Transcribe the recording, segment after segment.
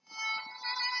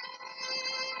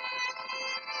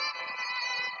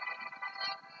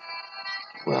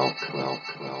Welcome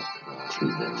to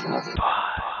the Nothing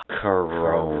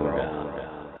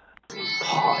Corona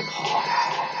Podcast.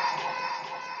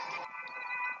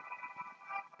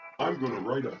 I'm gonna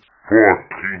write a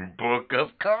fucking book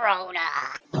of Corona.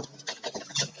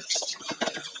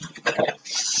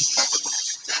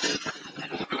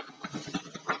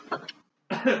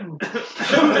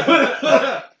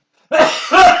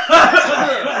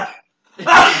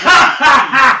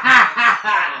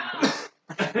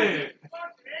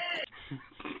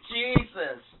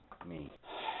 Jesus. Me.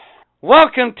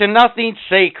 Welcome to Nothing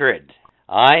Sacred.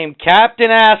 I am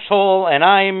Captain Asshole and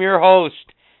I am your host.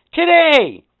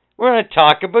 Today, we're going to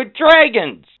talk about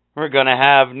dragons. We're going to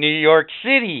have New York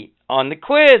City on the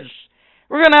quiz.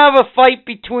 We're going to have a fight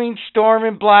between Storm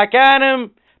and Black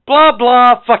Adam. Blah,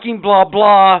 blah, fucking blah,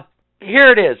 blah. Here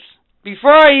it is.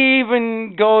 Before I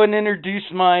even go and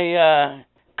introduce my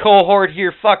cohort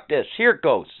here, fuck this. Here it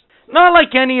goes. Not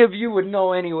like any of you would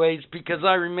know anyways, because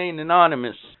I remain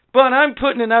anonymous. But I'm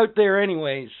putting it out there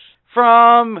anyways.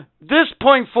 From this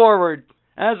point forward,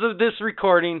 as of this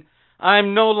recording,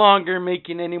 I'm no longer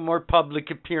making any more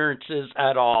public appearances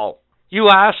at all. You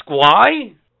ask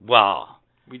why? Well,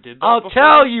 I'll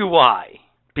tell you why.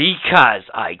 Because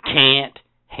I can't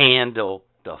handle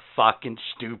the fucking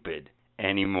stupid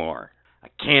anymore. I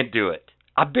can't do it.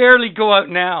 I barely go out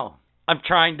now. I'm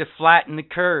trying to flatten the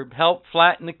curb. Help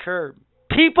flatten the curb.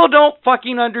 People don't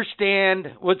fucking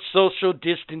understand what social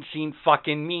distancing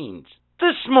fucking means.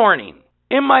 This morning,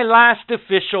 in my last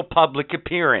official public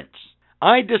appearance,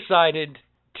 I decided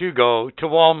to go to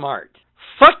Walmart.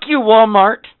 Fuck you,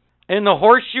 Walmart, and the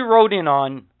horse you rode in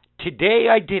on. Today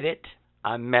I did it.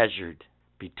 I measured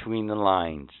between the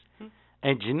lines.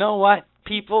 And you know what,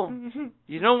 people?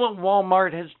 You know what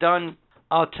Walmart has done?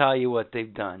 I'll tell you what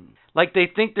they've done. Like they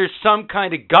think there's some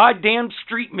kind of goddamn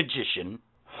street magician.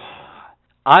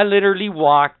 I literally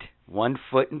walked 1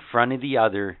 foot in front of the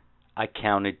other. I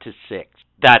counted to 6.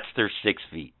 That's their 6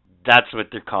 feet. That's what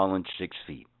they're calling 6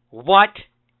 feet. What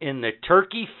in the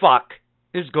turkey fuck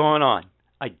is going on?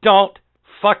 I don't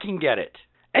fucking get it.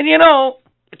 And you know,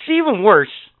 it's even worse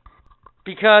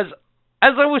because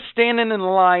as I was standing in the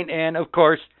line, and of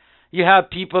course, you have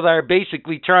people that are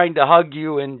basically trying to hug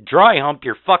you and dry hump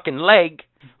your fucking leg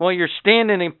while you're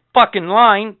standing in fucking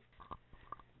line.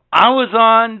 I was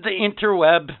on the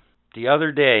interweb the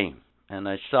other day and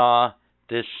I saw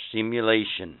this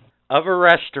simulation of a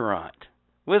restaurant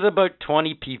with about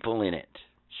 20 people in it.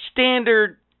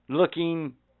 Standard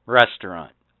looking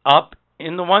restaurant. Up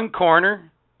in the one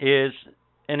corner is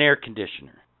an air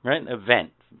conditioner, right? A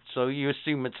vent. So you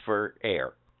assume it's for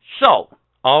air. So,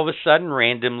 all of a sudden,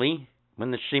 randomly,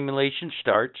 when the simulation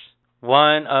starts,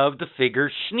 one of the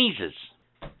figures sneezes.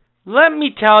 Let me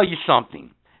tell you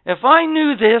something. If I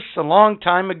knew this a long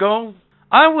time ago,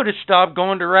 I would have stopped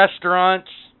going to restaurants.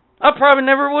 I probably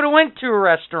never would have went to a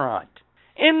restaurant.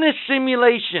 In this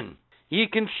simulation, you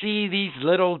can see these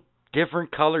little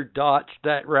different colored dots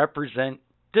that represent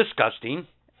disgusting.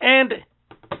 And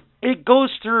it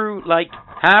goes through like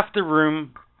half the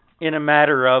room in a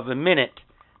matter of a minute.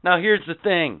 Now here's the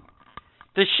thing.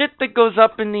 The shit that goes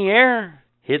up in the air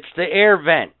hits the air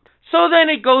vent. So then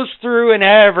it goes through and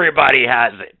everybody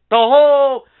has it. The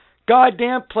whole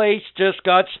goddamn place just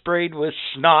got sprayed with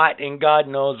snot and God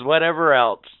knows whatever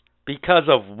else because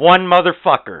of one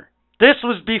motherfucker. This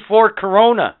was before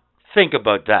Corona. Think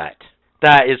about that.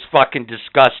 That is fucking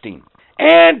disgusting.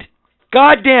 And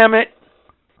God damn it,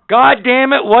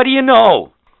 what do you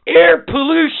know? Air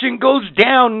pollution goes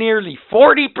down nearly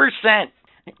 40%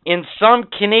 in some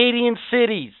Canadian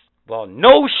cities. Well,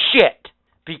 no shit,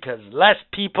 because less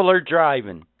people are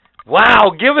driving.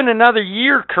 Wow, given another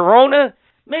year, Corona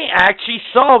may actually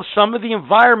solve some of the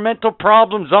environmental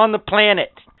problems on the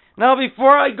planet. Now,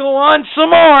 before I go on some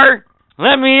more,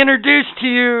 let me introduce to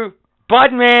you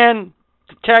Budman,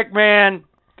 the Tech Man,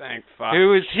 Thank fuck.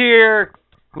 who is here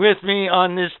with me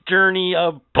on this journey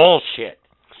of bullshit.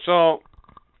 So,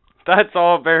 that's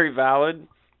all very valid,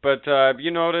 but have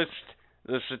you noticed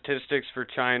the statistics for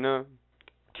China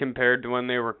compared to when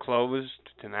they were closed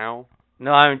to now?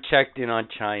 No, I haven't checked in on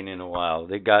China in a while.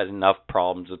 They got enough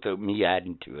problems without me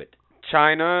adding to it.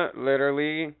 China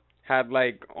literally had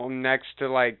next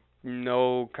to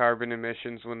no carbon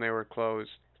emissions when they were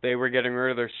closed. They were getting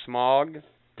rid of their smog.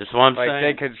 That's what I'm saying.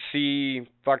 They could see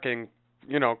fucking,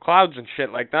 clouds and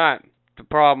shit like that. The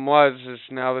problem is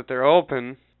now that they're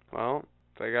open, well,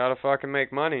 they gotta fucking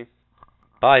make money.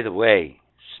 By the way,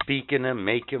 speaking of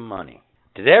making money,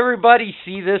 did everybody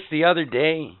see this the other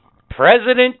day?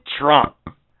 President Trump,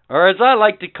 or as I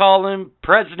like to call him,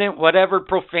 President whatever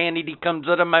profanity comes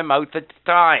out of my mouth at the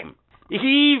time.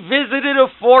 He visited a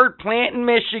Ford plant in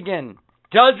Michigan.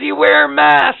 Does he wear a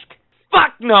mask?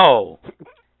 Fuck no.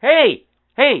 Hey,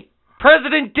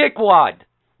 President Dickwad,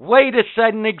 way to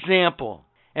set an example.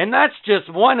 And that's just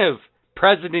one of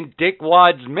President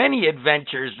Dickwad's many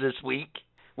adventures this week,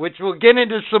 which we'll get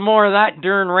into some more of that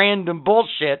during random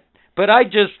bullshit. But I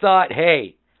just thought,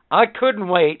 hey, I couldn't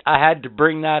wait. I had to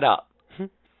bring that up.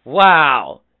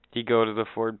 Wow. He go to the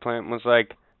Ford plant and was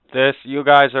like, you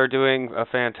guys are doing a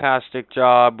fantastic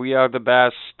job. We are the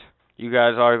best. You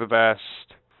guys are the best.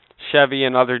 Chevy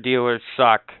and other dealers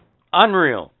suck.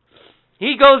 Unreal.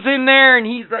 He goes in there and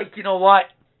he's like, you know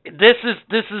what? This is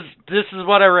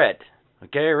what I read.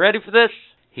 Okay, ready for this?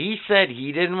 He said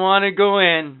he didn't want to go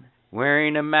in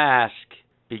wearing a mask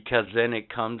because then it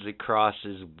comes across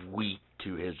as weak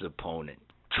to his opponent.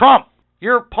 Trump,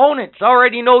 your opponents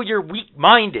already know you're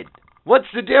weak-minded.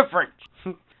 What's the difference?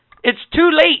 It's too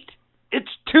late.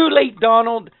 It's too late,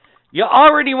 Donald. You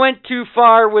already went too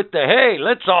far with the, hey,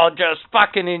 let's all just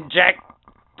fucking inject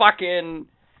fucking,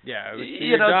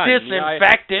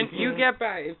 disinfectant.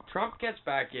 If Trump gets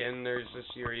back in, there's a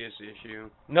serious issue.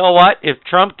 You know what? If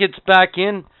Trump gets back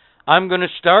in, I'm going to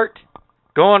start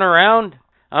going around.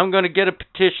 I'm going to get a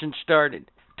petition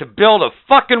started to build a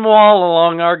fucking wall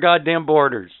along our goddamn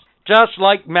borders. Just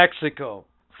like Mexico.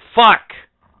 Fuck.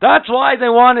 That's why they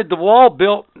wanted the wall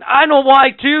built. I know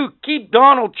why, too. Keep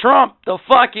Donald Trump the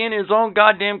fuck in his own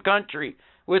goddamn country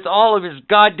with all of his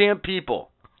goddamn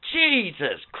people.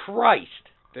 Jesus Christ.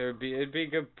 It'd be a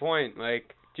good point.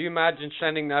 Like, do you imagine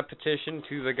sending that petition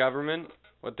to the government?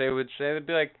 What they would say? They'd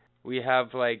be like, we have,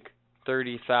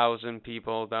 30,000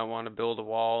 people that want to build a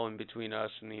wall in between us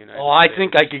and the United States. Oh, I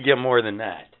think I could get more than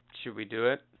that. Should we do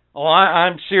it? Oh,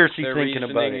 I'm seriously thinking about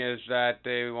it. Their reasoning is that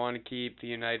they want to keep the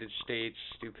United States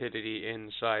stupidity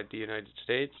inside the United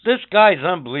States. This guy's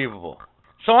unbelievable.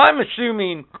 So I'm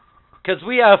assuming, because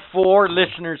we have 4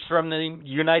 listeners from the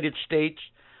United States,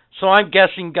 so I'm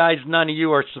guessing, guys, none of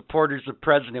you are supporters of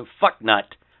President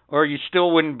Fucknut, or you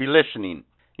still wouldn't be listening.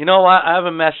 You know what? I have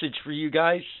a message for you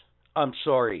guys. I'm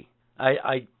sorry.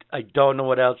 I don't know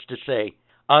what else to say.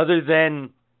 Other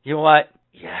than, you know what?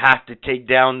 You have to take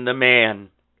down the man.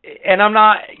 And I'm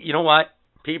not, you know what?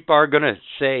 People are going to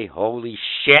say, holy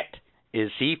shit,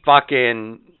 he's saying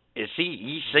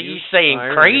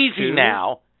crazy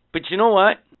now. But you know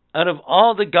what? Out of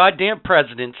all the goddamn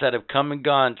presidents that have come and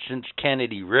gone since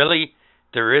Kennedy, really?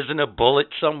 There isn't a bullet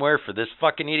somewhere for this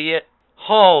fucking idiot?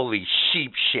 Holy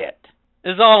sheep shit.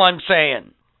 Is all I'm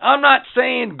saying. I'm not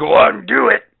saying go out and do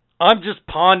it. I'm just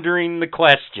pondering the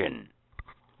question.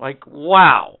 Like,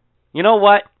 wow. You know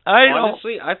what?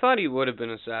 Honestly, I thought he would have been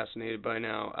assassinated by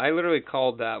now. I literally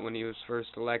called that when he was first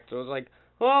elected. I was like,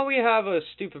 well, we have a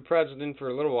stupid president for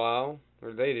a little while.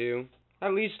 Or they do.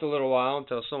 At least a little while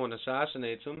until someone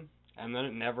assassinates him. And then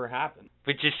it never happened.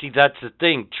 But you see, that's the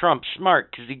thing. Trump's smart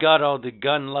because he got all the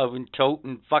gun-loving,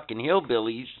 toting fucking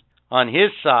hillbillies on his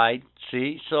side.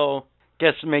 See? So,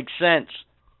 guess it makes sense.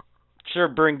 Sure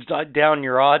brings down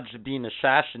your odds of being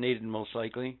assassinated, most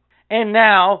likely. And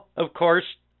now, of course,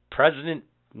 President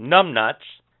Numbnuts,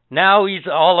 now he's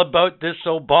all about this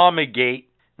Obamagate.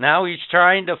 Now he's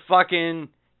trying to fucking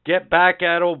get back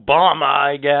at Obama,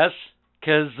 I guess.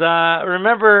 Because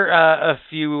remember a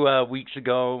few weeks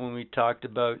ago when we talked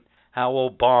about how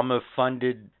Obama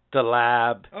funded the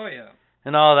lab? Oh, yeah.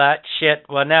 And all that shit.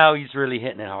 Well, now he's really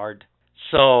hitting it hard.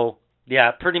 So,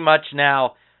 yeah, pretty much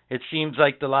now it seems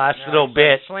like the last little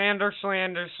bit.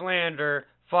 Slander.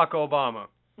 Fuck Obama.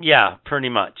 Yeah, pretty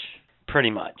much.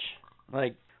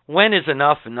 Like, when is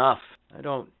enough?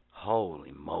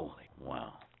 Holy moly.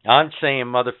 Wow. I'm saying,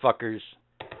 motherfuckers,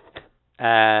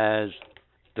 as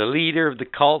the leader of the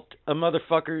cult of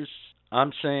motherfuckers,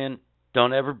 I'm saying,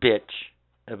 don't ever bitch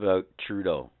about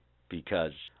Trudeau.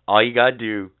 Because all you gotta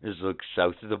do is look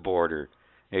south of the border.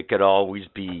 It could always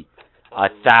be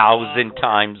 1,000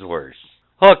 times worse.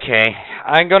 Okay,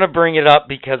 I'm gonna bring it up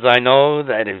because I know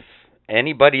that if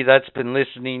anybody that's been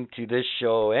listening to this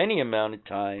show any amount of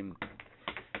time,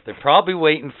 they're probably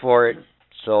waiting for it.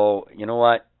 So, you know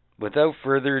what? Without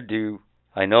further ado,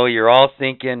 I know you're all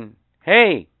thinking,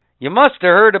 hey, you must have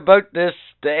heard about this,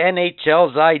 the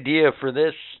NHL's idea for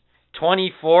this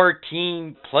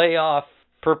 2014 playoff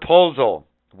proposal.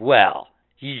 Well,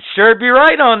 you sure be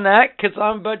right on that, because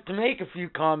I'm about to make a few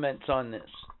comments on this.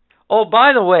 Oh,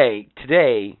 by the way,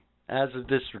 today, as of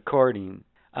this recording,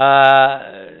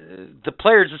 the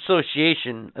Players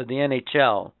Association of the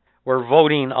NHL were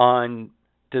voting on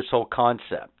this whole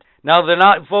concept. Now, they're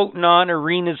not voting on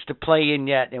arenas to play in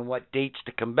yet and what dates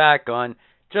to come back on,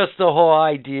 just the whole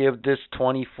idea of this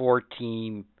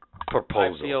 2014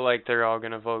 proposal. I feel like they're all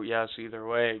going to vote yes either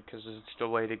way because it's the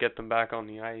way to get them back on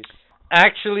the ice.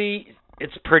 Actually,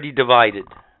 it's pretty divided,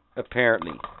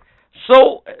 apparently.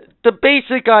 So, the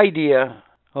basic idea,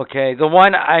 okay, the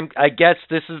one, I guess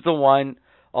this is the one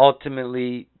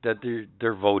ultimately that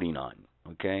they're voting on,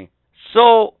 okay?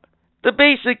 So, the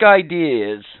basic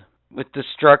idea is, with the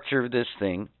structure of this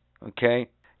thing, okay,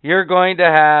 you're going to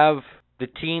have the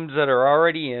teams that are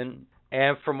already in,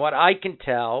 and from what I can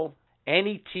tell,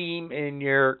 any team in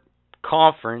your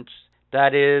conference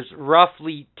that is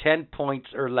roughly 10 points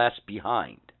or less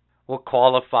behind will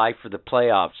qualify for the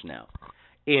playoffs now.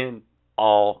 In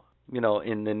all,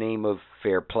 in the name of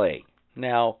fair play.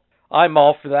 Now, I'm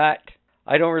all for that.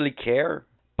 I don't really care.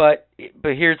 But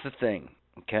here's the thing,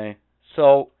 okay?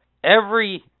 So,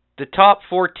 the top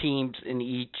 4 teams in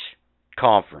each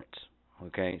conference,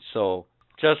 okay? So,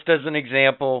 just as an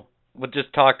example, we'll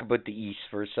just talk about the East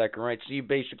for a second, right? So, you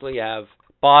basically have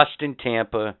Boston,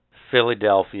 Tampa,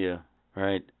 Philadelphia,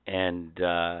 right? And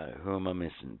who am I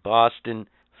missing? Boston,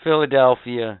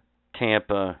 Philadelphia,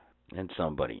 Tampa, and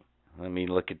somebody. Let me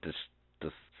look at the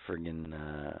friggin'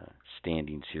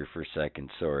 standings here for a second.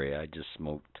 Sorry, I just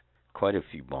smoked quite a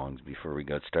few bongs before we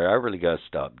got started. I really got to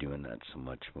stop doing that so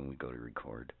much when we go to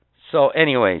record. So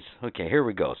anyways, okay, here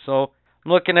we go. So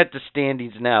I'm looking at the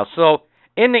standings now. So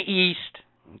in the East,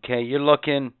 okay, you're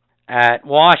looking at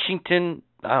Washington.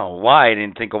 I don't know why I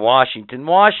didn't think of Washington.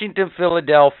 Washington,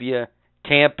 Philadelphia,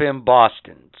 Tampa, and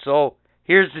Boston. So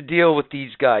here's the deal with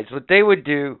these guys. What they would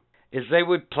do is they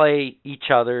would play each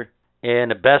other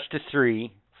in a best of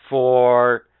 3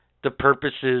 for the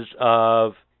purposes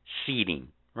of seeding,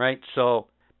 right? So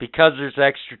because there's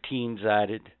extra teams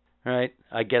added, right,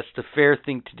 I guess the fair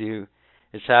thing to do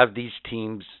is have these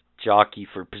teams jockey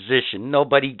for position.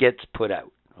 Nobody gets put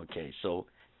out, okay? So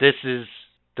this is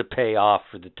the payoff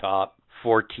for the top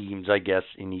 4 teams, I guess,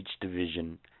 in each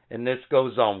division. And this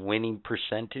goes on winning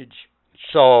percentage.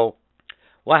 So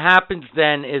what happens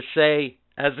then is, say,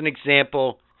 as an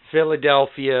example,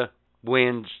 Philadelphia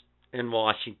wins and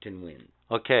Washington wins.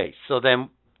 Okay, so then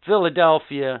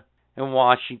Philadelphia and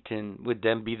Washington would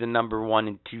then be the number 1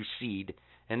 and 2 seed.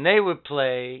 And they would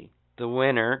play the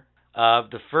winner of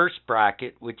the first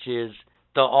bracket, which is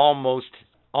the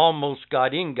almost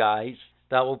got in guys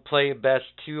that will play a best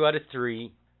 2 out of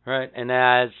 3, right? And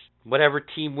as whatever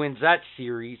team wins that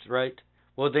series, right,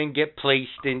 will then get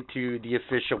placed into the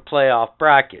official playoff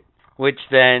bracket, which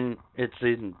then it's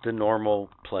in the normal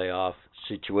playoff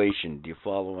situation. Do you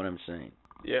follow what I'm saying?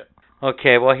 Yeah.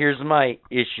 Okay, well, here's my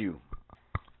issue.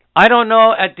 I don't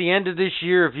know at the end of this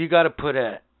year if you got to put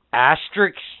a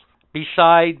asterisk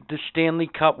beside the Stanley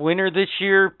Cup winner this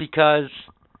year, because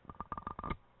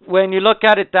when you look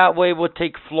at it that way, we'll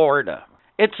take Florida.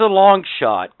 It's a long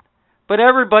shot, but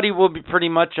everybody will be pretty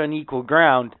much on equal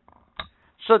ground.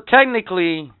 So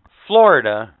technically,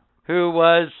 Florida, who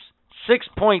was 6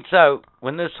 points out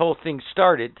when this whole thing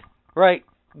started, right,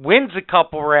 wins a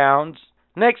couple rounds.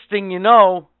 Next thing you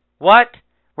know, what?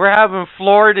 We're having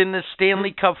Florida in the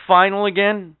Stanley Cup final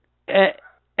again?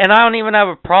 And I don't even have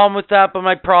a problem with that, but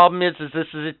my problem is this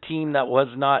is a team that was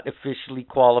not officially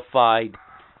qualified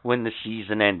when the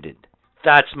season ended.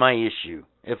 That's my issue.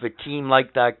 If a team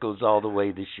like that goes all the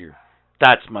way this year,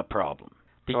 that's my problem.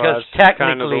 Because technically,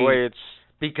 kind of the way it's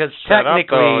because set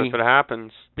technically, up, though, if it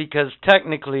happens. Because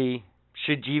technically,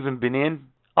 should you even been in?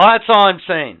 Oh, that's all I'm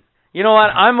saying. You know what?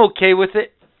 I'm okay with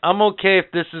it. I'm okay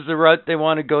if this is the route they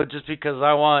want to go, just because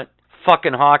I want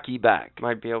fucking hockey back.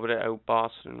 Might be able to out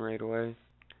Boston right away.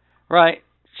 Right.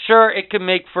 Sure, it could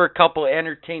make for a couple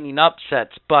entertaining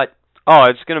upsets, but oh,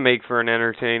 it's gonna make for an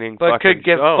entertaining. But fucking could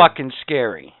get show. fucking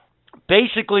scary.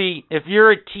 Basically, if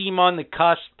you're a team on the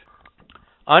cusp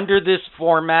under this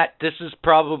format, this is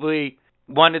probably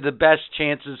one of the best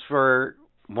chances for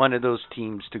one of those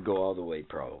teams to go all the way.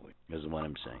 Probably is what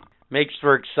I'm saying. Makes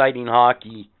for exciting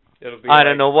hockey. It'll be I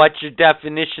don't know what's your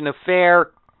definition of fair.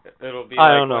 It'll be I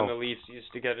like don't know. when the Leafs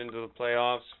used to get into the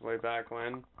playoffs way back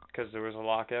when, because there was a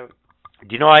lockout. Do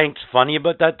you know what I think's funny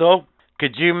about that, though?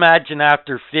 Could you imagine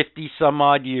after 50 some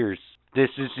odd years, this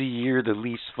is the year the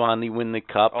Leafs finally win the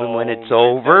cup, and when it's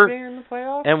over, in the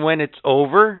playoffs? and when it's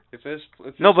over, If this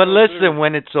no, but goes listen, through-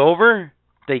 when it's over,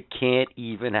 they can't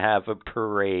even have a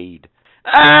parade.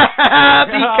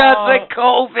 Because of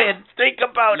COVID. Think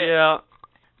about it. Yeah.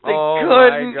 They Oh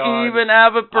couldn't my God. even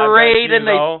have a parade, you and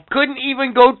they though. couldn't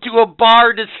even go to a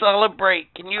bar to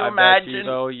celebrate. Can you I imagine? bet you,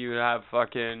 though, you have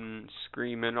fucking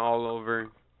screaming all over,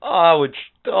 Oh,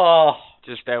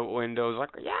 just out windows,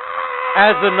 like, yeah!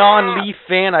 As a non-Leaf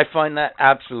fan, I find that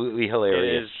absolutely It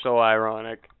hilarious. is so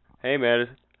ironic. Hey,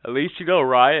 man, at least you know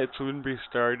riots wouldn't be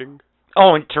starting.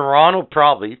 Oh, in Toronto,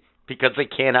 probably. because they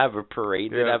can't have a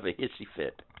parade. They'd Yeah. have a hissy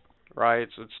fit.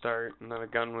 Riots would start, and then a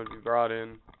gun would be brought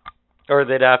in. Or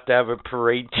they'd have to have a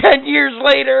parade 10 years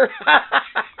later.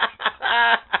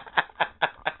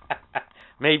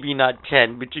 Maybe not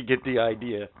 10, but you get the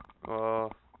idea. Oh,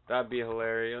 that'd be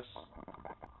hilarious.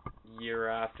 Year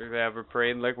after they have a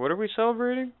parade, like, what are we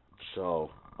celebrating? So,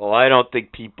 I don't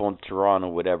think people in Toronto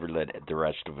would ever let the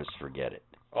rest of us forget it.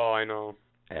 Oh, I know.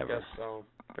 Ever. I guess so.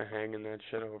 They're hanging that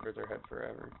shit over their head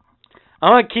forever.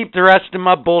 I'm going to keep the rest of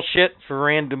my bullshit for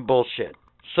random bullshit.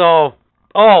 So,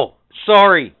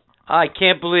 sorry. I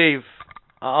can't believe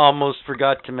I almost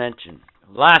forgot to mention.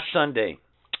 Last Sunday,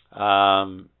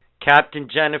 Captain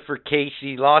Jennifer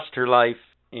Casey lost her life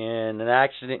in an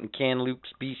accident in Kamloops,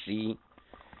 BC.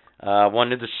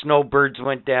 One of the snowbirds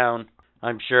went down.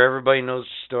 I'm sure everybody knows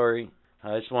the story.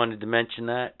 I just wanted to mention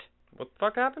that. What the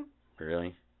fuck happened?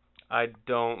 Really? I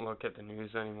don't look at the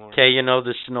news anymore. Okay, you know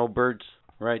the snowbirds,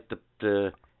 right?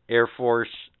 The Air Force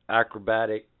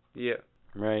acrobatic, Yeah.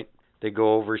 right? They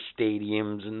go over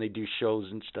stadiums and they do shows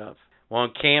and stuff. Well,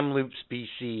 in Kamloops,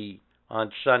 BC,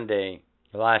 on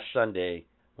last Sunday,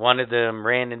 one of them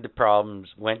ran into problems,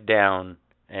 went down,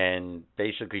 and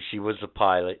basically she was a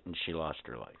pilot and she lost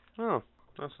her life. Oh,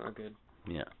 that's not good.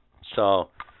 Yeah. So,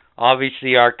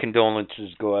 obviously our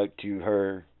condolences go out to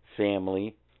her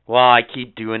family. Well, I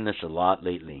keep doing this a lot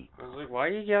lately. I was like, why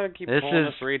you gotta keep This pulling is-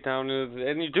 us right down to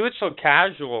and you do it so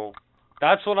casual.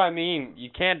 That's what I mean. You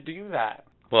can't do that.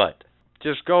 What?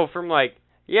 Just go from like,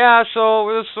 yeah,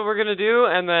 so this is what we're gonna do,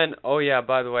 and then, oh yeah,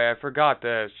 by the way, I forgot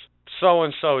this. So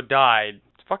and so died.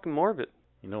 It's fucking morbid.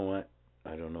 You know what?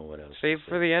 I don't know what else Save to say.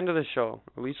 for the end of the show.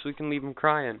 At least we can leave them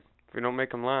crying. If we don't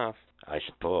make them laugh. I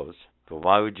suppose. But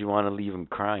why would you want to leave them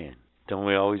crying? Don't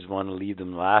we always want to leave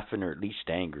them laughing or at least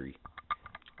angry?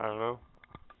 I don't know.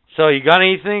 So, you got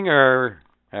anything, or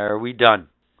are we done?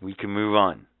 We can move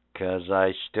on. Because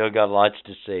I still got lots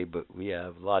to say, but we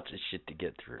have lots of shit to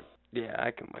get through. Yeah,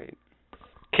 I can wait.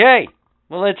 Okay.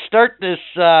 Well, let's start this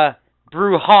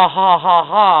brew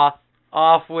ha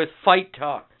off with Fight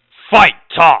Talk. Fight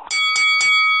Talk!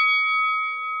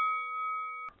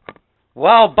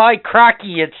 Well, by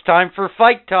cracky, it's time for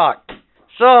Fight Talk.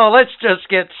 So, let's just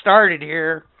get started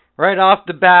here. Right off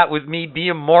the bat with me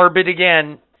being morbid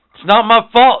again. It's not my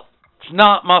fault. It's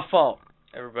not my fault.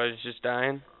 Everybody's just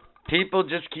dying. People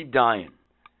just keep dying.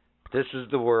 This is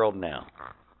the world now.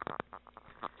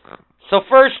 So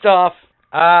first off,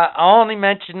 I'll only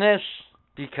mention this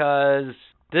because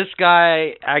this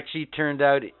guy actually turned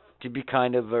out to be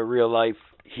kind of a real life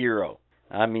hero.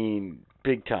 I mean,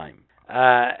 big time.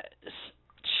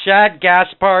 Shad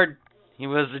Gaspard, he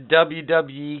was a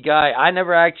WWE guy. I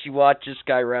never actually watched this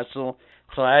guy wrestle,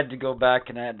 so I had to go back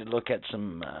and I had to look at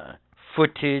some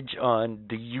footage on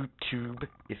the YouTube,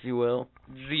 if you will.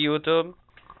 The YouTube?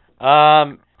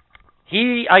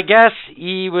 I guess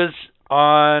he was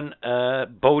on a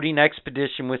boating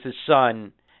expedition with his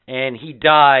son, and he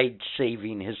died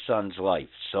saving his son's life.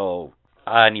 So,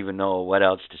 I don't even know what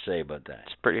else to say about that.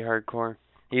 It's pretty hardcore.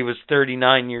 He was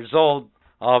 39 years old.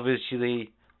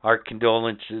 Obviously, our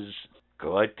condolences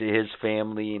go out to his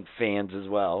family and fans as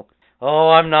well.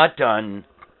 Oh, I'm not done.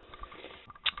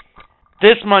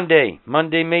 This Monday,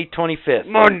 May 25th.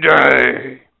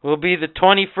 Monday! Will be the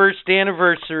 21st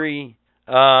anniversary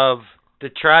of the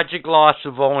tragic loss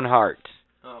of Owen Hart.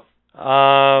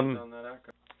 On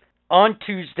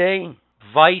Tuesday,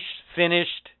 Vice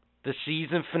finished the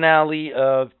season finale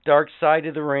of Dark Side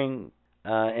of the Ring,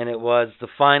 and it was the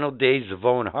final days of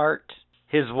Owen Hart.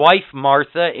 His wife,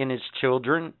 Martha, and his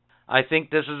children. I think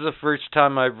this is the first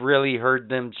time I've really heard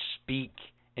them speak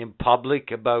in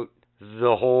public about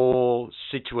the whole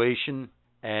situation.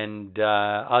 And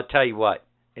I'll tell you what,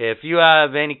 if you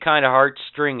have any kind of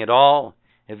heartstring at all,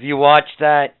 if you watch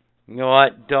that, you know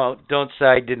what, don't say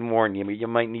I didn't warn you, but you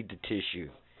might need the tissue.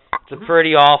 It's a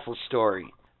pretty awful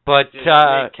story. But Did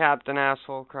it make Captain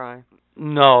Asshole cry?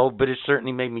 No, but it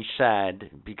certainly made me sad,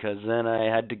 because then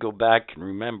I had to go back and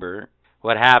remember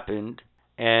what happened.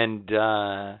 And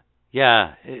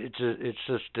yeah, it's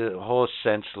just a whole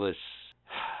senseless.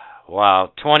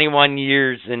 Wow, 21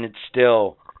 years and it's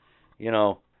still, you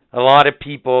know, a lot of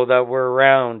people that were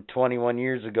around 21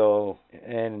 years ago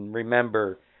and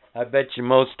remember, I bet you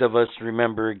most of us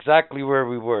remember exactly where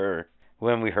we were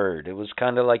when we heard. It was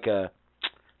kind of like a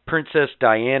Princess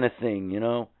Diana thing, you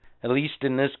know. At least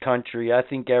in this country, I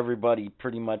think everybody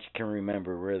pretty much can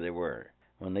remember where they were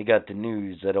when they got the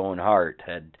news that Owen Hart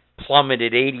had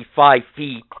plummeted 85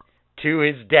 feet to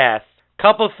his death.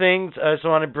 Couple things I just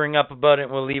want to bring up about it,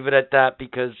 and we'll leave it at that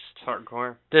because It's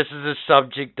hardcore. this is a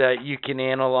subject that you can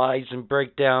analyze and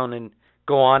break down and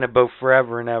go on about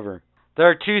forever and ever. there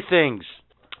are two things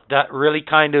that really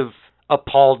kind of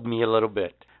appalled me a little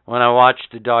bit when I watched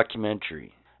the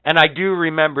documentary. And I do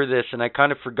remember this, and I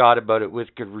kind of forgot about it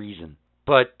with good reason.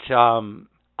 But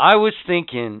I was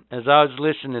thinking, as I was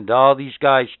listening to all these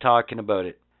guys talking about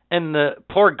it, and the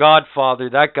poor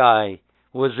Godfather, that guy,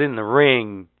 was in the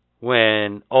ring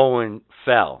when Owen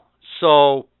fell.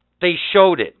 So they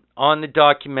showed it on the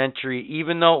documentary,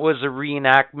 even though it was a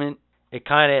reenactment.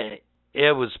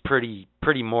 It was pretty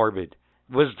morbid.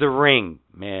 It was the ring,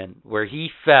 man, where he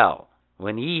fell.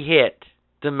 When he hit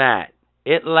the mat,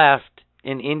 it left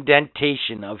an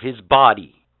indentation of his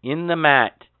body in the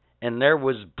mat, and there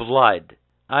was blood.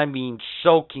 I mean,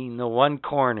 soaking the one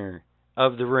corner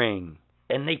of the ring.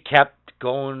 And they kept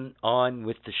going on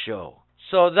with the show.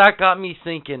 So that got me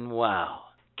thinking, wow.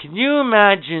 Can you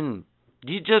imagine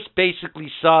you just basically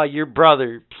saw your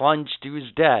brother plunge to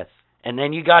his death, and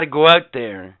then you got to go out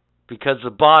there because the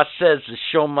boss says the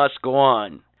show must go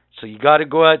on. So you got to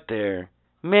go out there.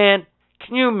 Man,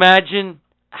 can you imagine?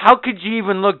 How could you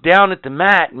even look down at the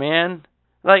mat, man?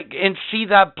 Like, and see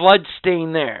that blood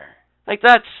stain there? Like,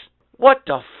 that's, what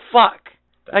the fuck?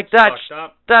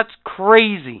 That's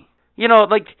crazy. You know,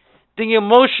 like, the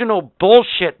emotional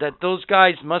bullshit that those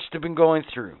guys must have been going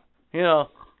through. You know,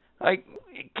 like,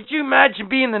 could you imagine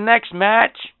being the next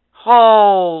match?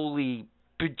 Holy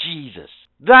bejesus.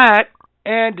 That,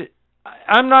 and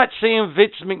I'm not saying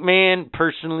Vince McMahon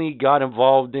personally got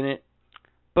involved in it,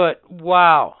 but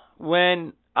wow,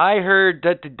 when I heard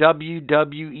that the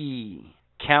WWE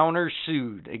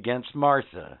countersued against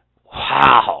Martha,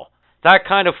 wow, that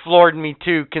kind of floored me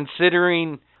too,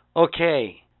 considering,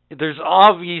 okay, there's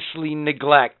obviously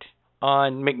neglect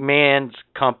on McMahon's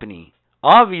company.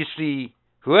 Obviously,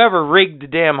 whoever rigged the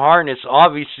damn harness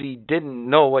obviously didn't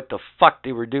know what the fuck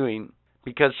they were doing,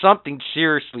 because something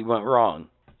seriously went wrong.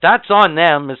 That's on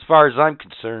them as far as I'm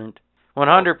concerned.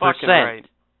 100%. Right.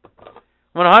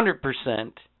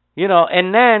 100%. You know,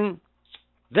 and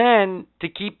then to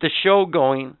keep the show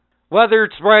going, whether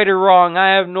it's right or wrong,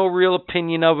 I have no real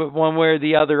opinion of it one way or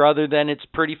the other than it's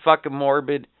pretty fucking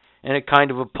morbid, and it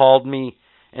kind of appalled me.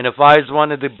 And if I was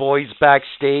one of the boys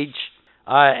backstage,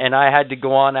 and I had to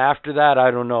go on after that,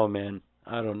 I don't know, man.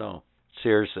 I don't know.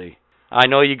 Seriously. I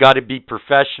know you got to be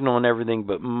professional and everything,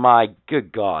 but my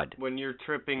good God. When you're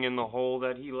tripping in the hole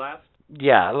that he left?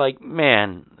 Yeah, like,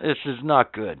 man, this is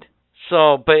not good.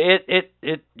 So, but it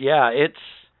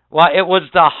was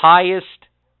the highest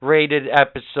rated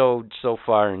episode so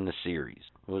far in the series.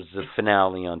 Was the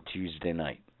finale on Tuesday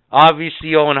night.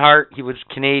 Obviously, Owen Hart, he was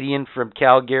Canadian from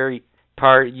Calgary,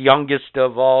 youngest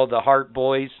of all the Hart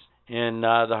boys in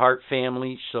the Hart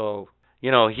family. So,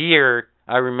 you know, here,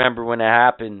 I remember when it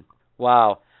happened.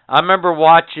 Wow. I remember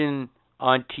watching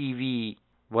on TV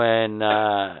when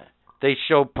they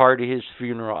showed part of his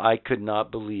funeral. I could not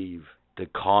believe the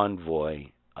convoy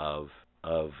of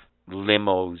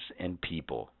limos and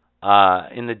people.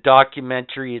 In the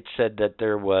documentary, it said that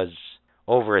there was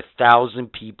over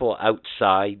 1,000 people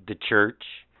outside the church.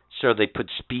 So they put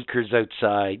speakers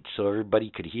outside so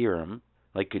everybody could hear them,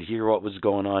 like could hear what was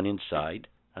going on inside.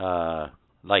 Damn.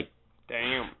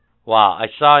 Wow, I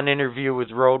saw an interview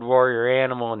with Road Warrior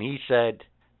Animal, and he said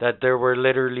that there were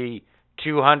literally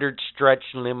 200 stretch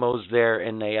limos there,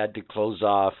 and they had to close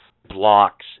off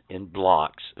blocks and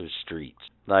blocks of streets.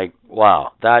 Like,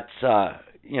 wow, that's,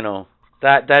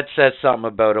 that says something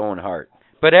about Owen Hart.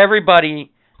 But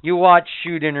everybody, you watch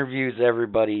shoot interviews,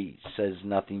 everybody says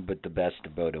nothing but the best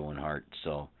about Owen Hart.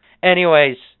 So,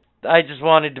 anyways, I just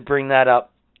wanted to bring that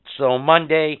up. So,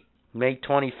 Monday, May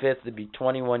 25th, it'll be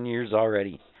 21 years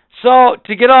already. So,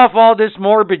 to get off all this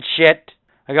morbid shit,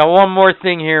 I got one more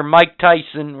thing here. Mike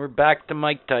Tyson. We're back to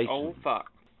Mike Tyson. Oh, fuck.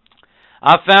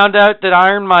 I found out that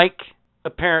Iron Mike,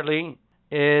 apparently,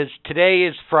 today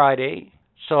is Friday.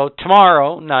 So,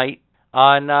 tomorrow night,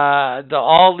 on the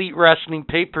All Elite Wrestling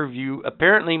pay-per-view,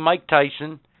 apparently Mike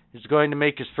Tyson is going to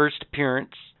make his first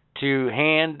appearance to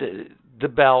hand the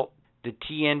belt, the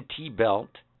TNT belt,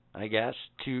 I guess,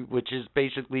 which is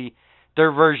basically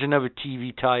their version of a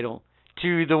TV title,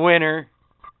 to the winner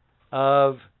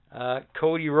of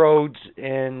Cody Rhodes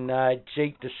and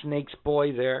Jake the Snake's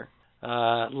boy there,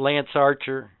 Lance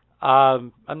Archer.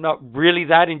 I'm not really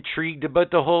that intrigued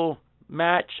about the whole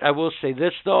match. I will say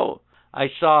this, though. I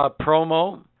saw a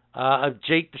promo of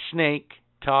Jake the Snake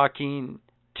talking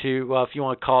to, well, if you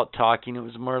want to call it talking, it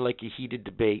was more like a heated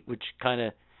debate, which kind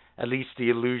of, at least the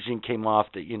illusion came off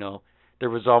that, you know, there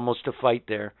was almost a fight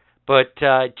there. But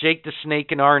Jake the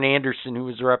Snake and Arn Anderson, who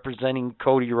was representing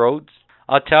Cody Rhodes,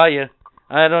 I'll tell you,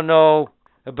 I don't know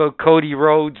about Cody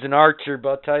Rhodes and Archer, but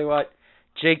I'll tell you what,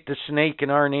 Jake the Snake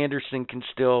and Arn Anderson can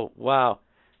still, wow,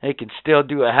 they can still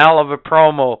do a hell of a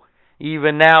promo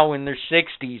even now in their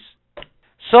 60s.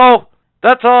 So,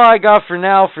 that's all I got for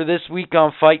now for this week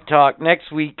on Fight Talk.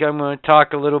 Next week, I'm going to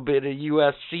talk a little bit of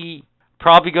UFC.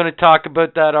 Probably going to talk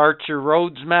about that Archer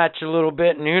Rhodes match a little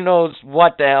bit, and who knows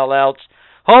what the hell else.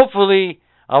 Hopefully,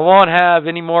 I won't have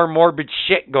any more morbid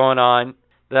shit going on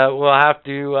that we'll have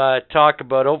to talk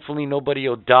about. Hopefully, nobody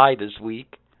will die this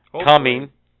week.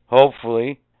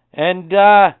 Hopefully. And,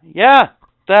 yeah,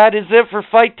 that is it for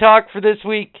Fight Talk for this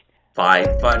week.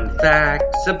 5 fun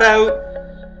facts about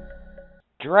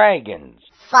dragons.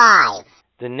 5.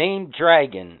 The name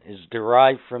dragon is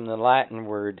derived from the Latin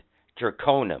word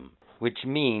draconum, which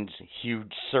means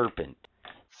huge serpent.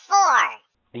 4.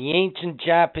 The ancient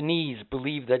Japanese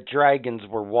believed that dragons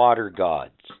were water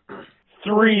gods.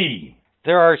 3.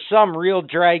 There are some real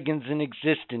dragons in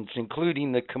existence,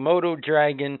 including the Komodo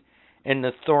dragon and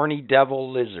the thorny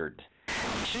devil lizard.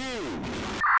 2.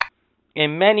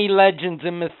 In many legends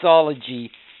and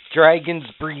mythology, dragons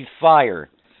breathe fire,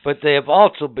 but they have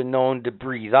also been known to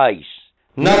breathe ice.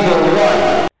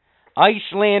 Number 1.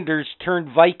 Icelanders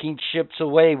turned Viking ships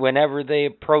away whenever they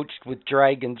approached with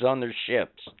dragons on their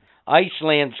ships.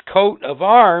 Iceland's coat of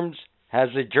arms has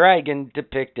a dragon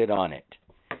depicted on it.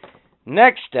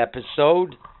 Next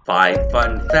episode, 5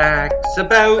 fun facts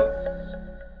about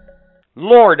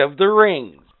Lord of the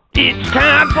Rings. It's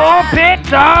time for Pit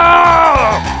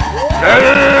Talk!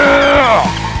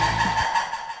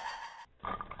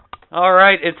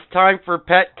 Alright, it's time for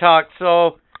Pet Talk.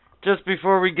 So, just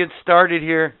before we get started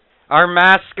here, our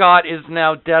mascot is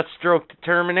now Deathstroke the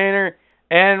Terminator,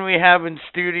 and we have in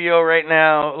studio right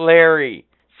now Larry.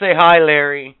 Say hi,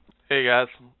 Larry. Hey guys,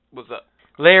 what's up?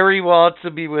 Larry will also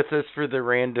be with us for the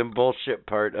random bullshit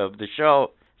part of the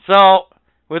show. So,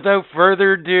 without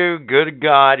further ado, good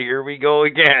God, here we go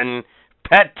again.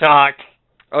 Pet Talk.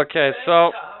 Okay,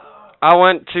 so I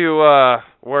went to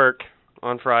work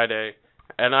on Friday,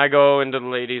 and I go into the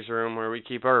ladies' room where we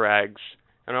keep our rags,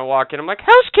 and I walk in, I'm like,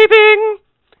 housekeeping!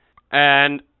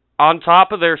 And on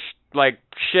top of their,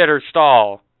 shitter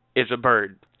stall is a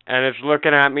bird. And it's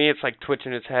looking at me, it's like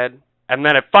twitching its head, and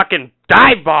then it fucking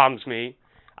dive bombs me.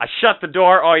 I shut the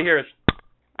door, all you hear is,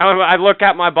 I look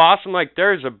at my boss, I'm like,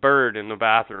 there's a bird in the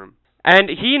bathroom. And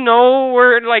he no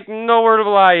word of a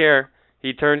lie here.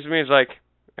 He turns to me, he's like,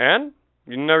 and?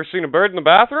 You never seen a bird in the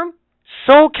bathroom?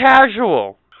 So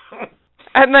casual.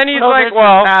 And then he's like,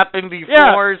 well, happened before.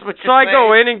 Yeah. Is what So I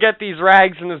go in and get these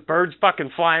rags, and this bird's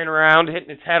fucking flying around,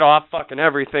 hitting its head off, fucking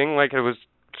everything, like it was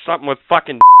something with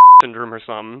fucking syndrome or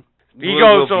something. He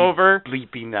goes over.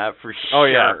 Bleeping that for sure. Oh,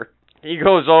 yeah. He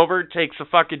goes over, takes a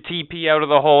fucking TP out of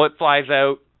the hole, it flies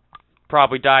out.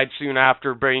 Probably died soon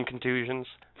after, brain contusions.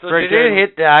 So did it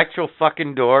hit the actual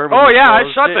fucking door? Oh, yeah, I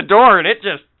shut the door, and it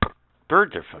just...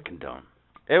 Birds are fucking dumb.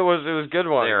 It was a good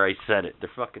one. There, I said it. They're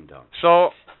fucking dumb. So,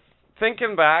 I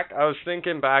was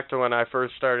thinking back to when I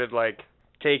first started,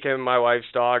 taking my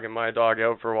wife's dog and my dog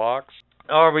out for walks.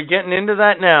 Oh, are we getting into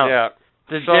that now? Yeah.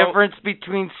 The difference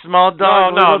between small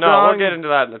dog, little dog? No, we'll get into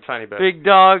that in a tiny bit. Big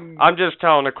dog? I'm just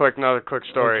telling another quick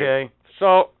story. Okay.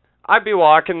 So, I'd be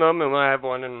walking them, and I have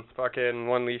one in fucking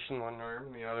one leash in one arm,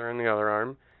 and the other in the other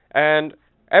arm. And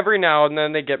every now and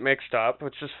then they get mixed up,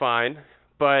 which is fine.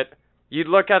 But you'd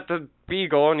look at the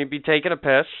beagle, and he'd be taking a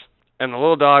piss, and the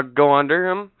little dog go under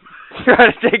him, try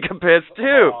to take a piss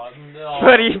too. Oh, no.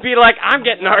 But he'd be like, I'm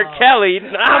getting R. Kelly,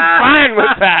 and I'm fine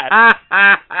with that.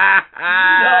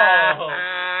 No.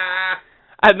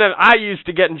 And then I used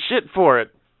to get in shit for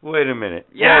it. Wait a minute.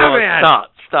 Yeah, man.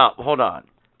 Stop. Hold on.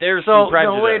 There's some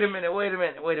prejudice. No, wait a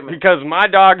minute. Because my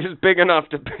dog is big enough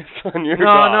to piss on your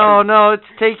dog. No, let's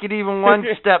take it even one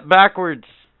step backwards.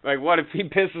 Like, what if he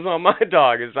pisses on my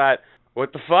dog? Is that,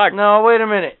 what the fuck? No, wait a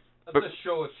minute. That's a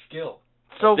show of skill.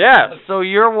 So, yeah. So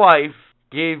your wife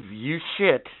gave you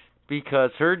shit because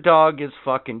her dog is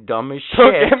fucking dumb as shit.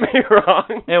 Don't get me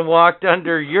wrong. And walked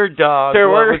under your dog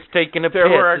was taking a piss. There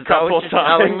were a couple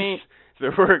telling me?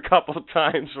 There were a couple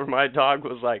times where my dog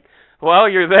was like, well,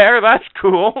 you're there, that's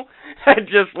cool. And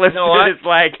just lifted his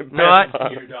leg and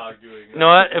Your dog doing it. You know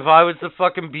what? If I was the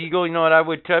fucking beagle, you know what I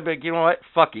would tell you? You know what?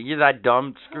 Fuck it. You're that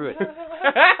dumb. Screw it.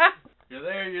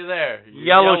 You're there.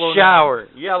 Yellow shower,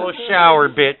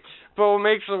 bitch. But what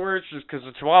makes it worse is because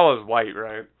the Chihuahua's white,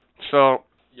 right? So...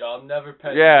 Y'all never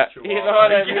pet yeah, Chihuahua. you know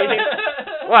what I mean?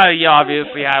 Well, he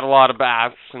obviously had a lot of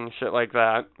baths and shit like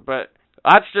that. But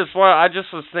that's just what... I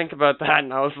just was thinking about that,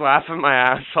 and I was laughing my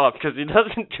ass off because he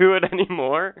doesn't do it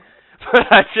anymore. But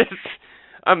I just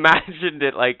imagined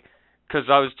it, because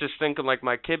I was just thinking,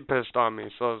 my kid pissed on me.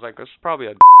 So I was like, this is probably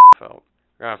a felt.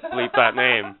 I'm going to bleep that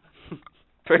name.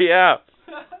 But yeah.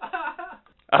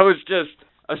 I was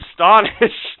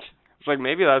astonished. It's like,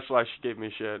 maybe that's why she gave me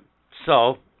shit.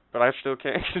 So, But I still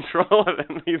can't control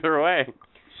it either way.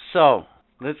 so,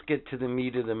 let's get to the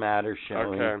meat of the matter,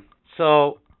 shall we? Okay.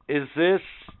 So, is this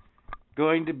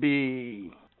going to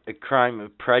be a crime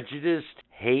of prejudice,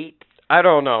 hate, I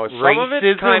don't know. Some racism? of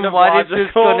it's kind of what logical. is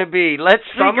this going to be? Let's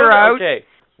Some figure of it- out okay.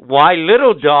 why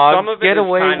little dogs Some of it get is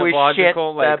away kind of with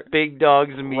logical, shit like that big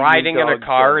dogs and medium riding in a dogs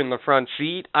car don't. in the front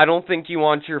seat. I don't think you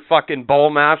want your fucking bull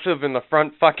massive in the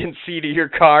front fucking seat of your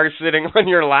car sitting on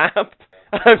your lap.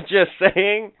 I'm just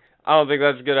saying. I don't think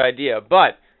that's a good idea.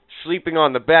 But sleeping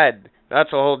on the bed, that's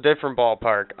a whole different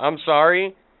ballpark. I'm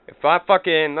sorry. If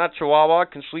that Chihuahua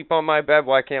can sleep on my bed,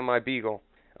 why can't my Beagle?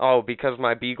 Oh, because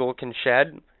my Beagle can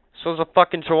shed? So's a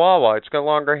fucking Chihuahua. It's got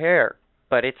longer hair.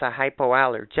 But it's a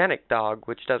hypoallergenic dog,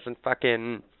 which doesn't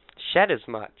fucking shed as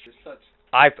much.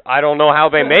 I don't know how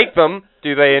they make them.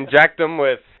 Do they inject them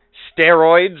with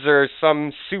steroids or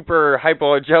some super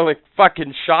hypoallergenic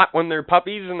fucking shot when they're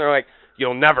puppies and they're like,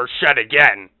 you'll never shed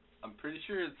again? I'm pretty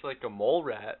sure it's like a mole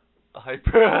rat. A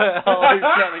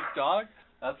hyperallergenic dog.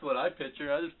 That's what I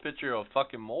picture. I just picture a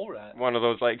fucking mole rat. One of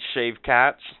those like shaved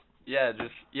cats.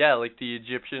 Yeah, like the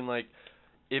Egyptian, like,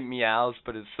 it meows,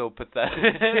 but it's so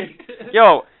pathetic.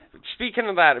 Yo, speaking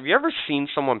of that, have you ever seen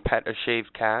someone pet a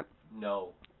shaved cat? No.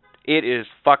 It is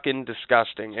fucking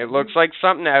disgusting. It looks like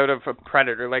something out of a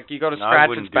Predator. Like, you go to scratch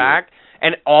wouldn't its do back,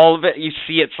 and all of it, you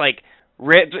see it's like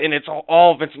ripped, and it's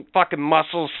all of its fucking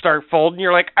muscles start folding.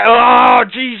 You're like, oh,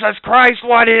 Jesus Christ,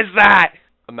 what is that?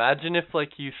 Imagine if, like,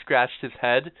 you scratched his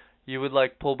head, you would,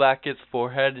 like, pull back its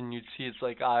forehead, and you'd see its,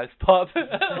 like, eyes pop.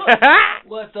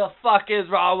 What the fuck is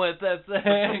wrong with this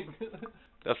thing?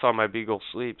 That's how my Beagle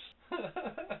sleeps.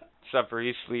 Except for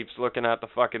he sleeps looking at the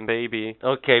fucking baby,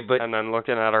 Okay, but and then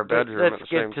looking at our bedroom let's at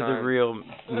the get same to time. the real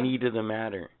meat of the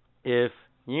matter. If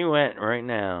you went right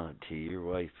now to your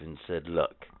wife and said,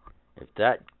 look, if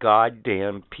that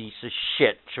goddamn piece of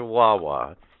shit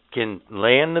Chihuahua can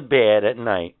lay in the bed at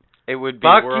night, It would be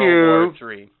Fuck World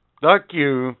War III. fuck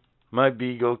you, my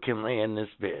Beagle can lay in this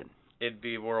bed, It'd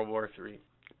be World War III.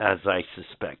 as I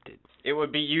suspected. It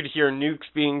would be, you'd hear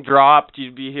nukes being dropped,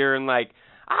 you'd be hearing like,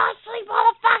 I'll sleep on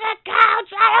the fucking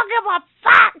couch, I don't give a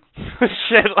fuck!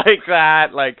 Shit like that,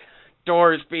 like,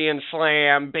 doors being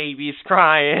slammed, babies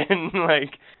crying,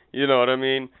 like, you know what I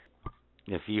mean?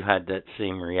 If you had that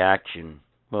same reaction,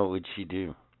 what would she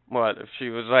do? What, if she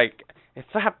was like, if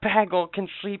that bagel can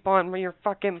sleep on your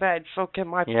fucking bed, so can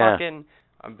my Yeah. fucking...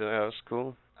 I'd be like, that's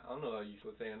cool. I don't know how you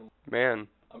with animals. Man,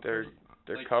 I'm they're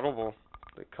like, cuddleable.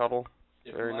 They cuddle.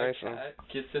 if very my nice, cat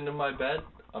gets into my bed,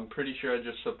 I'm pretty sure I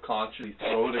just subconsciously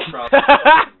throw it across the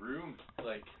fucking room.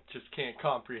 Like, just can't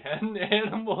comprehend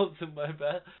animals in my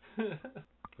bed.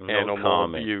 No Animal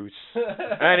comment. abuse.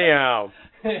 Anyhow,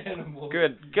 Animals.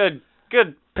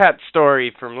 good pet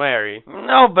story from Larry.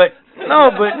 No, but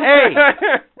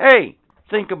hey,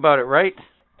 think about it, right?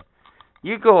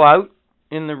 You go out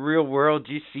in the real world,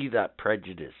 you see that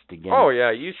prejudice against Oh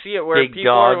yeah, you see it where big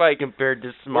people dogs are like, compared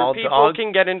to small where people dogs.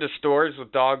 can get into stores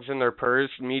with dogs in their purse,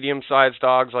 medium-sized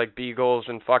dogs like beagles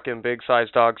and fucking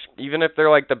big-sized dogs, even if they're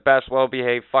like the best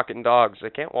well-behaved fucking dogs, they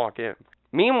can't walk in.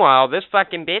 Meanwhile, this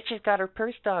fucking bitch has got her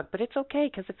purse dog, but it's okay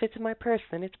because it fits in my purse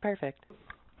and it's perfect.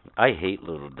 I hate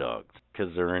little dogs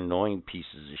because they're annoying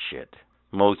pieces of shit.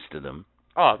 Most of them.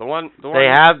 Oh, the one They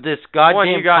have this the one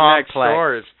goddamn you got next complex.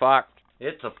 door is fucked.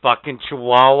 It's a fucking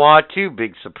Chihuahua too.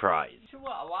 Big surprise.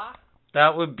 Chihuahua.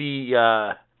 That would be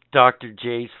Dr.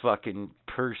 J's fucking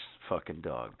purse fucking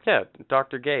dog. Yeah,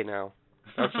 Dr. Gay now.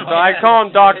 That's what I call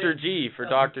him Dr. G for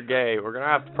Dr. Gay. We're gonna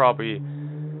have to probably,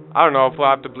 I don't know if we'll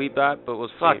have to bleep that, but we'll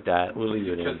see. Fuck that. We'll leave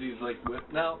it Because in. he's like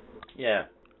whipped now. Yeah.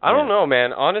 I don't know,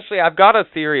 man. Honestly, I've got a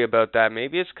theory about that.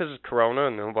 Maybe it's because it's Corona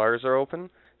and no bars are open,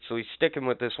 so he's sticking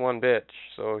with this one bitch,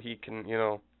 so he can, you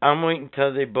know. I'm waiting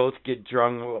until they both get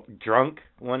drunk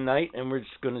one night, and we're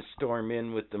just gonna storm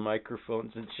in with the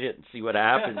microphones and shit and see what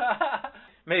happens.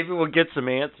 Maybe we'll get some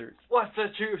answers. What's the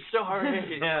true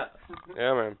story? Yeah.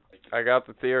 Yeah, man. I got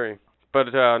the theory. But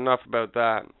enough about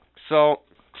that. So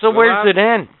So the where's last- it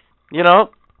end? You know,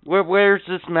 where's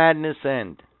this madness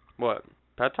end? What?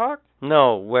 Pet talk?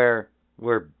 No, where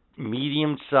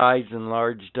medium-sized and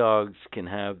large dogs can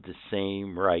have the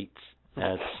same rights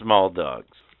as small dogs.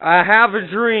 I have a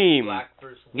dream. Black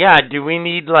person. Yeah, do we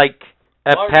need like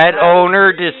a Martin pet had a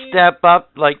owner to dream. step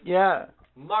up? Like, yeah.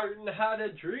 Martin had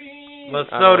a dream. Well,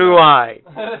 I so don't do know.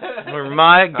 I. Where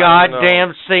my don't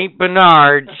goddamn Saint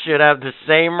Bernard should have the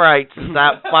same rights as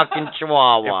that fucking If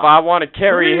Chihuahua. I want to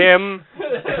carry him,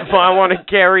 if I want to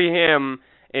carry him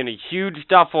in a huge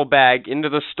duffel bag into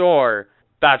the store,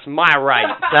 That's my right.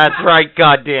 That's right,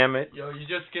 goddammit. Yo, you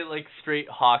just get like straight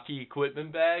hockey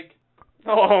equipment bag.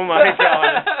 Oh my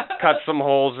god. Cut some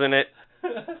holes in it.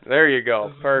 There you go.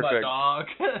 This is Perfect. my dog.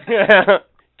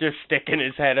 Just sticking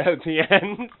his head out the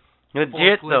end.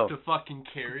 Legit, though. To fucking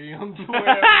carry him to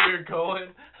wherever you're going.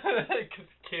 Because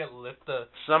you can't lift a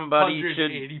Somebody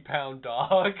 180-pound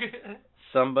dog.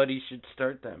 Somebody should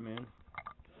start that, man.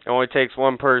 It only takes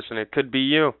one person. It could be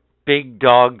you. Big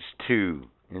Dogs 2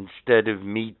 instead of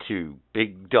Me Too.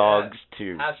 Big Dogs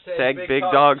 2. Tag Big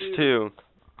Dogs too.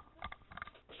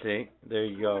 See? There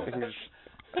you go.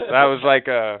 That was like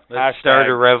a Let's hashtag start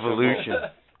a revolution.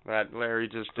 that Larry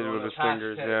just did with his hashtag.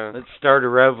 fingers. Yeah. Let's start a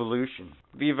revolution.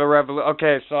 Viva Revolution.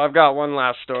 Okay, so I've got one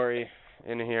last story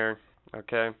in here.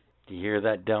 Okay. Do you hear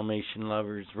that, Dalmatian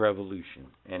lovers? Revolution.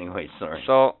 Anyway, sorry.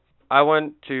 So I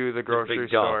went to the grocery Big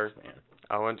store. Dogs, man.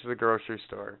 I went to the grocery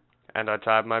store and I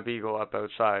tied my beagle up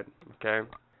outside. Okay.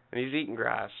 And he's eating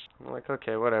grass. I'm like,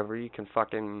 okay, whatever. You can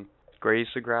fucking graze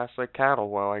the grass like cattle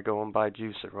while I go and buy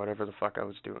juice or whatever the fuck I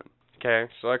was doing.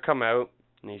 Okay. So I come out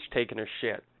and he's taking a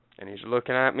shit and he's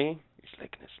looking at me. He's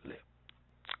licking his lip.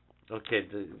 Okay,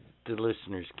 the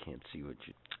listeners can't see what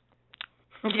you...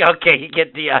 Okay, you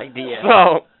get the idea.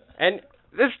 So, and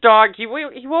this dog, he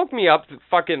woke me up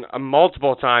fucking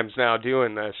multiple times now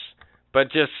doing this, but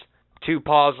just two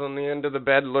paws on the end of the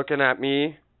bed looking at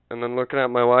me and then looking at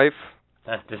my wife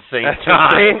At the same at time.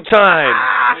 the same time.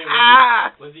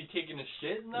 Wait, was he taking a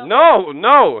shit in that?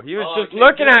 No, he was just okay,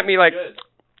 looking good, at me like, good.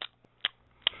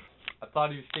 I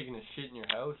thought he was taking a shit in your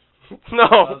house. I no,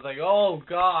 was like, oh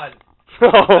god,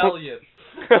 no, rebellious.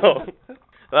 no.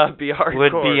 That'd be hardcore.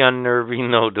 Would be unnerving,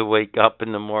 though, to wake up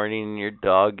in the morning and your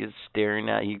dog is staring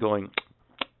at you going...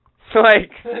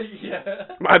 Like, Yeah.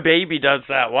 my baby does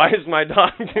that. Why is my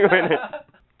dog doing it?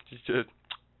 Just,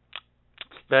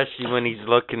 Especially when he's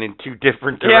looking in two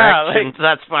different Yeah, directions.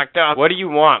 That's fucked up. what do you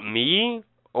want, me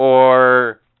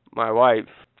or my wife?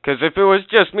 Because if it was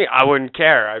just me, I wouldn't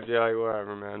care. I'd be like,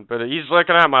 whatever, man. But he's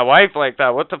looking at my wife like that.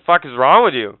 What the fuck is wrong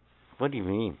with you? What do you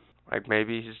mean? Like,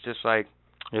 maybe he's just like,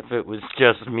 If it was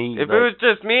just me... if it was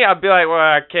just me, I'd be like, well,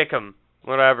 I'd kick him.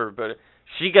 Whatever. But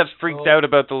she gets freaked out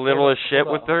about the littlest shit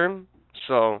with her.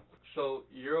 So. So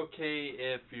you're okay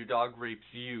if your dog rapes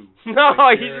you? No,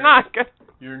 but he's not good.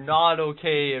 You're not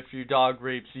okay if your dog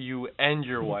rapes you and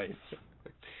your wife.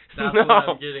 That's No. what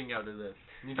I'm getting out of this.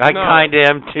 I No. kind of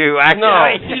am, too. No.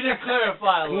 I need to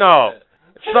clarify a little No. bit.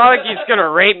 It's not like he's gonna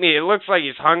rape me. It looks like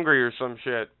he's hungry or some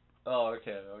shit. Oh,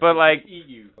 okay. But, like, eat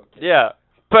you. Okay. Yeah.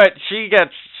 But she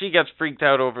gets freaked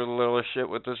out over the littlest shit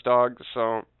with this dog.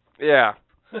 So yeah,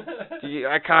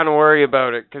 I kind of worry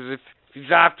about it because if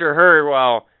he's after her,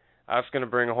 well, that's gonna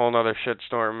bring a whole nother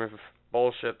shitstorm of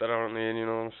bullshit that I don't need. You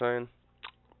know what I'm saying?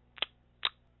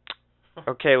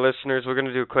 Okay, listeners, we're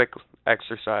gonna do a quick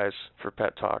exercise for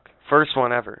pet talk. First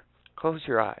one ever. Close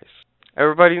your eyes.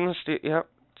 Everybody in the studio,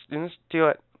 do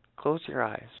it. Close your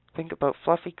eyes. Think about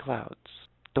fluffy clouds.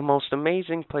 The most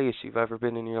amazing place you've ever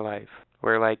been in your life,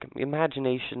 where like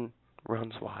imagination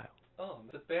runs wild. Oh,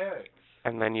 the barracks.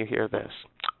 And then you hear this.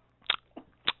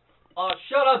 Oh,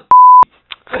 shut up.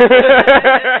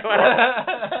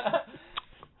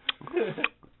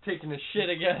 Taking a shit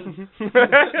again.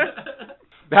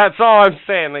 That's all I'm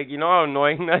saying. Like, you know how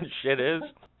annoying that shit is?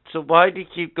 So why do you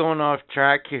keep going off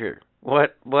track here?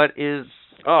 What is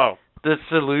Oh, the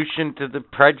solution to the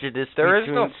prejudice there is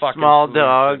between no fucking small solution.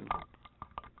 dog?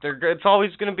 It's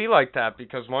always going to be like that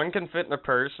because one can fit in a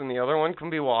purse and the other one can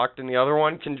be walked and the other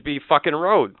one can be fucking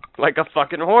rode like a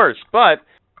fucking horse. But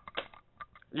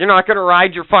you're not going to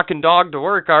ride your fucking dog to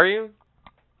work, are you?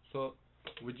 So,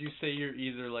 would you say you're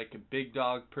either like a big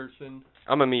dog person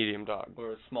I'm a medium dog.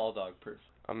 or a small dog person?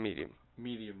 I'm medium.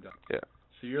 Medium dog. Yeah.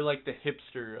 So you're like the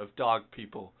hipster of dog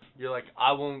people. You're like,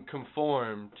 I won't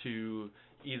conform to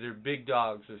either big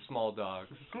dogs or small dogs.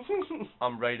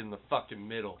 I'm right in the fucking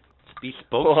middle. Be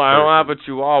Well, I don't have a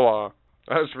chihuahua.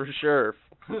 That's for sure.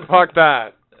 Fuck that.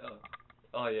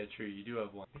 Oh yeah, true. You do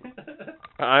have one.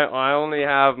 I only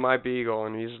have my beagle,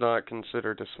 and he's not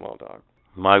considered a small dog.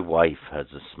 My wife has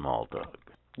a small dog.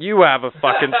 You have a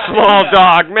fucking small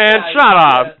dog, man. Yeah, Shut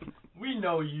up. We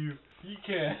know you. You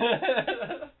can't.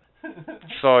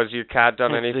 So, has your cat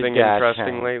done It's a anything cat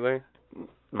interesting cat. lately?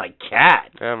 My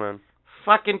cat. Yeah, man.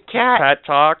 Fucking cat. Pet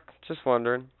talk? Just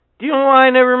wondering. Do you know why I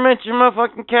never mention my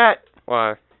fucking cat?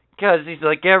 Why? Because he's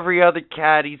like every other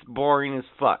cat. He's boring as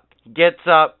fuck. Gets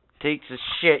up, takes a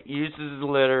shit, uses his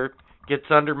litter, gets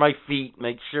under my feet, I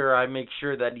make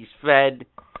sure that he's fed.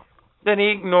 Then he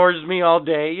ignores me all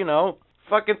day, you know.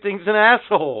 Fucking thing's an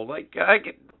asshole. Like,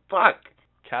 fuck.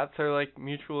 Cats are like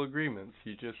mutual agreements.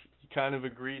 You kind of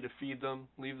agree to feed them,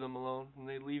 leave them alone, and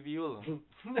they leave you alone.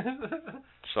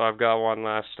 So I've got one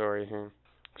last story here.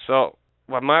 So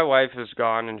when my wife is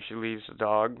gone and she leaves the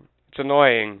dog, it's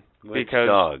annoying. Which because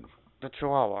dog? The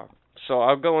Chihuahua. So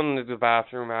I'll go into the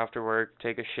bathroom after work,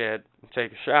 take a shit, and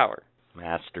take a shower.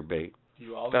 Masturbate. Do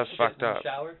you always That's shit fucked in the up.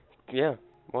 shower? Yeah.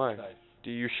 Why? Nice.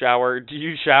 Do you shower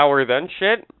then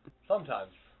shit?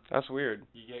 Sometimes. That's weird.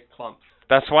 You get clumps.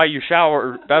 That's why you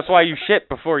shower. That's why you shit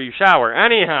before you shower.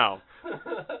 Anyhow.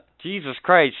 Jesus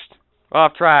Christ.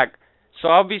 Off track. So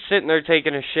I'll be sitting there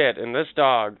taking a shit, and this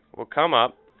dog will come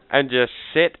up and just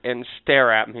sit and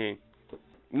stare at me.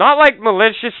 Not like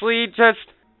maliciously, just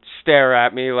stare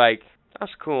at me like,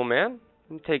 that's cool, man.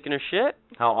 I'm taking a shit.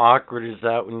 How awkward is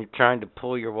that when you're trying to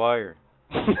pull your wire?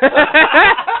 Yeah,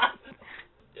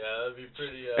 that'd be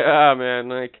pretty, Yeah, man,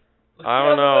 like, I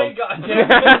don't know.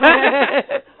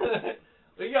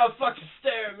 You gotta fucking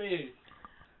stare at me.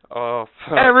 Oh,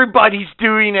 fuck. Everybody's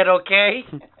doing it, okay?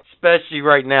 Especially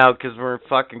right now, because we're in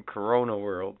fucking Corona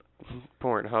world.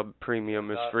 Pornhub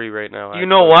Premium is free right now. Do you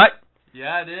know what?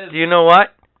 Yeah, it is. Do you know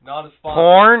what? Not a sponsor.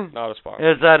 Porn Not a spot.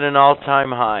 is at an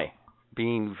all-time high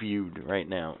being viewed right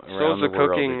now around So's the the world.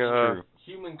 cooking, It's true.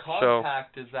 Human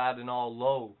contact is at an all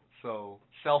low, so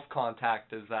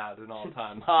self-contact is at an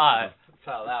all-time high. That's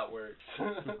how that works.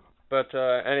 But,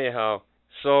 anyhow,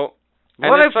 so...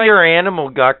 What and if it's like, your animal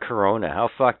got corona? How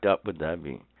fucked up would that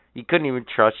be? You couldn't even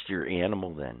trust your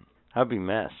animal then. That'd be a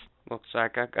mess. looks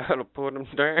like I gotta put him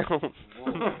down.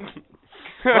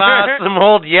 Wow, some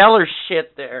old Yeller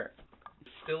shit there.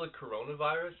 It's still a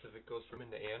coronavirus if it goes from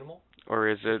into animal? Or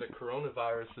is it... The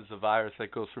coronavirus is a virus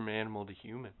that goes from animal to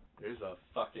human. There's a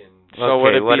fucking... So okay,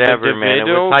 would it be whatever, the man. It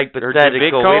Divido was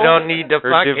hypothetical. or We don't need to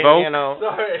or fucking, Devoke? you know.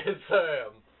 Sorry, it's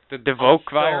The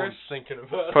Devoke virus? thinking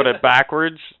about Put it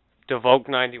backwards? Devoke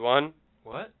 91?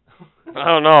 What? I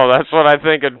don't know. That's what I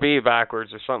think it'd be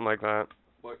backwards or something like that.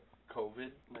 What,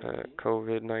 COVID?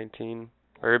 COVID-19.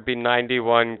 Or it'd be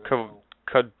 91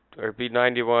 or it'd be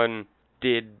 91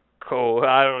 did co.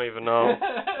 I don't even know.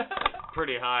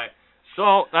 Pretty high.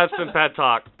 So, that's been Pet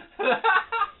Talk.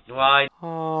 Why?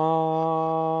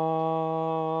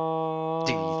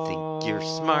 Do you think you're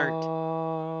smart?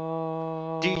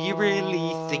 Do you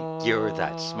really think you're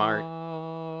that smart?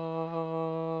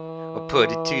 Well,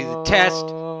 put it to the test,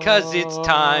 'cause it's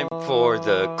time for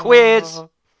the quiz.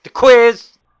 The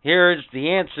quiz! Here is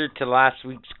the answer to last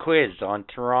week's quiz on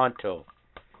Toronto.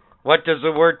 What does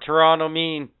the word Toronto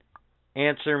mean?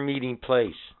 Answer: meeting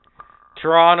place.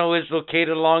 Toronto is located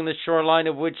along the shoreline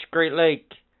of which Great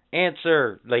Lake?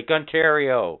 Answer: Lake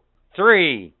Ontario.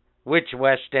 3. Which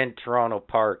West End Toronto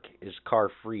park is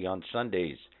car-free on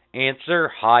Sundays? Answer: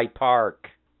 High Park.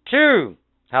 2.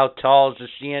 How tall is the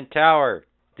CN Tower?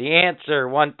 The answer: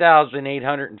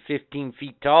 1,815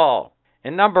 feet tall.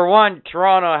 And number 1,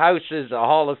 Toronto houses a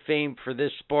Hall of Fame for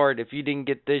this sport. If you didn't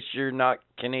get this, you're not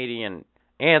Canadian.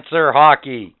 Answer: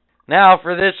 hockey. Now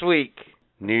for this week,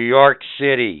 New York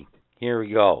City. Here we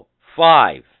go.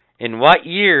 5. In what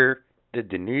year did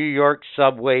the New York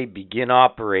subway begin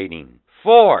operating?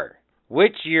 4.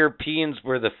 Which Europeans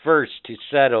were the first to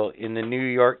settle in the New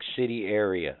York City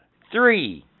area?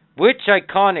 3. Which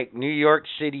iconic New York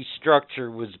City structure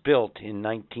was built in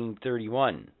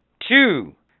 1931?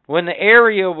 2. When the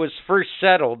area was first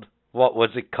settled, what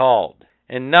was it called?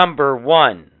 And number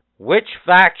 1. Which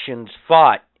factions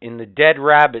fought in the Dead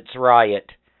Rabbits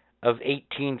riot of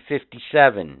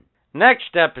 1857?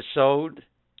 Next episode,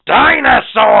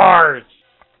 dinosaurs!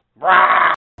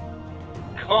 Rah!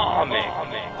 Comic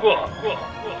book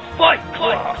fight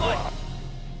club.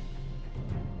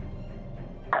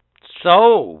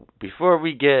 So, before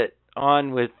we get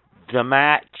on with the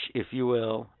match, if you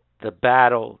will, the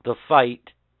battle, the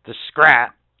fight, the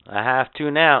scrap, I have to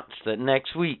announce that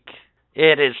next week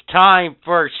it is time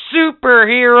for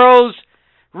Superheroes.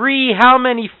 How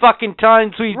many fucking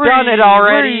times we've done it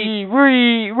already?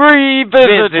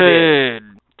 Revisited.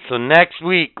 So next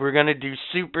week we're going to do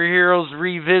Superheroes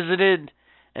Revisited.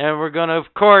 And we're going to,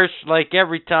 of course, like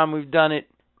every time we've done it,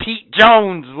 Pete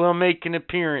Jones will make an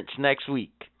appearance next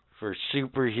week for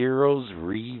Superheroes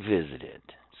Revisited.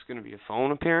 It's gonna be a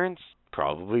phone appearance?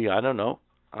 Probably, I don't know.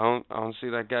 I don't see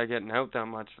that guy getting out that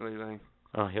much lately.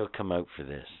 Oh, he'll come out for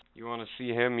this. You want to see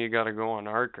him, you gotta go on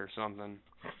Ark or something.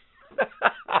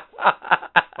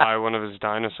 Buy one of his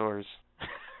dinosaurs.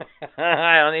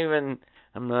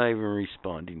 I'm not even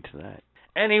responding to that.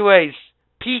 Anyways,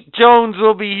 Pete Jones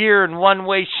will be here in one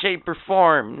way, shape, or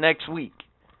form next week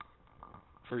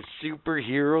for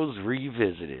Superheroes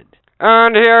Revisited.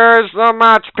 And here's the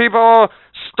match, people.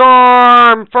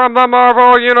 Storm from the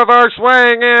Marvel Universe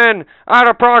weighing in at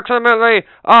approximately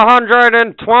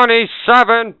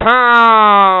 127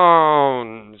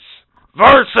 pounds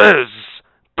versus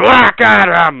Black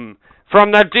Adam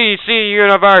from the DC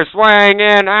Universe weighing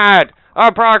in at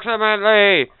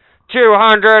approximately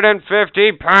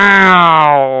 250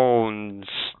 pounds.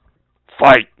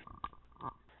 Fight.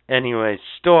 Anyway,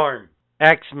 Storm,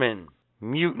 X-Men,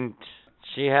 mutant.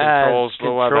 She has Controls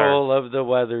the weather. control of the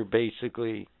weather,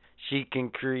 basically. She can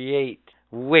create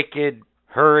wicked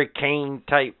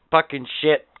hurricane-type fucking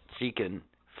shit. She can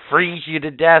freeze you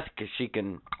to death because she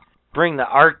can bring the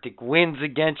Arctic winds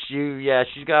against you. Yeah,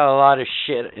 she's got a lot of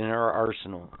shit in her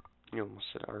arsenal. You almost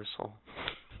said arsehole.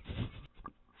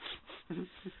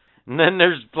 And then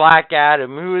there's Black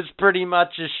Adam, who is pretty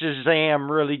much a Shazam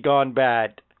really gone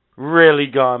bad. Really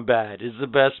gone bad is the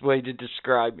best way to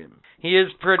describe him. He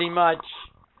is pretty much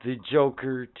the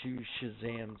Joker to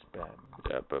Shazam's Batman.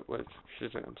 Yeah, but with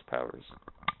Shazam's powers.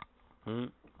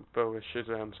 But with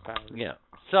Shazam's powers. Yeah.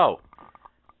 So,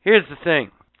 here's the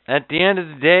thing. At the end of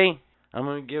the day, I'm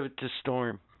going to give it to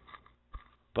Storm.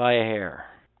 By a hair.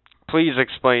 Please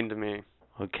explain to me.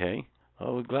 Okay. I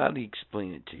will gladly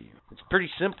explain it to you. It's pretty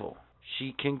simple.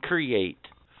 She can create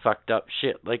fucked up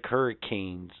shit like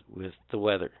hurricanes with the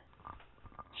weather.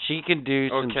 She can do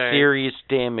some serious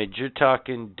damage. You're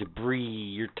talking debris.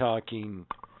 You're talking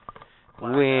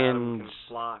winds.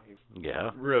 Fly. Yeah.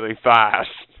 Really fast.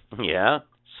 Yeah.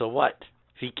 So what?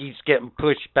 If he keeps getting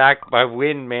pushed back by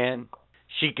wind, man,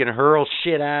 she can hurl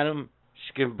shit at him.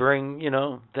 She can bring,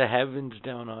 the heavens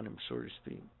down on him, so to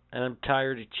speak. And I'm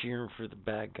tired of cheering for the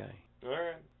bad guy.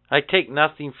 Alright. I take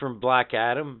nothing from Black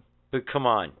Adam, but come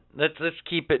on. Let's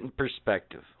keep it in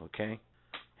perspective, okay?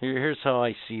 Here's how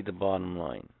I see the bottom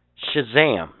line.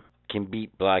 Shazam can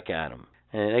beat Black Adam.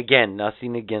 And again,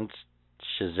 nothing against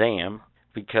Shazam,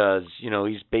 because,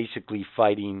 he's basically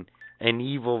fighting an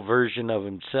evil version of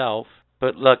himself.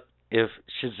 But look, if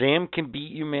Shazam can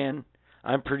beat you, man,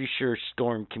 I'm pretty sure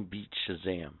Storm can beat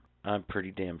Shazam. I'm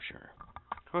pretty damn sure.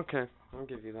 Okay, I'll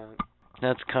give you that.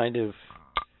 That's kind of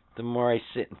the more I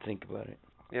sit and think about it.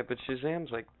 Yeah, but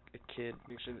Shazam's like a kid.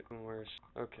 Makes it even worse.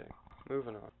 Okay,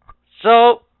 moving on.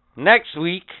 So, next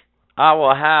week, I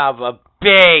will have a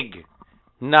big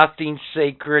Nothing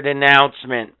Sacred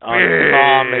announcement on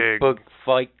Comic Book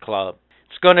Fight Club.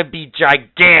 It's going to be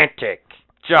gigantic.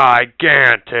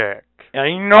 Gigantic.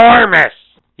 Enormous.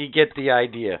 You get the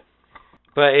idea.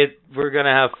 But we're going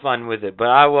to have fun with it. But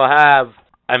I will have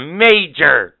a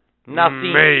major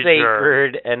Nothing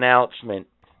Sacred announcement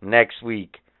next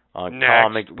week on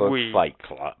Comic Book Fight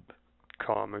Club.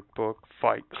 Comic Book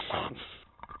Fight Club.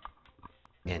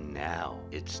 And now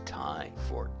it's time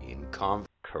for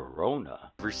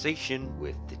Corona Conversation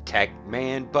with the Tech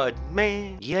Man Bud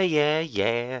Man.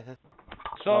 Yeah.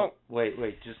 So, wait,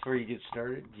 just before you get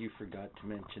started, you forgot to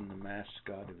mention the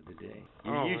mascot of the day.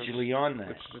 You're usually on that.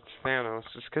 It's Thanos.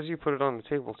 It's because you put it on the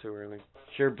table too early.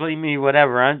 Sure, blame me,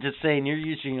 whatever. I'm just saying, you're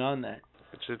usually on that.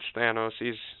 It's Thanos.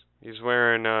 He's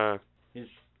wearing His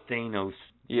Thanos.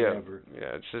 Yeah, whatever.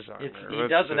 Yeah, it's his armor. He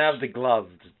doesn't have the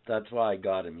gloves. That's why I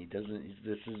got him. He doesn't.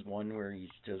 This is one where he's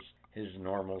just his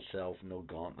normal self, no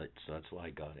gauntlets. So that's why I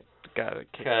got it.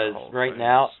 Because right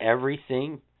now,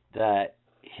 everything that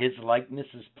his likeness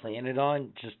is planted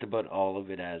on, just about all of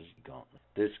it has gauntlet.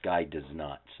 This guy does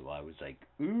not. So I was like,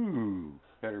 ooh,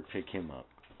 better pick him up.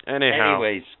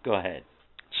 Anyways, go ahead.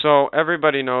 So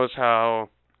everybody knows how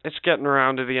it's getting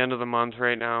around to the end of the month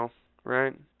right now,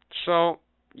 right? So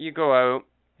you go out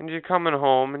and you're coming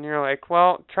home and you're like,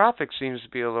 well, traffic seems to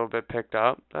be a little bit picked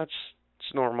up. It's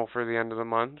normal for the end of the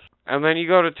month. And then you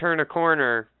go to turn a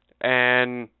corner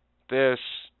and this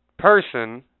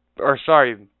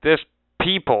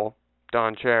people,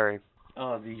 Don Cherry.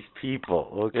 Oh, these people.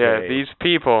 Okay. Yeah, these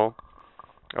people,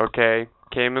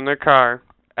 came in their car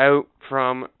out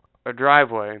from a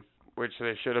driveway, which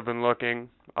they should have been looking,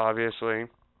 obviously,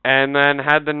 and then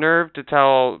had the nerve to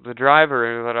tell the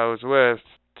driver that I was with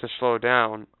to slow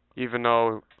down, even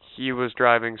though he was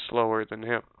driving slower than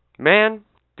him. Man,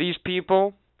 these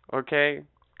people,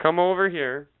 come over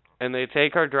here, and they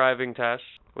take our driving tests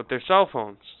with their cell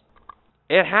phones.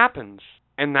 It happens.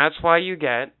 And that's why you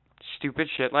get stupid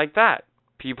shit like that.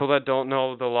 People that don't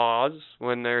know the laws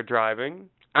when they're driving.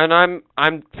 And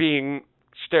I'm being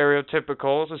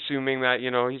stereotypical, assuming that,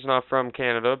 he's not from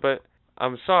Canada, but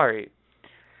I'm sorry.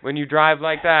 When you drive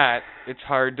like that, it's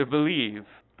hard to believe.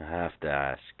 I have to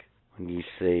ask, when you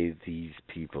say these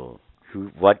people,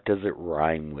 what does it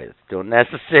rhyme with? Don't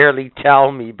necessarily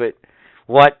tell me, but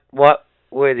what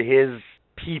would his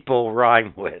people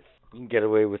rhyme with? We can get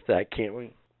away with that, can't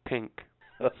we? Pink.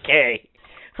 Okay.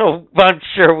 Oh, I'm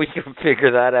sure we can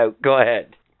figure that out. Go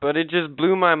ahead. But it just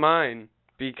blew my mind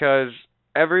because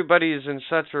everybody's in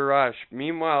such a rush.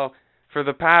 Meanwhile, for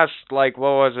the past, like, what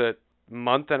was it,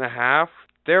 month and a half,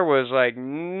 there was, like,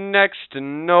 next to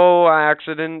no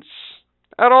accidents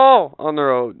at all on the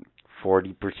road.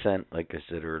 40%, like I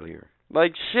said earlier.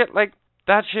 Like, shit, like,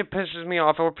 that shit pisses me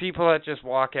off. Or people that just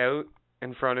walk out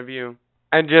in front of you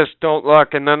and just don't look.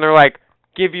 And then they're like,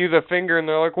 give you the finger and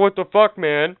they're like, what the fuck,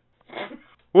 man?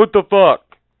 What the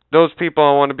fuck? Those people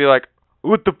I want to be like,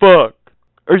 what the fuck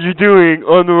are you doing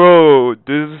on the road?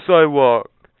 There's a sidewalk.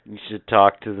 You should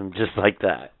talk to them just like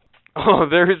that. Oh,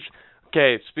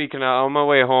 okay, speaking of, on my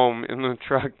way home in the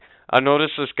truck, I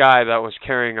noticed this guy that was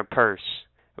carrying a purse.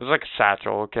 It was like a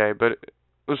satchel, okay, but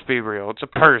let's be real. It's a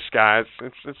purse, guys.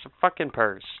 It's a fucking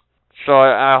purse. So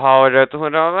I hollered at the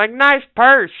window. I was like, nice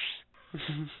purse.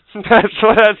 That's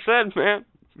what I said, man.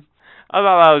 I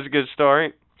thought that was a good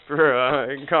story for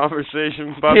a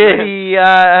conversation. Did he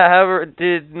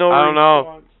did no I don't know.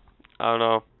 response? I don't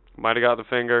know. Might have got the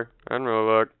finger. I didn't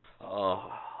really look. Oh,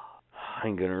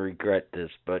 I'm going to regret this,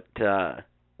 but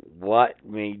what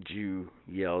made you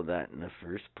yell that in the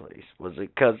first place? Was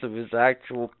it because of his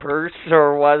actual purse,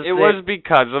 or was it... It was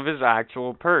because of his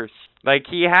actual purse. Like,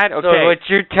 he had... Okay. So what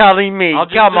you're telling me... I'll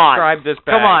just come describe on. this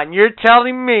bag. Come on, you're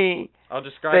telling me I'll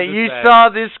describe that this you bag. saw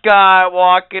this guy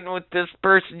walking with this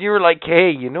purse, and you were like,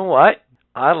 hey, you know what?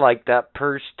 I like that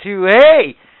purse, too.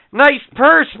 Hey, nice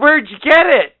purse. Where'd you get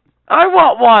it? I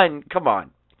want one. Come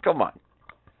on. Come on.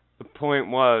 The point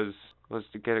was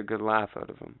to get a good laugh out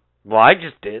of him. Well, I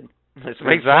just did. Let's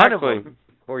make fun of Exactly. him.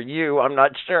 Or you, I'm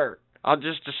not sure. I'll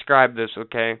just describe this,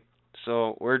 okay?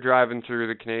 So, we're driving through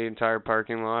the Canadian Tire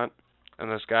parking lot,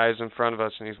 and this guy's in front of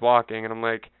us, and he's walking, and I'm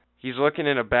like, he's looking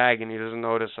in a bag, and he doesn't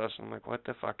notice us. I'm like, what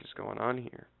the fuck is going on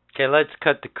here? Okay, let's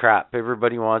cut the crap.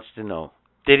 Everybody wants to know.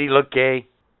 Did he look gay?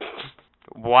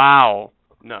 Wow.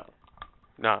 No.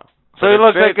 So he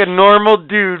looked like a normal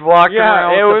dude walking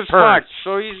around it with was a purse. fucked.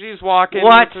 So he's walking.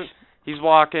 What? He's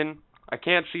walking. I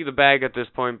can't see the bag at this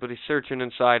point, but he's searching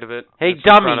inside of it. Hey, It's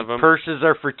in dummy, front of him. purses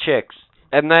are for chicks.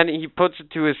 And then he puts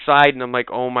it to his side, and I'm like,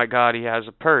 oh my god, he has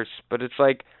a purse. But it's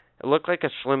like, it looked like a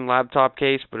slim laptop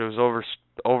case, but it was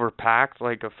overpacked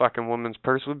like a fucking woman's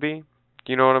purse would be.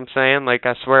 You know what I'm saying? Like,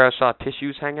 I swear I saw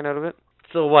tissues hanging out of it.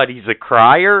 So what, he's a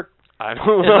crier? I don't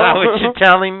know. Is that what you're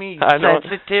telling me? I don't-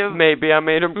 Sensitive? Maybe I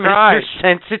made him cry.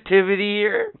 Mr. Sensitivity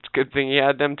here? It's a good thing he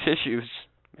had them tissues.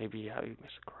 Maybe he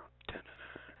was grown.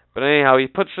 But anyhow, he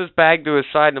puts this bag to his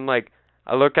side, and I'm like,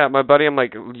 I look at my buddy, I'm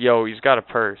like, yo, he's got a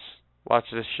purse. Watch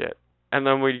this shit. And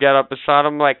then we get up beside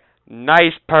him, like,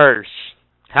 nice purse.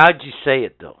 How'd you say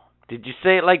it, though? Did you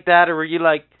say it like that, or were you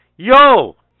like,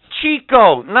 yo,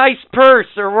 Chico, nice purse,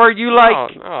 or were you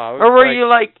like, no, I was or were like, you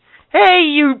like, hey,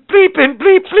 you bleeping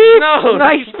bleep bleep, No.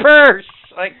 nice purse?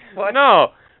 Like, what?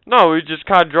 No, we just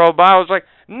kind of drove by. I was like,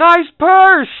 nice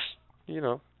purse. You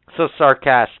know. So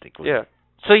sarcastically. Yeah.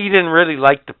 So you didn't really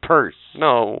like the purse?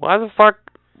 No. Why the fuck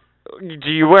do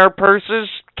you wear purses,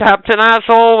 Captain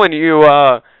Asshole, when you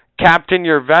captain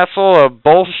your vessel of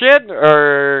bullshit,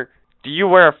 or do you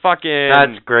wear a fucking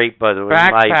That's great, by the way.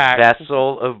 backpack? My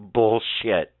vessel of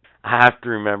bullshit. I have to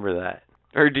remember that.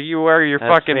 Or do you wear your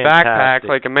That's fucking fantastic. backpack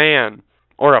like a man,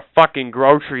 or a fucking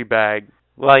grocery bag?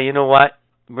 Well, you know what?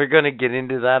 We're gonna get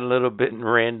into that a little bit in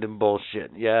random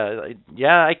bullshit. Yeah,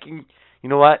 I can. You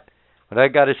know what? What I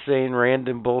gotta say in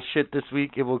random bullshit this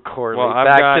week, it will correlate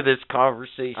back to this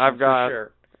conversation. I've got for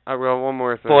sure. I've got one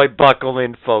more thing. Boy, buckle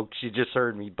in, folks. You just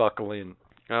heard me. Buckle in.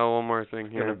 Oh, one more thing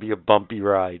It's here. gonna be a bumpy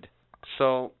ride.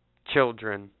 So,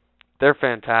 children, they're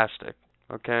fantastic,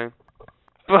 okay?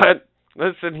 But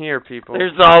listen here, people.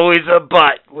 There's always a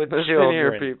but with Listen children.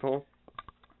 here, people.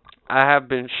 I have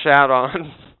been shat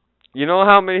on. You know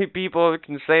how many people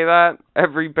can say that?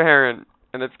 Every parent.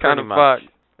 And it's kind Pretty of much.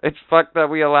 fucked. It's fucked that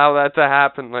we allow that to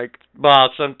happen. Like, Well,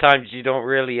 sometimes you don't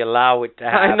really allow it to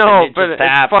happen. I know, it but just it's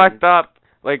happens. fucked up.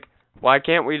 Like, why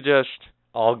can't we just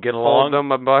All get hold along.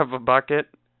 them above a bucket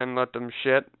and let them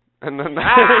shit? And then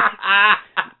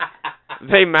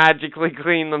they magically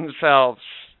clean themselves.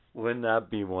 Wouldn't that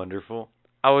be wonderful?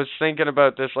 I was thinking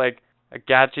about this, like, a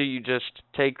gadget, you just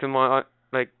take them on,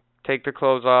 like, take the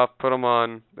clothes off, put them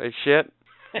on, they shit.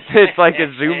 It's like a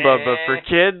Zumba, but for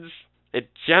kids, it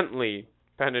gently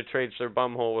penetrates their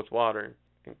bumhole with water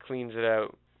and cleans it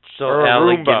out. So Or a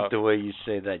elegant Roomba. the way you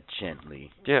say that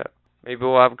gently. Yeah. Maybe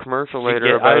we'll have a commercial Did you later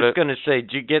get- I about was it. gonna say,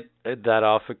 did you get that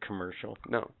off a commercial?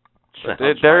 No. Sounds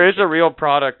There like is a real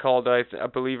product called, I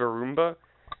believe, a Roomba,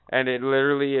 and it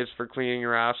literally is for cleaning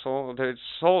your asshole. It's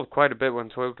sold quite a bit when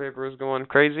toilet paper was going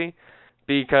crazy,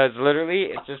 because literally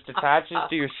it just attaches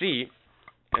to your seat,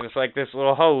 and it's like this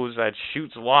little hose that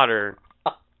shoots water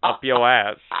up your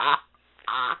ass.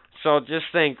 So just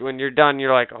think, when you're done,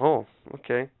 you're like, oh,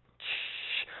 okay.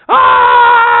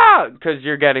 Ah! Because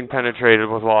you're getting penetrated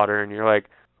with water, and you're like,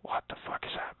 what the fuck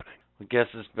is happening? I guess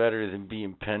it's better than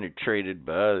being penetrated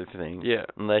by other things. Yeah.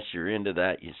 Unless you're into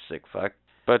that, you sick fuck.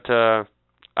 But, I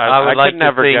would like could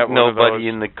never to get think one of nobody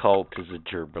those. in the cult is a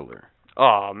gerbiler.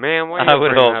 Oh, man, why I you would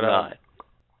bring hope that up?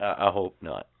 not. I hope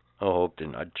not. I hope they're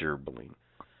not gerbiling.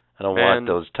 I don't Man. want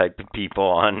those type of people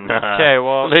on. Okay,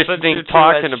 well, since listening you're to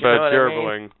talking us, you know about what I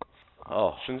mean? gerbling,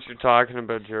 Oh, since you're talking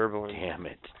about gerbling, damn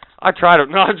it! I tried it.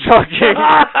 No, I'm joking.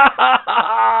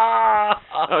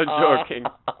 I'm joking.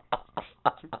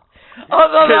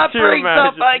 Although that Could you brings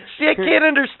up, imagine? I can't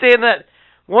understand that.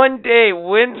 One day,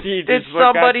 when You did just look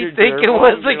at somebody your think it gerbil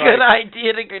was and a be good like-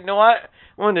 idea to go, you know what?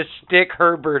 I want to stick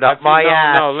Herbert up I feel- my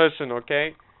ass. No, listen,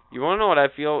 okay? You want to know what I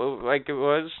feel like it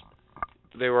was?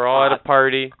 They were all at a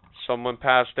party. Someone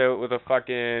passed out with a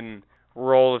fucking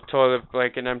roll of toilet,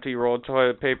 like an empty roll of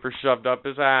toilet paper shoved up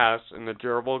his ass, and the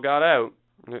gerbil got out.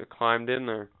 And it climbed in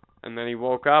there. And then he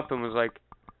woke up and was like,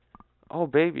 oh,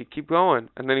 baby, keep going.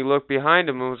 And then he looked behind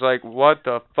him and was like, what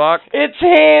the fuck? It's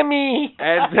Hammy!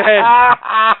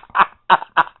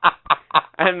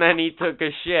 And then he took a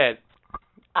shit.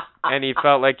 And he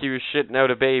felt like he was shitting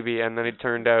out a baby, and then it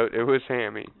turned out it was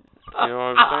Hammy. You know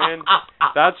what I'm saying?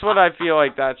 That's what I feel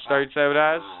like that starts out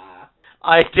as.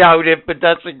 I doubt it, but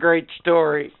that's a great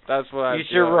story. That's what I You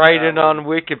feel should like write that it on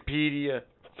Wikipedia.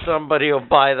 Somebody will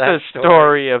buy that The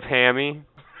story of Hammy.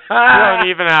 You don't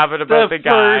even have it about the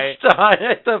guy.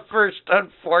 The first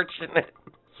unfortunate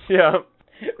Yeah.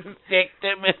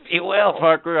 victim, if you will.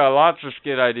 Fuck, we got lots of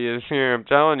skit ideas here, I'm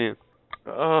telling you.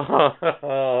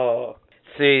 Oh.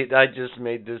 See, I just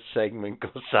made this segment go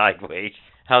sideways.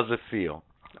 How's it feel?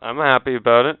 I'm happy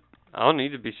about it. I don't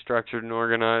need to be structured and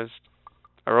organized.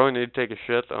 I really need to take a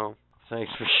shit, though.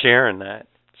 Thanks for sharing that.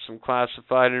 Some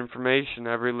classified information.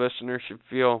 Every listener should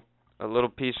feel a little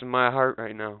piece in my heart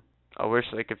right now. I wish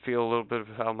they could feel a little bit of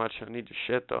how much I need to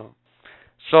shit, though.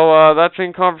 So, that's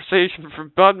in conversation for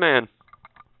Budman.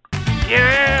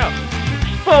 Yeah!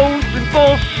 Exposing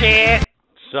bullshit!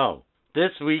 So,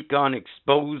 this week on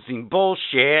Exposing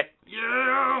Bullshit,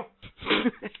 Yeah!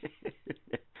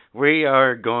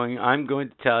 I'm going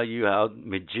to tell you how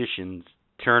magicians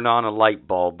turn on a light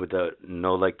bulb without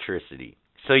no electricity.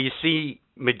 So you see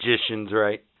magicians,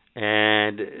 right?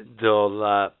 And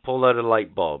they'll pull out a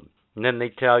light bulb. And then they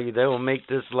tell you they will make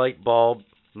this light bulb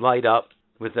light up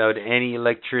without any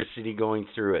electricity going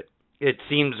through it. It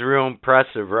seems real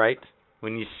impressive, right?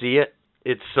 When you see it,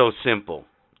 it's so simple.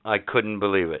 I couldn't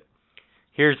believe it.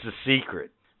 Here's the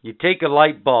secret. You take a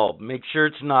light bulb, make sure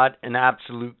it's not an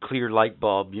absolute clear light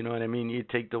bulb, you know what I mean? You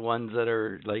take the ones that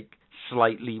are like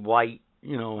slightly white,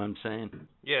 you know what I'm saying?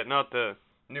 Yeah, not the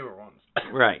newer ones.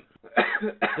 Right.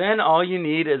 Then all you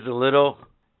need is a little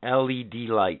LED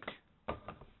light.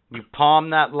 You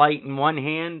palm that light in one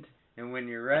hand, and when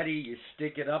you're ready, you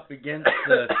stick it up against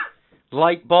the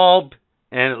light bulb,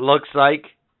 and it looks like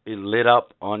it lit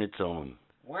up on its own.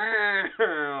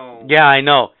 Wow. Yeah, I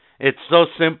know. It's so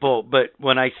simple, but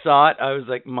when I saw it, I was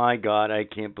like, my God, I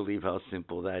can't believe how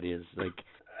simple that is. Like,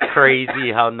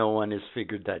 crazy how no one has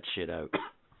figured that shit out.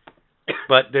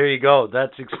 But there you go.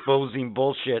 That's exposing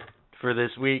bullshit for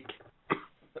this week.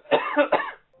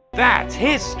 That's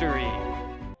history.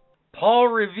 Paul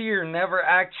Revere never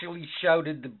actually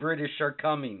shouted the British are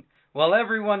coming. While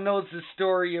everyone knows the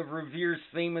story of Revere's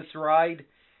famous ride,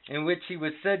 in which he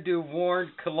was said to have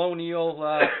warned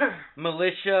colonial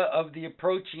militia of the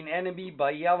approaching enemy by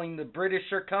yelling the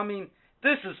British are coming,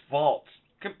 this is false.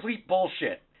 Complete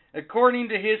bullshit. According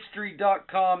to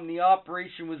History.com, the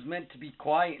operation was meant to be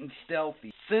quiet and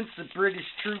stealthy, since the British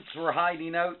troops were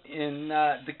hiding out in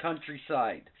the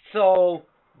countryside. So,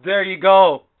 there you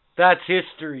go. That's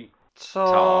history.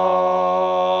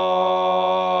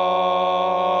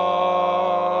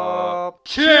 Top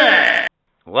 10.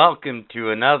 Welcome to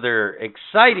another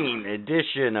exciting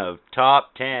edition of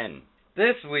Top 10.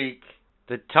 This week,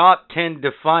 the top 10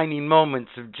 defining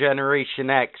moments of Generation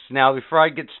X. Now, before I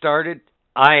get started,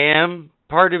 I am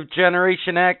part of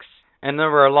Generation X, and there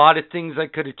were a lot of things I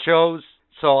could have chose.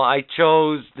 So I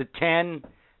chose the 10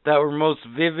 that were most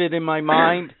vivid in my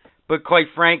mind. But quite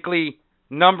frankly,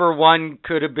 number 1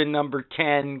 could have been number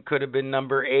 10, could have been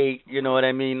number 8. You know what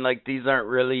I mean? Like, these aren't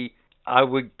really, I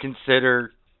would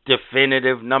consider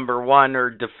definitive number 1 or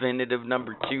definitive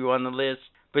number 2 on the list.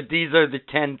 But these are the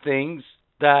 10 things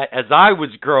that, as I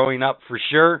was growing up for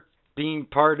sure, being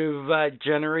part of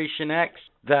Generation X,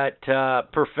 that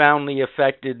profoundly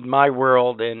affected my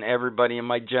world and everybody in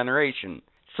my generation.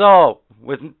 So,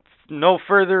 with no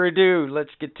further ado, let's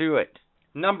get to it.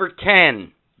 Number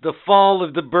 10, the fall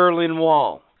of the Berlin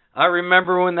Wall. I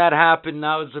remember when that happened.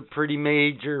 That was a pretty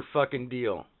major fucking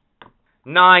deal.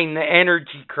 9, the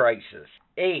energy crisis.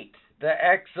 8, the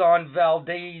Exxon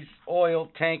Valdez oil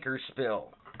tanker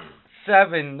spill.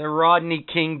 7, the Rodney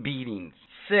King beatings.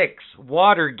 6,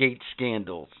 Watergate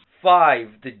scandals. 5,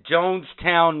 the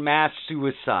Jonestown mass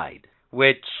suicide,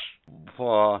 which,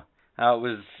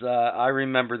 I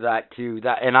remember that too.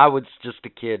 And I was just a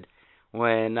kid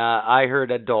when I heard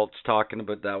adults talking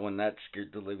about that one. That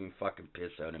scared the living fucking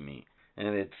piss out of me. And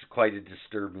it's quite a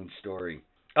disturbing story.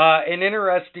 An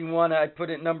interesting one, I put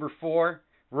at number 4,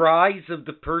 rise of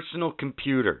the personal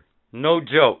computer. No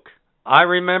joke. I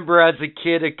remember as a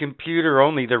kid a computer,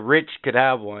 only the rich could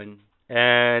have one.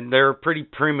 And they were pretty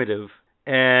primitive.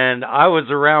 And I was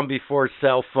around before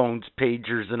cell phones,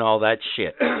 pagers, and all that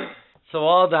shit. So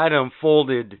all that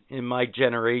unfolded in my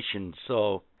generation.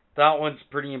 So that one's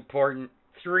pretty important.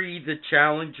 3, the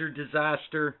Challenger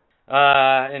disaster.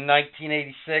 In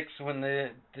 1986, when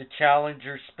the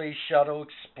Challenger space shuttle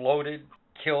exploded,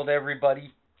 killed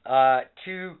everybody.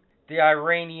 2, the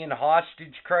Iranian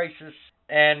hostage crisis.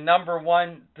 And number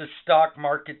 1, the stock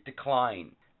market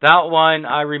decline. That one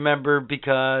I remember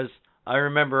because I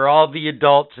remember all the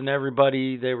adults and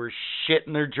everybody, they were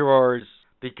shitting their drawers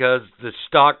because the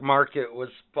stock market was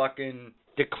fucking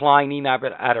declining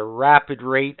at a rapid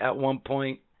rate at one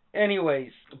point.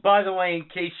 Anyways, by the way, in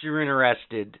case you're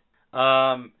interested,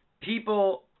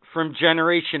 people from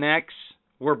Generation X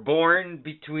were born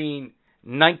between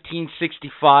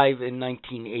 1965 and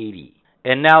 1980.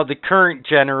 And now the current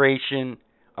generation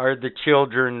are the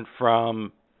children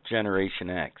from Generation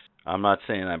X. I'm not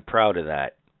saying I'm proud of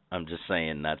that. I'm just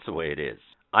saying that's the way it is.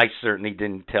 I certainly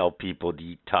didn't tell people to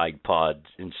eat Tide Pods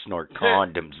and snort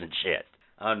condoms and shit.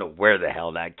 I don't know where the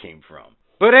hell that came from.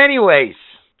 But anyways,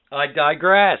 I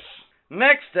digress.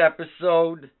 Next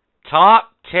episode,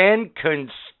 top 10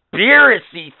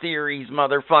 conspiracy theories,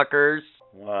 motherfuckers.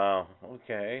 Wow,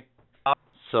 okay.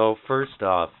 So first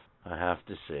off, I have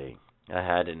to say, I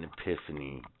had an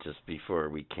epiphany just before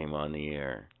we came on the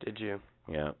air. Did you?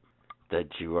 Yeah. That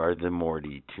you are the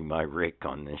Morty to my Rick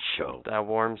on this show. That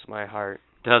warms my heart.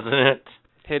 Doesn't it?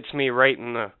 Hits me right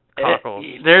in the cockles.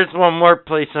 There's one more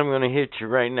place I'm going to hit you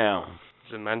right now.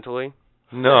 Is it mentally?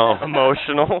 No.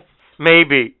 Emotional?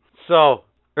 Maybe. So,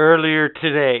 earlier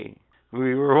today,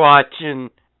 we were watching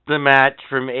the match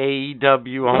from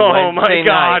AEW on Wednesday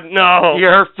night. Oh my God, no!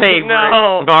 Your favorite,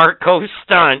 no. Marko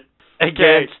Stunt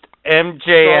against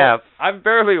MJF. So, I've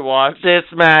barely watched. This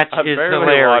match I've is barely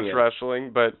hilarious. watched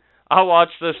wrestling, but I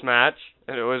watched this match,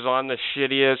 and it was on the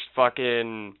shittiest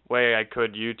fucking way I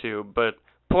could YouTube. But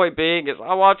point being is,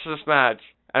 I watched this match,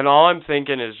 and all I'm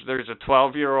thinking is there's a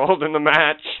 12-year-old in the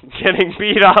match getting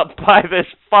beat up by this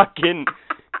fucking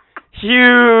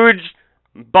huge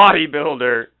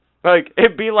bodybuilder. Like,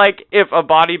 it'd be like if a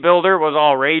bodybuilder was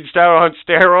all raged out on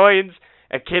steroids,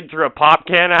 a kid threw a pop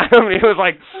can at him, and he was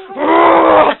like,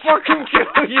 "Oh, I'll fucking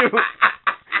kill you!"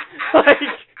 Like,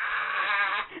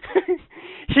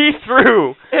 he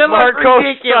threw Marko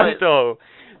Stunt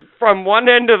from one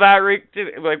end of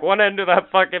that one end of that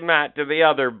fucking mat to the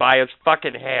other by his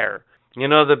fucking hair. You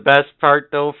know the best part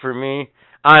though for me?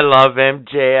 I love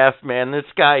MJF, man. This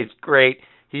guy's great.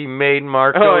 He made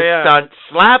Marko Stunt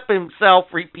slap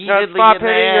himself repeatedly in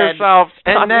the head,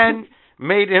 and then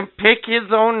made him pick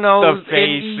his own nose. The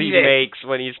face and he eat makes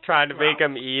when he's trying to make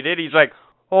him eat it. He's like,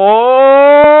 you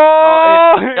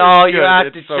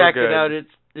have to check it out.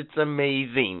 It's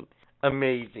amazing.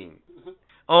 Amazing.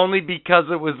 Only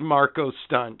because it was Marko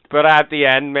Stunt. But at the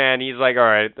end, man, he's like, all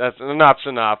right, enough's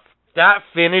enough. That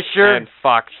finisher and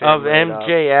fucks him of right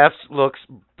MJF's looks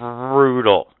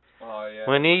brutal. Oh, yeah.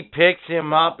 When he picks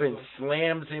him up and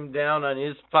slams him down on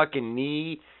his fucking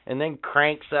knee and then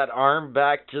cranks that arm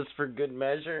back just for good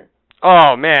measure.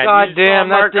 Oh, man. God damn,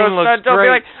 that thing looks don't great.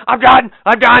 be like, I'm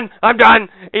done.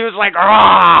 He was like,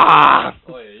 ah!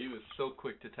 Oh, yeah, he was so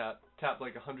quick to tap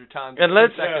like 100 times and in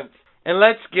 2 seconds. And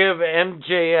let's give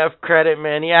MJF credit,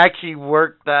 man. He actually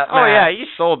worked that match. Oh, yeah, he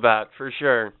sold that for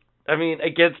sure. I mean,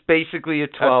 against basically a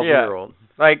 12-year-old.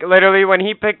 Like, literally, when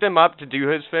he picked him up to do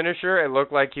his finisher, it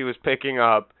looked like he was picking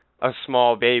up a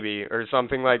small baby or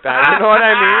something like that. You know what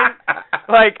I mean?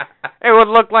 Like, it would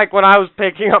look like when I was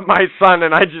picking up my son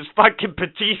and I just fucking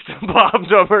Batista bombed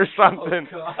him or something.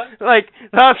 Oh, God. Like,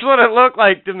 that's what it looked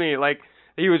like to me. Like,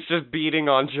 he was just beating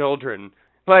on children.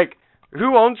 Like,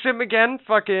 who owns him again?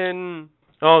 Fucking...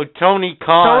 Oh, Tony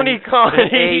Khan. Tony Khan.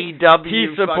 AEW.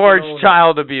 He supports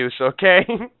child abuse, okay?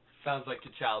 Sounds like a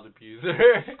child abuser.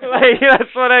 Like,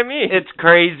 that's what I mean. It's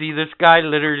crazy. This guy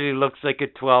literally looks like a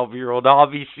 12-year-old.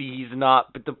 Obviously, he's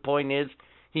not, but the point is,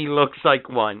 he looks like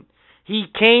one. He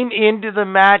came into the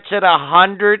match at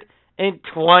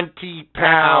 120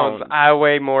 pounds. I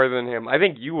weigh more than him. I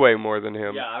think you weigh more than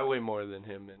him. Yeah, I weigh more than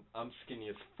him, and I'm skinny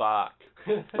as fuck.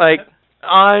 Like,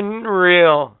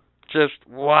 unreal. just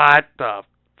what the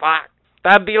fuck?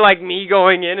 That'd be like me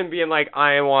going in and being like,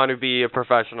 I want to be a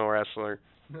professional wrestler.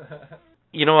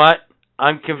 You know what?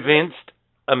 I'm convinced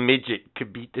a midget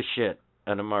could beat the shit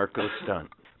out of Marko stunt.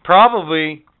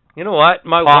 Probably. You know what?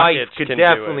 My wife Pockets could can do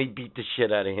definitely it. beat the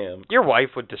shit out of him. Your wife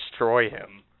would destroy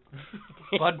him.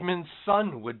 Budman's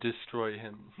son would destroy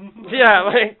him. Yeah,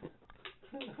 like,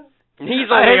 he's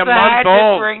I only had a to month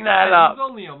old. bring that He's up.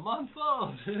 only a month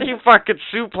old. You fucking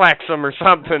suplex him or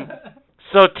something.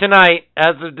 So tonight,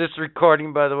 as of this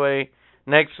recording, by the way,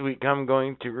 next week I'm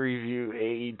going to review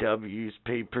AEW's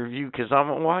pay-per-view because I'm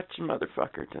a watching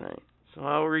motherfucker tonight. So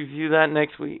I'll review that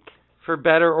next week, for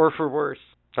better or for worse.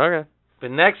 Okay.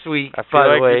 But next week, I by feel the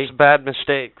like way, it's a bad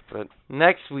mistake, but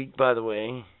next week, by the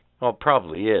way, well,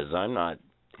 probably is. I'm not.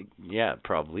 Yeah, it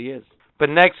probably is. But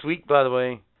next week, by the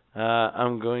way,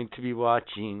 I'm going to be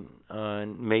watching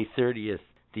on May 30th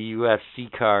the UFC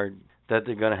card that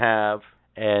they're going to have,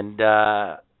 and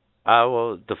I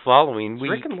will the following Does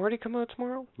week. Rick and Morty come out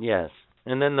tomorrow? Yes,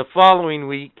 and then the following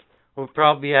week we'll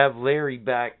probably have Larry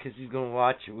back because he's going to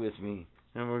watch it with me,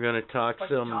 and we're going to talk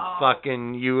some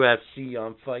fucking UFC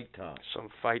on Fight Talk. Some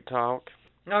fight talk.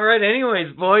 All right,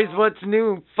 anyways, boys, what's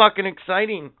new? Fucking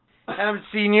exciting. Haven't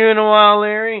seen you in a while,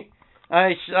 Larry.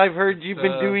 I've heard you've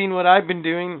been doing what I've been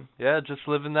doing. Yeah, just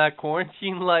living that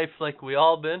quarantine life like we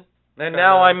all been. And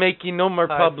now I'm making no more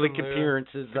aside public from the-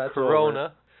 appearances. That's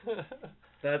Corona. over.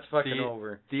 That's fucking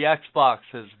over. The Xbox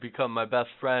has become my best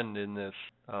friend in this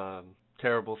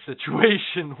terrible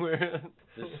situation where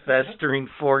The festering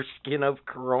foreskin of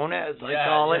Corona, as I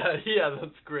call it. Yeah,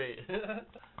 that's great.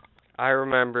 I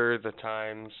remember the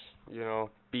times,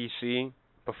 BC,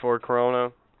 before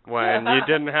Corona, when you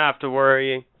didn't have to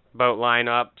worry about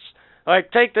lineups.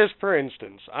 Like, take this for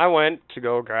instance. I went to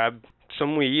go grab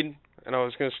some weed, and I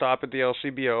was going to stop at the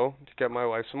LCBO to get my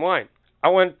wife some wine. I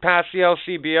went past the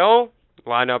LCBO,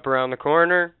 lined up around the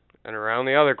corner, and around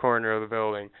the other corner of the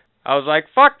building. I was like,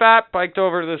 fuck that, biked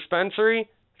over to the dispensary,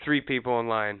 3 people in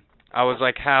line. I was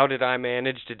like, how did I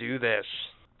manage to do this?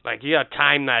 Like, you gotta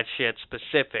time that shit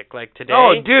specific. Like, today...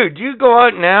 Oh, dude, you go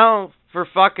out now for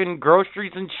fucking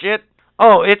groceries and shit.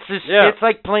 Oh, it's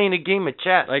like playing a game of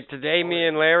chess. Like, today, me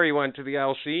and Larry went to the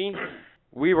LC.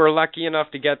 We were lucky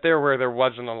enough to get there where there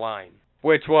wasn't a line,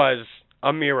 which was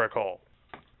a miracle.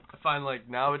 I find like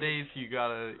nowadays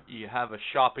you have a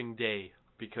shopping day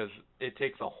because it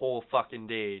takes a whole fucking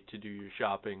day to do your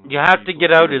shopping. You have to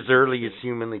get out as early as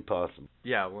humanly possible.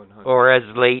 Yeah, 100. Or as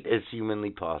late as humanly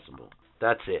possible.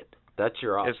 That's it. That's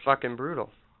your option. It's fucking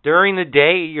brutal. During the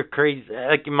day, you're crazy.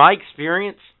 Like, in my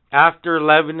experience, after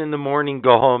 11 in the morning,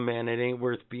 go home, man. It ain't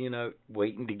worth being out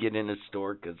waiting to get in a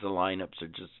store because the lineups are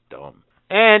just dumb.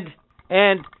 And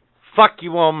fuck you,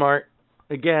 Walmart.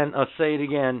 Again, I'll say it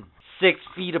again. 6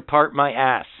 feet apart my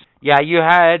ass. Yeah, you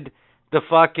had the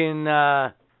fucking,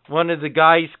 one of the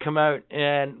guys come out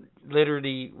and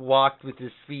literally walked with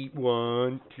his feet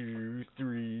 1, 2,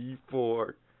 3,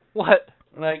 4. What?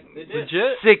 Like,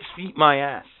 Legit? 6 feet my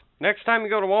ass. Next time you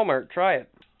go to Walmart, try it.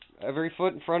 Every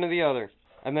foot in front of the other.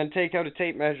 And then take out a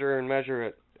tape measure and measure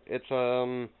it. It's,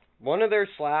 one of their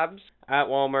slabs at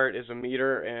Walmart is 1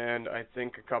 meter and I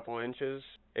think a couple inches,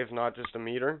 if not just 1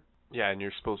 meter. Yeah, and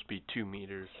you're supposed to be 2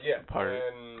 meters apart.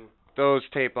 And those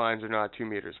tape lines are not 2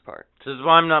 meters apart. This is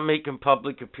why I'm not making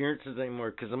public appearances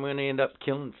anymore, because I'm going to end up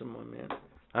killing someone, man.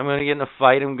 I'm going to get in a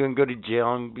fight. I'm going to go to jail.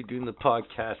 I'm going to be doing the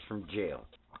podcast from jail.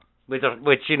 Which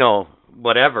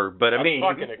whatever, but I mean...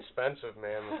 That's fucking expensive,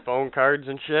 man, with phone cards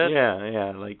and shit.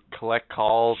 Yeah, like, Collect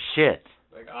calls. shit.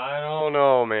 Like, I don't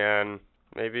know, man.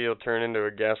 Maybe you'll turn into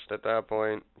a guest at that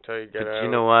point until you get out. But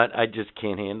you know what? I just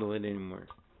can't handle it anymore.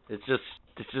 It's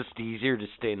just easier to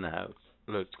stay in the house.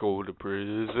 Let's go to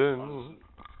prison.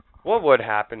 What would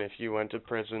happen if you went to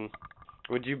prison?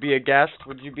 Would you be a guest?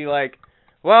 Would you be like,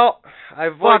 well, I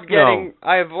avoid getting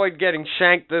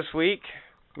shanked this week?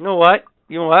 You know what?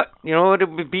 You know what it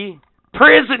would be?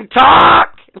 Prison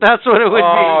talk! That's what it would be.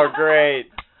 Oh, great.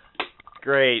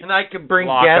 Great. And I could bring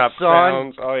Lock-up guests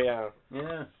on. sounds. Oh, yeah.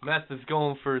 Yeah. Meth is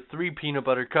going for 3 peanut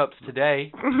butter cups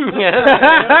today.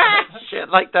 Shit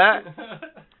like that.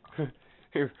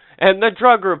 And the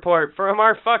drug report from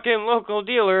our fucking local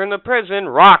dealer in the prison,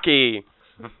 Rocky.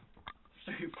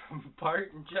 Straight from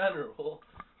Bart in general.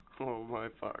 Oh, my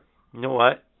fuck. You know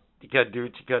what? You gotta do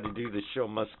what you gotta do. The show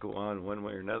must go on one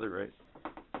way or another, right?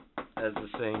 As the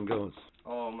saying goes.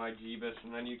 Oh, my Jeebus.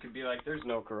 And then you could be like, there's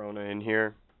no corona in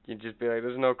here. You'd just be like,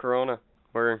 there's no corona.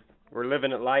 We're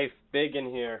living it life big in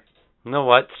here. You know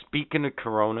what? Speaking of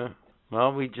Corona,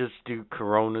 well, we just do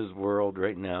Corona's World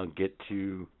right now. Get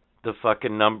to the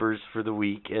fucking numbers for the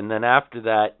week. And then after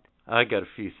that, I got a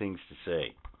few things to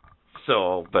say.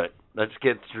 So, but let's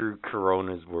get through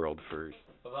Corona's World first.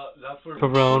 That's where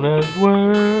Corona's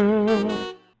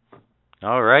World.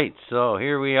 All right, so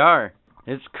here we are.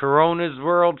 It's Corona's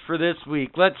World for this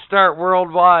week. Let's start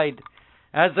worldwide.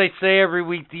 As I say every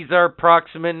week, these are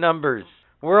approximate numbers.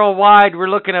 Worldwide, we're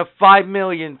looking at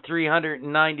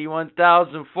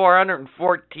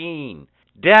 5,391,414.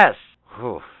 Deaths,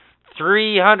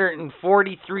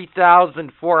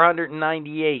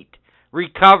 343,498.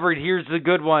 Recovered, here's the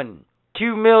good one.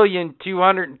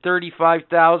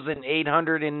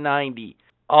 2,235,890.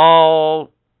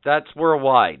 All, that's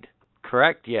worldwide.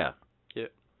 Correct? Yeah.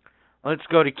 Yep. Let's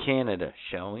go to Canada,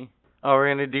 shall we? Oh, we're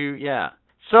going to do, yeah.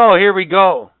 So, here we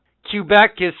go.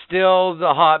 Quebec is still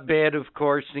the hotbed, of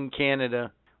course, in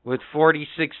Canada, with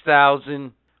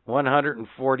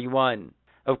 46,141.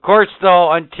 Of course, though,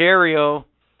 Ontario,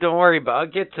 don't worry about it, I'll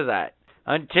get to that.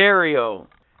 Ontario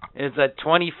is at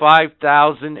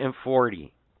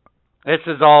 25,040. This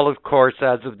is all, of course,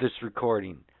 as of this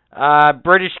recording.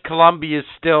 British Columbia is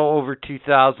still over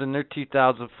 2,000. They're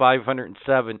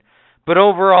 2,507. But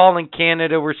overall in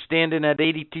Canada, we're standing at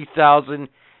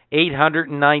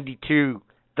 82,892.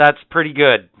 That's pretty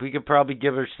good. We could probably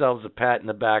give ourselves a pat in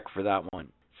the back for that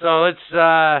one. So let's,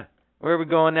 where are we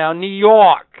going now? New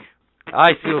York.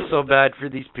 I feel so bad for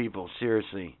these people,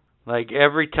 seriously. Like,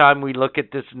 every time we look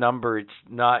at this number, it's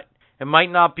not, it might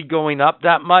not be going up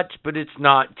that much, but it's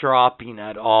not dropping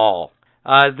at all.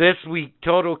 This week,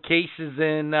 total cases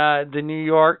in the New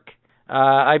York,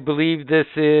 I believe this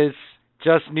is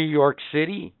just New York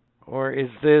City, or is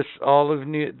this all of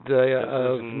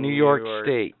New York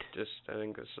State? I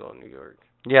think it's all New York.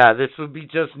 Yeah, this would be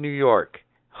just New York.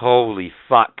 Holy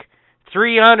fuck.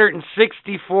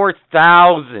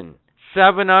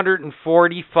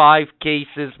 364,745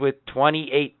 cases with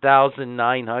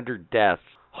 28,900 deaths.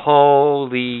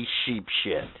 Holy sheep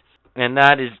shit. And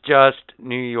that is just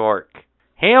New York.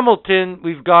 Hamilton,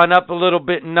 we've gone up a little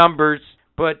bit in numbers,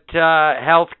 but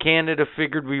Health Canada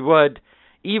figured we would.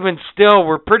 Even still,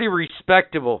 we're pretty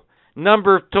respectable.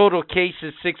 Number of total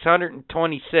cases,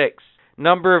 626.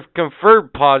 Number of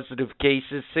confirmed positive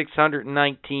cases,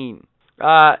 619.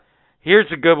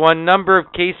 Here's a good one. Number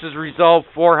of cases resolved,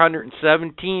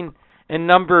 417. And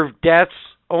number of deaths,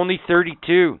 only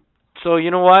 32. So,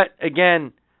 you know what?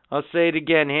 Again, I'll say it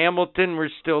again. Hamilton, we're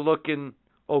still looking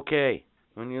okay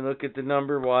when you look at the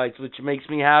number-wise, which makes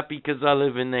me happy because I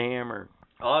live in the Hammer.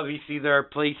 Obviously, there are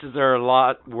places that are a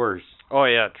lot worse. Oh,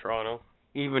 yeah, Toronto.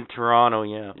 Even Toronto,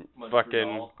 yeah.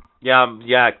 Fucking...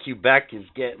 Yeah, Quebec is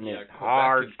getting it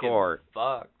hardcore.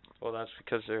 Fuck. Well, that's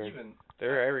because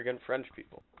they're arrogant French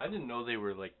people. I didn't know they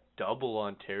were like double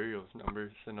Ontario's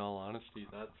numbers, in all honesty.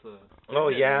 That's oh,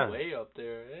 yeah. Way up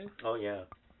there, eh? Oh, yeah.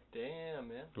 Damn,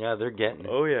 man. Yeah, they're getting it.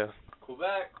 Oh, yeah.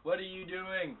 Quebec, what are you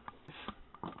doing?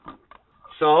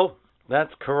 So,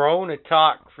 that's Corona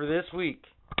talk for this week.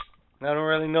 I don't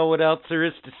really know what else there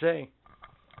is to say.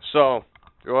 So,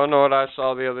 you want to know what I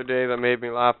saw the other day that made me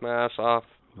laugh my ass off?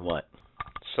 What?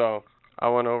 So, I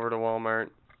went over to Walmart.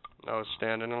 I was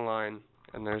standing in line,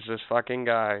 and there's this fucking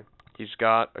guy. He's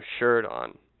got a shirt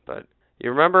on. But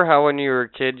you remember how when you were a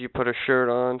kid you put a shirt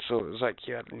on so it was like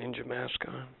you had a ninja mask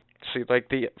on? See, like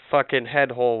the fucking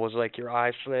head hole was like your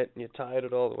eye slit and you tied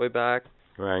it all the way back.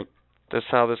 Right. That's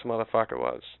how this motherfucker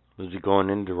was. Was he going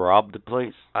in to rob the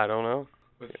place? I don't know.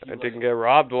 I didn't get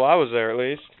robbed while I was there, at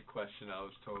least. The question I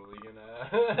was totally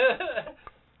gonna...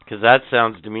 Because that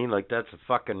sounds to me like that's a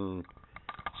fucking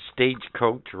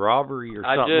stagecoach robbery or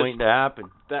something waiting to happen.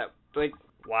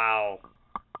 Wow.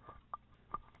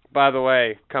 By the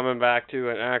way, coming back to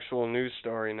an actual news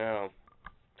story now.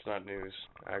 It's not news,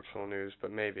 actual news,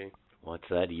 but maybe. What's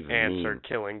that even Ants mean? are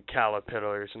killing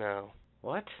caterpillars now.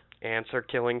 What? Ants are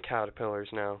killing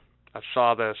caterpillars now. I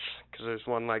saw this, because there's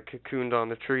one like cocooned on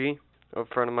the tree up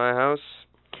front of my house.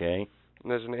 Okay.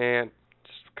 And there's an ant,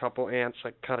 just a couple ants,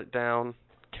 like cut it down,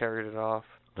 carried it off.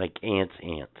 Like ants.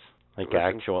 Like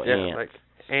actual yeah, ants. like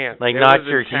ants. Like not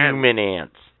your human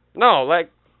ants. No, like,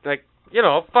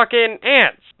 fucking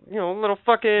ants. Little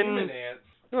fucking... Human ants.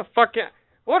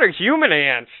 What are human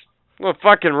ants? Little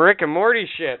fucking Rick and Morty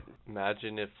shit.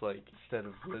 Imagine if, like, instead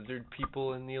of lizard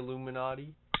people in the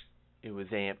Illuminati, it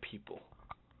was ant people.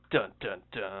 Dun, dun,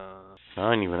 dun. I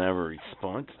don't even have a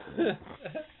response to that.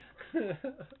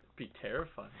 Be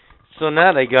terrifying. So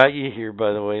now I got you here,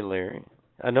 by the way, Larry.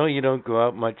 I know you don't go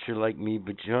out much, you're like me,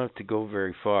 but you don't have to go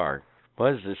very far.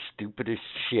 What is the stupidest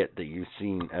shit that you've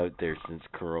seen out there since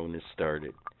Corona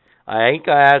started? I think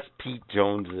I asked Pete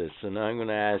Jones this, and I'm going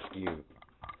to ask you.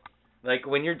 Like,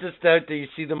 when you're just out there, you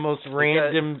see the most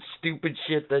random, stupid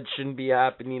shit that shouldn't be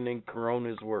happening in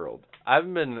Corona's world. I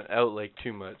haven't been out, like,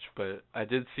 too much, but I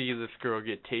did see this girl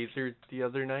get tasered the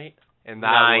other night, and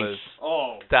that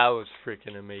was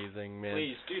freaking amazing, man.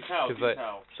 Please, do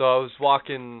tell. So I was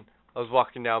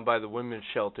walking down by the women's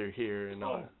shelter here in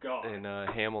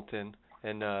Hamilton,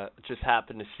 and just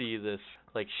happened to see this.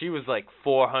 Like, she was like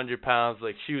 400 pounds,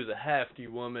 like she was a hefty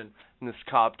woman, and this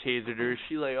cop tasered her.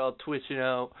 She like all twitching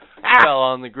out, fell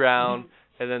on the ground,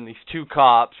 and then these two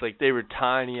cops, like they were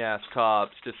tiny ass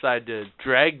cops, decided to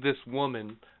drag this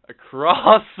woman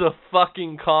across the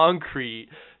fucking concrete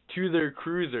to their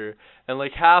cruiser, and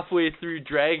like halfway through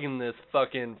dragging this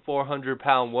fucking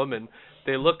 400-pound woman,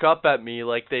 they look up at me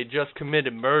like they just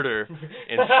committed murder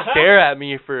and stare at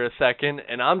me for a second,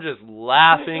 and I'm just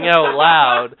laughing out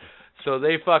loud. So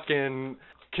they fucking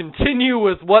continue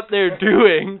with what they're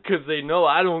doing because they know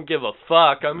I don't give a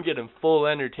fuck. I'm getting full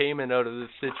entertainment out of this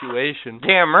situation.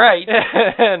 Damn right.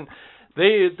 And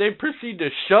they proceed to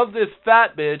shove this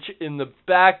fat bitch in the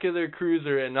back of their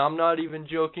cruiser, and I'm not even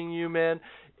joking you, man.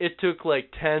 It took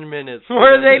like 10 minutes.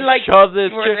 Were they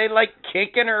like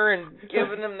kicking her and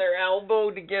giving them their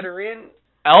elbow to get her in?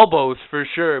 Elbows for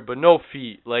sure, but no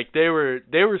feet. Like they were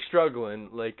struggling.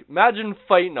 Like imagine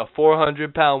fighting a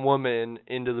 400-pound woman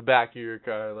into the back of your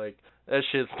car. Like that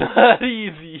shit's not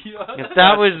easy. If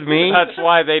that was me, that's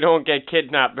why they don't get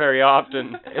kidnapped very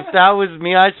often. If that was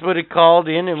me, I would have called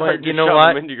in and went, you know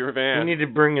what? Into your van. We need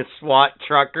to bring a SWAT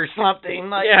truck or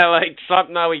something. Like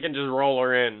something that we can just roll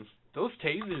her in. Those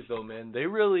tasers though, man, they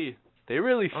really they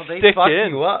stick fuck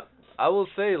in. you up. I will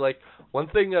say, like, one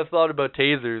thing I thought about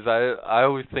tasers, I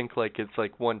always think like it's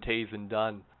like one tase and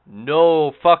done.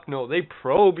 No, fuck no. They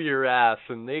probe your ass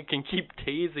and they can keep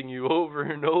tasing you over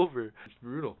and over. It's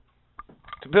brutal.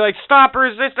 To be like, stop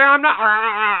resisting, I'm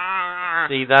not.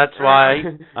 See, that's why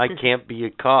I can't be a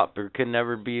cop or can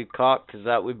never be a cop because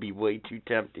that would be way too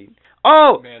tempting.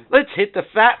 Oh, man. Let's hit the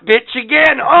fat bitch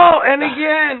again. Oh, and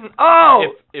again.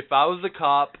 Oh. If I was a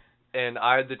cop and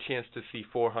I had the chance to see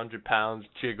 400 pounds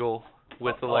jiggle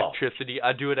with electricity,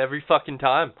 I'd do it every fucking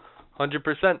time.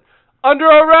 100%. Under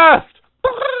arrest!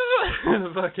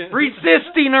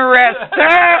 Resisting arrest.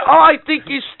 I think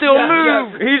he's still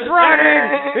moved. He's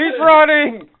running. He's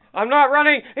running. I'm not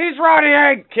running. He's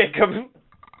running. Kick him.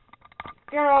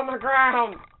 Get on the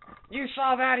ground. You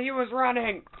saw that. He was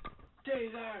running. Stay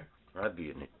there. I'd be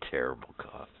a terrible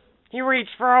cop. He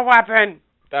reached for a weapon.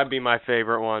 That'd be my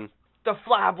favorite one. The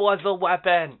flab was a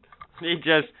weapon. He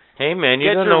just... Hey, man, you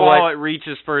Get don't your know wallet,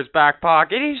 reaches for his back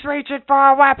pocket. He's reaching for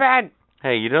a weapon.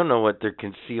 Hey, you don't know what they're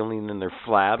concealing in their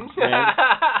flabs, man.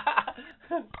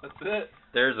 That's it.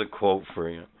 There's a quote for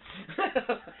you.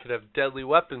 Could have deadly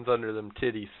weapons under them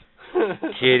titties.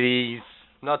 Kitties.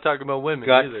 I'm not talking about women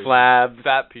Gut either. flab.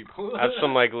 Fat people. That's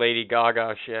some like Lady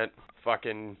Gaga shit.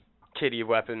 Fucking titty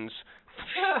weapons.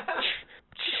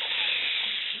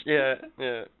 Yeah.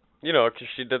 You know, 'cause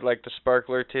she did like the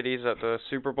sparkler titties at the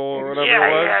Super Bowl or whatever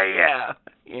it was.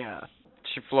 Yeah.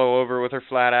 She'd flow over with her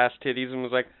flat ass titties and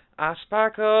was like, I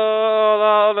sparkle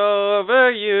all over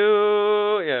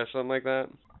you. Yeah, something like that.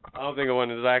 I don't think it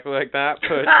went exactly like that, but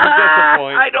you get the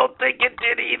point. I don't think it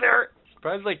did either.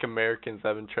 Surprised like Americans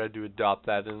haven't tried to adopt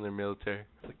that in their military.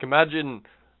 Like imagine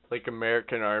like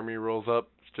American Army rolls up,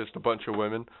 it's just a bunch of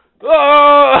women.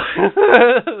 Oh!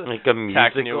 Like a musical?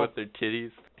 Attacking you with their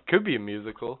titties. It could be a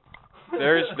musical.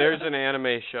 There's an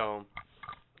anime show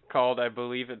called, I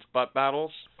believe it's Butt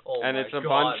Battles. Oh, and it's a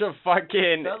God. bunch of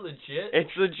fucking... Is that legit?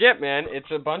 It's legit, man. It's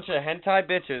a bunch of hentai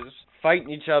bitches fighting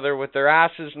each other with their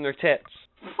asses and their tits.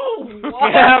 Oh,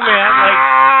 yeah, man.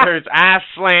 Like, there's ass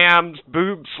slams,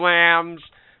 boob slams,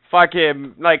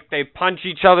 fucking, like, they punch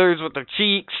each other with their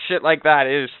cheeks, shit like that.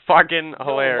 It is fucking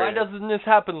hilarious. Why doesn't this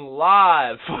happen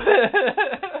live?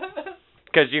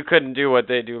 Because you couldn't do what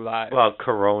they do live. Well,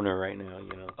 Corona right now,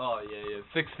 you know. Oh, yeah.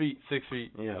 6 feet.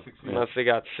 Yeah. 6 feet. Unless they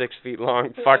got 6 feet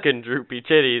long fucking droopy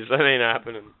titties, that ain't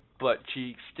happening. Butt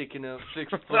cheeks sticking out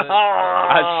 6 foot.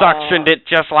 I suctioned it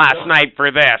just last night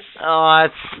for this. Oh,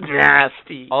 that's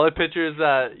nasty. All I picture is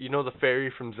that, you know the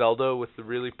fairy from Zelda with the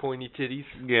really pointy titties?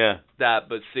 Yeah. That,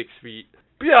 but 6 feet.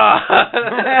 Yeah.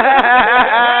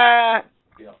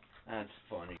 That's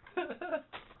funny.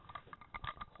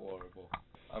 Horrible.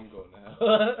 I'm going now.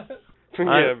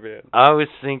 Yeah, man. I was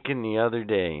thinking the other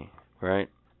day, right?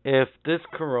 If this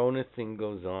Corona thing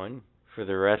goes on for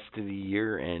the rest of the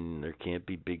year, and there can't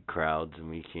be big crowds, and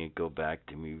we can't go back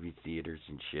to movie theaters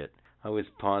and shit. I was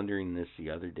pondering this the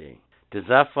other day. Does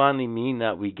that finally mean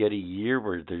that we get a year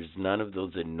where there's none of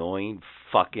those annoying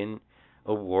fucking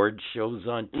award shows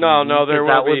on TV? No, there will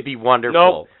that be. would be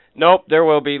wonderful. Nope, there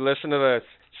will be. Listen to this.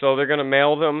 So they're gonna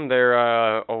mail them their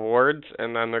awards,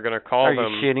 and then they're gonna call them. Are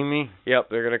you shitting me? Yep,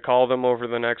 they're gonna call them over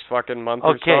the next fucking month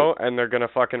Okay. or so, and they're gonna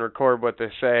fucking record what they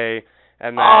say,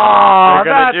 and then Oh, they're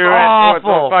gonna that's do it awful. with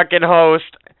the fucking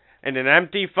host in an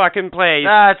empty fucking place.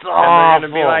 That's and awful. they're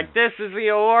gonna be like, "This is the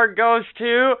award goes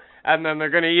to," and then they're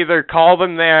gonna either call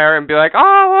them there and be like,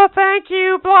 "Oh, well, thank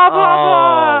you, blah blah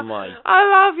blah. my. I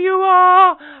love you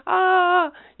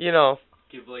all." You know.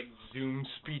 Give like Zoom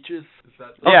speeches. Is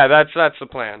that Yeah, that's the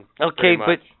plan. Okay, pretty much.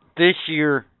 but this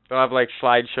year, They'll have like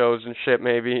slideshows and shit.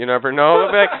 Maybe you never know.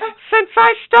 They'll be like, "Since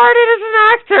I started as an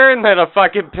actor," and then a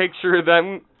fucking picture of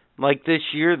them. like this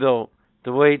year though,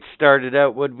 the way it started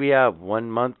out, what'd we have?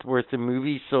 1 month worth of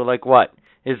movies? So like what?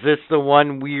 Is this the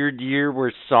one weird year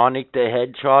where Sonic the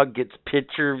Hedgehog gets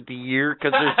Picture of the Year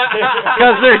because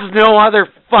there's no other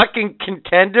fucking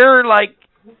contender? Like,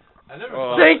 I never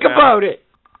Oh, think man. about it.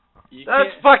 You That's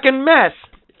can't- fucking mess.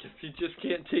 You just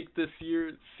can't take this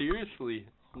year seriously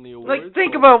on the awards. Like,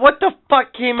 think so- about what the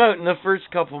fuck came out in the first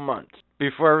couple months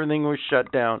before everything was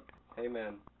shut down. Hey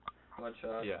man,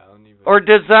 bloodshot. Yeah, I don't even. Or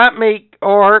does that make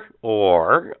or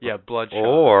yeah, Bloodshot.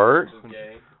 or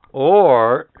Okay.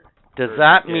 or does Or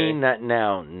that gay. mean that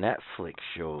now Netflix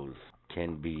shows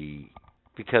can be,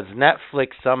 because Netflix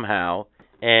somehow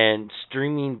and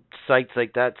streaming sites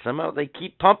like that somehow they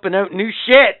keep pumping out new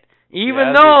shit even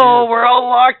Yeah, they though do. we're all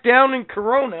locked down in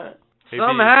Corona Maybe-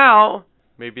 somehow.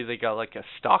 Maybe they got like a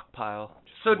stockpile.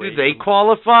 just So do waiting. they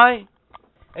qualify?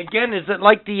 Again, is it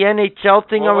like the NHL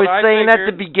thing Well, I was what I saying at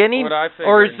the figured- beginning? What I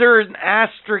Or is figured- there an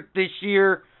asterisk this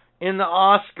year in the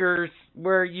Oscars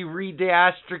where you read the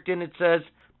asterisk and it says,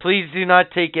 please do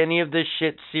not take any of this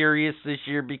shit serious this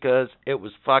year because it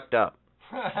was fucked up.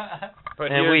 But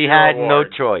And here's we your had no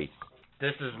award. choice.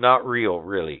 This is not real,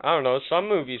 really. I don't know. Some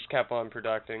movies kept on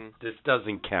producing, This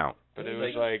doesn't count. but it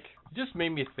was like, Just made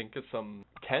me think of some.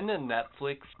 Can a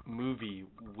Netflix movie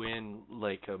win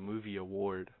like a movie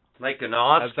award? Like an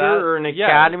Oscar that- or an yeah.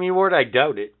 Academy Award? I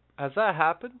doubt it. Has that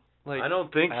happened? Like, I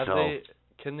don't think have so.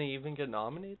 Can they even get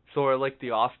nominated? So are like the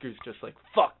Oscars just like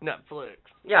fuck Netflix?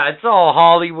 Yeah, it's all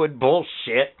Hollywood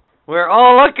bullshit. Where,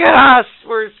 oh, look at us!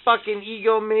 We're fucking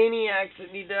egomaniacs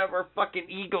that need to have our fucking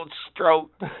ego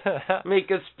stroked. Make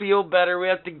us feel better. We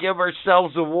have to give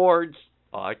ourselves awards.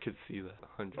 Oh, I could see that.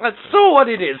 100%. That's so what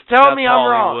it is. Tell That's me I'm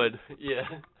wrong. Hollywood. Yeah.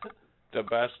 the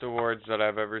best awards that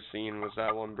I've ever seen was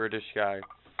that one British guy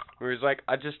where he's like,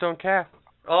 "I just don't care."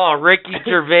 Oh, Ricky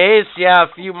Gervais. Yeah,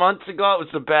 a few months ago it was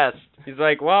the best. He's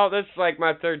like, "Well, this is like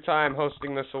my third time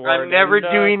hosting this award. I'm never and,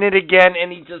 doing it again,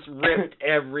 and he just ripped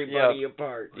everybody Yeah.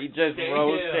 apart. He just Damn.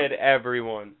 roasted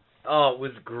everyone. Oh, it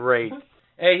was great.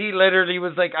 Hey, he literally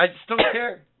was like, I just don't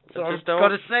care. So I I'm just don't.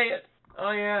 gonna say it.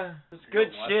 Oh yeah, it's good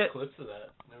shit. Clips of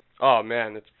that. Oh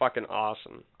man, it's fucking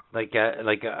awesome.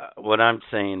 What I'm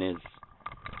saying is,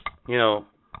 you know,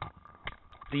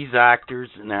 these actors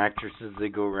and actresses, they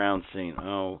go around saying,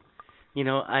 oh, you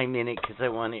know, I'm in it because I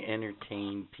want to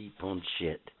entertain people and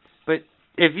shit. But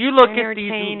if you look at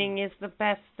these... Entertaining is the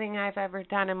best thing I've ever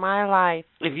done in my life.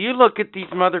 If you look at these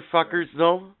motherfuckers,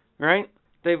 though, right?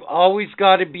 They've always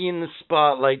got to be in the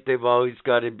spotlight. They've always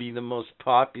got to be the most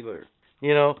popular,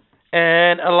 you know?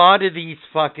 And a lot of these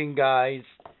fucking guys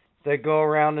that go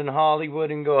around in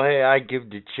Hollywood and go, hey, I give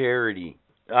to charity.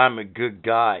 I'm a good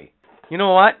guy. You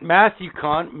know what? Matthew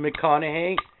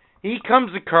McConaughey, he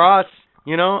comes across,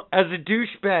 you know, as a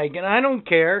douchebag. And I don't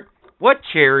care what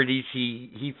charities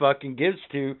he fucking gives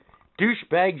to.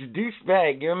 Douchebag's a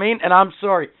douchebag, you know what I mean? And I'm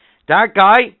sorry. That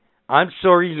guy, I'm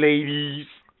sorry, ladies,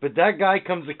 but that guy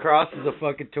comes across as a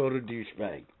fucking total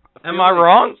douchebag. Am I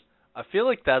wrong? I feel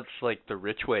like that's like the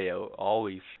rich way out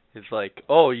always. It's like,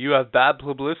 oh, you have bad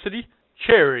publicity?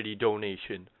 Charity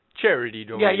donation. Charity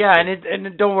donation. Yeah,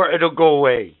 and don't worry, it'll go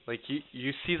away. Like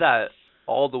you see that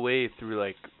all the way through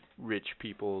like rich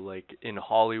people like in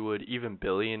Hollywood, even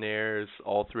billionaires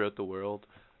all throughout the world.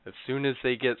 As soon as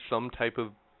they get some type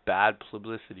of bad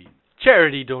publicity,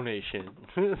 charity donation.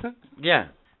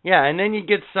 Yeah, and then you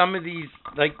get some of these,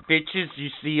 like, bitches you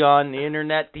see on the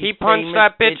internet. These He punched famous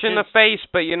that bitch in the bitches. face,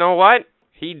 but you know what?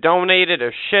 He donated a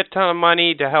shit ton of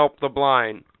money to help the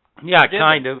blind. Yeah, Forgiven.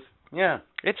 kind of. Yeah.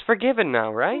 It's forgiven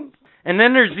now, right? And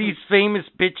then there's these famous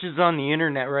bitches on the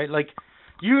internet, right? Like,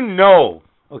 you know,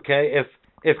 okay,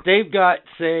 if they've got,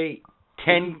 say,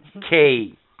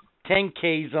 10Ks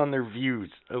on their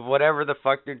views of whatever the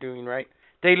fuck they're doing, right?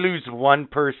 they lose one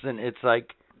person, it's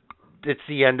like it's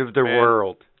the end of their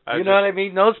world. You know what I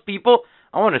mean? Those people,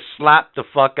 I want to slap the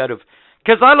fuck out of.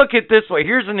 Because I look at it this way.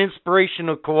 Here's an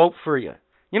inspirational quote for you.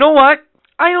 You know what?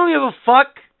 I don't give a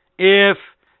fuck if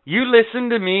you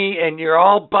listen to me and you're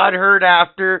all butthurt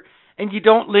after and you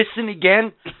don't listen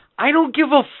again. I don't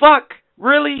give a fuck,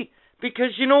 really,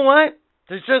 because you know what?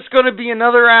 There's just going to be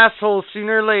another asshole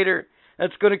sooner or later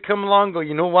that's going to come along and go,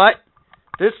 you know what?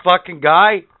 This fucking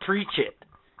guy, preach it.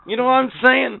 You know what I'm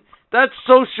saying? That's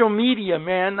social media,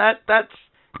 man. That's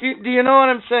do you know what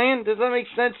I'm saying? Does that make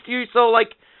sense to you? So, like,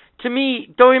 to me,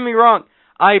 don't get me wrong,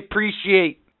 I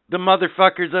appreciate the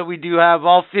motherfuckers that we do have,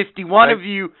 all 51 of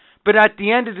you, but at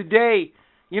the end of the day,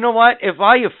 you know what? If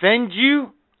I offend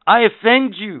you, I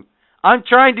offend you. I'm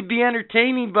trying to be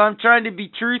entertaining, but I'm trying to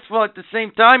be truthful at the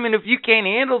same time, and if you can't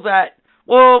handle that,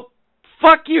 well,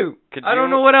 fuck you. I don't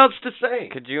know what else to say.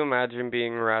 Could you imagine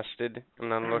being arrested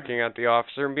and then looking at the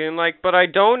officer and being like, but I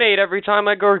donate every time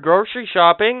I go grocery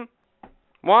shopping?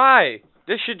 Why?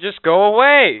 This should just go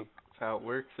away. That's how it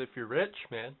works if you're rich,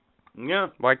 man. Yeah.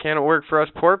 Why can't it work for us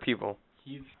poor people?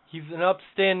 He's an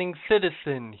upstanding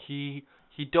citizen. He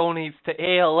donates to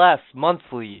ALS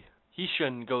monthly. He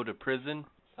shouldn't go to prison.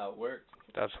 That's how it works.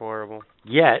 That's horrible.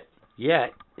 Yet,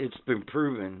 it's been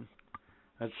proven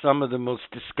that some of the most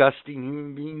disgusting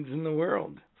human beings in the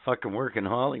world fucking work in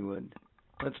Hollywood.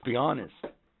 Let's be honest.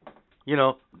 You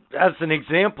know, as an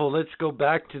example, let's go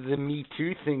back to the Me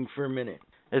Too thing for a minute.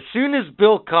 As soon as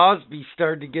Bill Cosby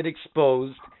started to get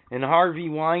exposed and Harvey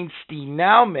Weinstein,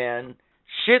 now, man,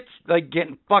 shit's like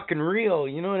getting fucking real,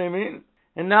 you know what I mean?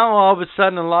 And now all of a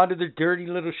sudden a lot of the dirty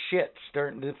little shit's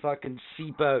starting to fucking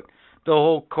seep out. The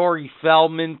whole Corey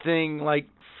Feldman thing, like,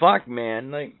 fuck,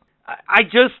 man. Like, I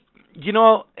just, you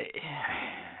know,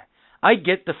 I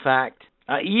get the fact.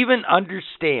 I even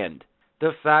understand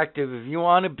the fact of if you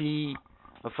want to be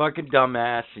a fucking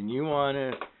dumbass and you want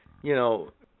to, you know,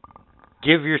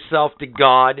 give yourself to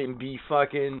God and be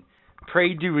fucking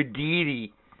pray to a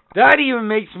deity, that even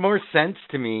makes more sense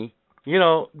to me, you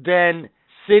know, than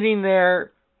sitting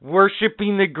there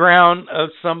worshiping the ground of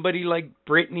somebody like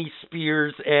Britney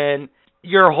Spears and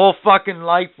your whole fucking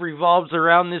life revolves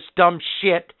around this dumb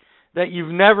shit that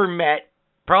you've never met,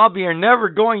 probably are never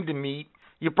going to meet.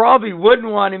 You probably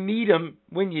wouldn't want to meet him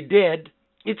when you did.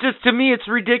 It's just, to me, it's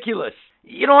ridiculous.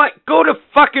 You know what? Go to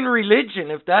fucking religion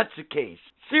if that's the case.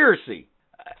 Seriously.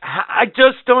 I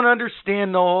just don't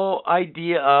understand the whole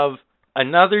idea of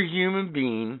another human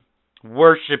being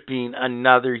worshiping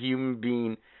another human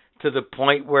being to the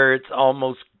point where it's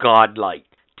almost godlike.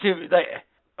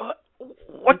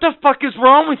 What the fuck is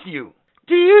wrong with you?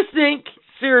 Do you think,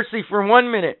 seriously, for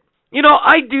 1 minute, you know,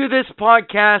 I do this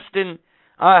podcast and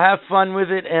I have fun with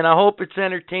it and I hope it's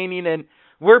entertaining and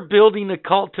we're building a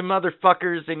cult to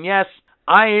motherfuckers and yes,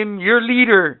 I am your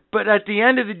leader, but at the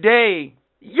end of the day,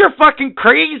 you're fucking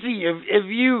crazy if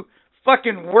you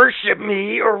fucking worship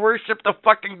me or worship the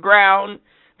fucking ground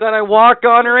that I walk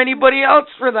on or anybody else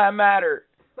for that matter.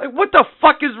 Like, what the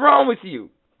fuck is wrong with you?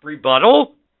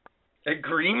 Rebuttal?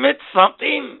 Agreement?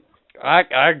 Something? I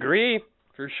agree,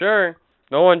 for sure.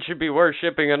 No one should be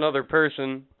worshipping another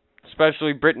person,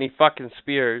 especially Britney fucking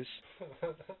Spears.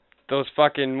 Those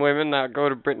fucking women that go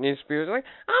to Britney Spears are like,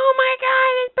 oh my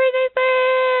god, it's Britney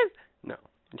Spears! No,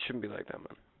 it shouldn't be like that,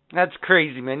 man. That's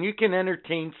crazy, man. You can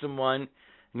entertain someone,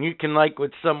 and you can like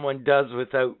what someone does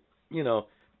without, you know,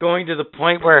 going to the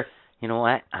point where, you know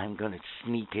what, I'm going to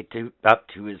sneak it up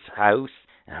to his house,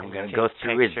 and I'm going to go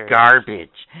through his garbage.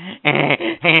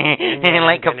 And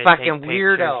like a fucking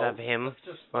weirdo. Of him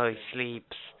while he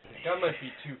sleeps. That might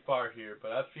be too far here,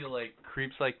 but I feel like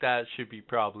creeps like that should be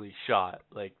probably shot.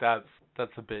 Like, that's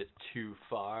a bit too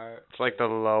far. It's like the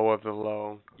low of the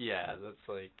low. Yeah, that's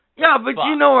like... Yeah, but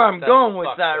you know where I'm going with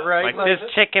that, right? Like, this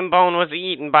chicken bone was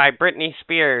eaten by Britney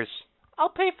Spears. I'll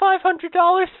pay $500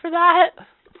 for that.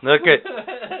 Look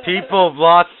at people have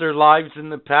lost their lives in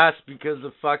the past because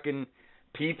of fucking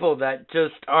people that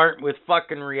just aren't with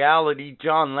fucking reality.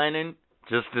 John Lennon,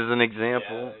 just as an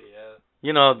example. Yeah.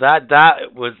 You know,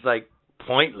 that was like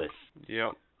pointless.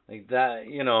 Yep. Like that,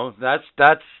 you know, that's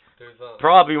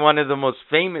probably one of the most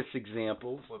famous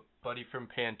examples. With Buddy from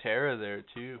Pantera there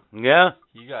too. Yeah.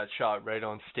 He got shot right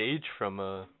on stage from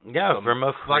a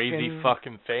crazy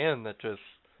fucking fan that just...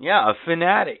 Yeah, a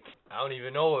fanatic. I don't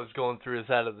even know what was going through his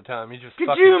head at the time. He just Could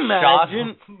fucking you imagine? shot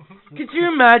him. Could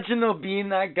you imagine though being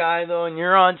that guy though, and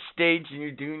you're on stage and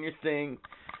you're doing your thing,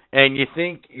 and you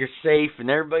think you're safe and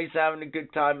everybody's having a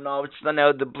good time, and all of a sudden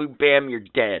out of the blue, bam, you're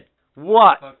dead.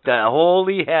 What the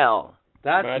holy hell?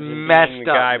 That's Imagine messed being up.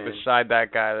 The guy man. beside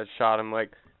that guy that shot him,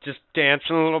 like, just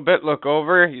dancing a little bit, look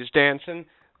over, he's dancing,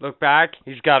 Look back,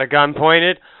 he's got a gun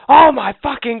pointed. Oh my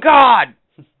fucking god!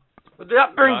 But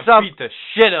that brings I up beat the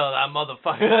shit out of that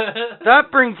motherfucker.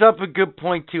 that brings up a good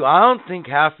point too. I don't think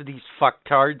half of these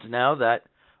fucktards now that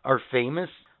are famous,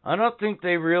 I don't think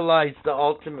they realize the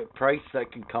ultimate price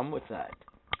that can come with that.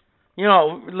 You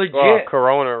know, legit. Well,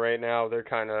 Corona right now, they're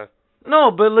kind of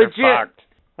No, but legit. fucked.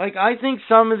 Like, I think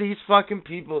some of these fucking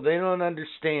people, they don't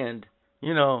understand,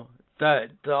 you know, that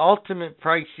the ultimate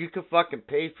price you could fucking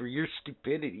pay for your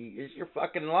stupidity is your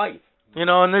fucking life. You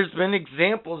know, and there's been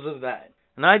examples of that.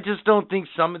 And I just don't think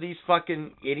some of these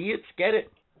fucking idiots get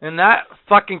it. And that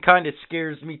fucking kind of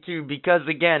scares me too, because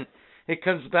again, it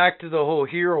comes back to the whole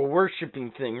hero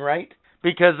worshipping thing, right?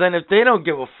 Because then if they don't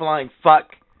give a flying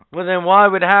fuck, well then why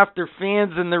would half their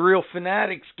fans and the real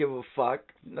fanatics give a fuck?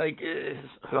 Like, it's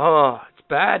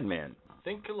bad, man. I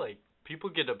think, like, people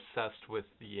get obsessed with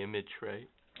the image, right?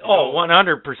 They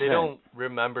 100%. They don't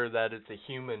remember that it's a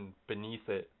human beneath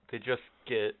it. They just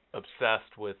get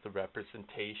obsessed with the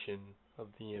representation of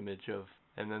the image of,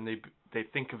 and then they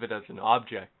think of it as an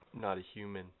object, not a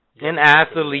human. And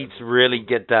athletes really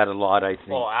get that a lot, I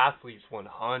think. Oh, athletes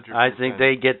 100%. I think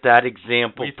they get that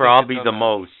example We think probably of the them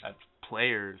most. As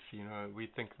players, you know, we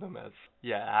think of them as,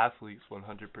 athletes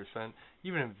 100%.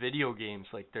 Even in video games,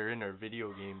 like, they're in our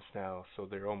video games now, so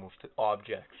they're almost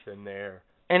objects in there.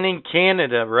 And in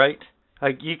Canada, right?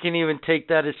 Like, you can even take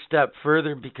that a step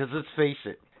further because let's face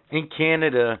it, in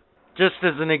Canada, just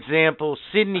as an example,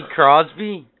 Sidney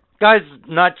Crosby, guy's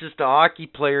not just a hockey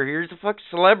player here, he's a fucking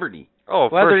celebrity. Oh,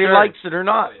 whether for he sure. likes it or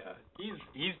not. Oh, yeah.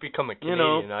 He's become a You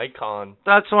know, Canadian icon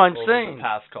That's what I'm over saying. the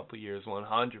past couple of years,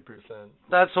 100%.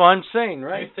 That's what I'm saying, You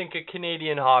right? think of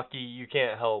Canadian hockey, you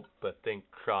can't help but think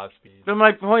Crosby. But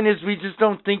my point is, we just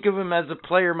don't think of him as a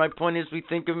player. My point is, we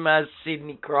think of him as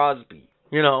Sidney Crosby.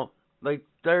 You know, like,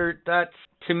 that's,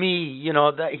 to me, you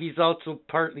know, that he's also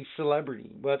partly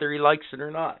celebrity, whether he likes it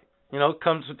or not. You know, it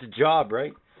comes with the job,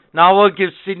 right? Now, I will give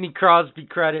Sidney Crosby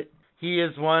credit. He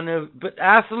is one of, but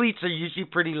athletes are usually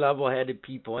pretty level-headed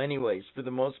people anyways, for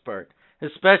the most part.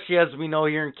 Especially as we know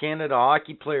here in Canada,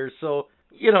 hockey players. So,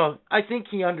 you know, I think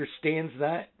he understands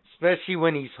that, especially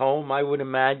when he's home, I would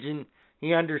imagine.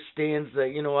 He understands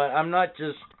that, you know what, I'm not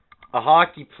just a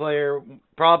hockey player,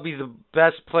 probably the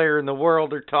best player in the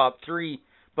world or top 3,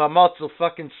 but I'm also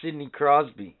fucking Sidney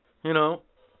Crosby, you know?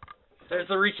 There's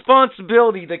a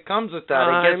responsibility that comes with that,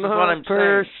 I guess is what I'm saying.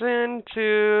 person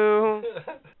too.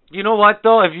 You know what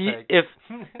though?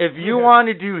 If you want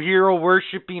to do hero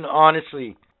worshipping,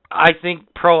 honestly, I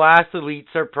think pro athletes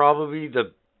are probably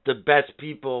the best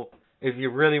people if you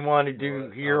really want to do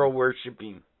hero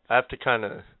worshipping. I have to kind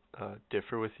of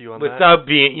differ with you on that. Without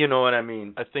being, you know what I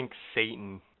mean. I think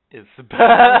Satan is the best.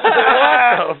 What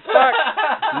the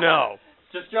fuck? No.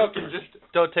 Just joking. Just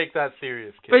don't take that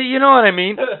serious, kid. But you know what I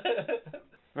mean,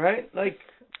 right? Like,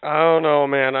 I don't know,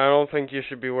 man. I don't think you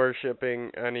should be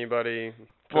worshiping anybody.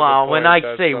 well, when I say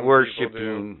some people do.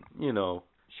 worshiping, you know,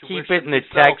 You should keep worship it in the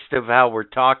yourself. text of how we're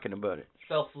talking about it.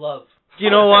 Self-love. You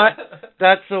know what?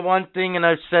 That's the one thing, and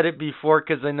I've said it before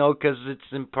because I know because it's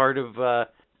in part of a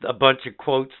bunch of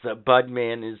quotes that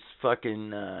Budman is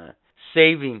fucking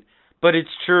saving. But it's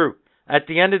true. At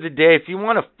the end of the day, if you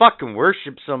want to fucking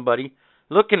worship somebody,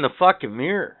 look in the fucking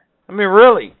mirror. I mean,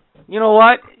 really. You know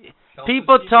what?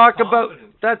 People talk about...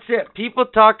 That's it. People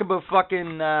talk about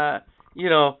fucking, you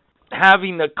know,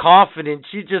 having the confidence.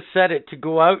 You just said it, to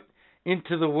go out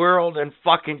into the world and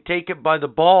fucking take it by the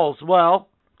balls. Well,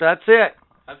 that's it.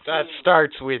 That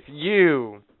starts with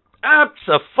you.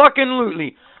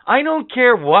 Abso-fucking-lutely. I don't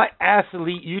care what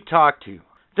athlete you talk to.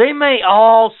 They may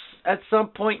all, at some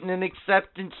point in an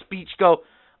acceptance speech, go,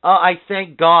 I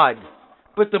thank God.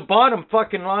 But the bottom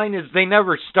fucking line is they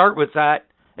never start with that.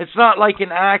 It's not like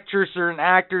an actress or an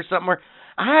actor or something where,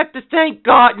 I have to thank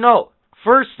God. No.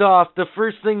 First off, the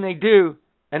first thing they do,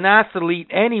 an athlete,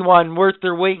 anyone worth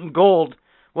their weight in gold,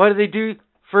 what do?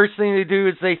 First thing they do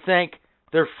is they thank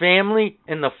their family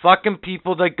and the fucking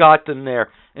people that got them there.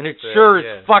 And it sure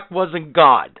as fuck wasn't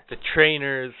God. The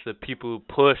trainers, the people who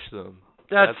push them.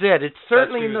 That's it. It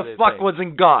certainly in who the they fuck thank.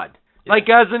 wasn't God. Yeah. Like,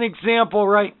 as an example,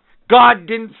 right? God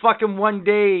didn't fucking one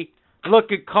day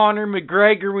look at Conor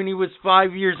McGregor when he was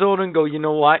 5 years old and go, you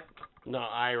know what? No,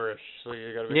 Irish, so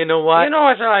you gotta be... You know what? You know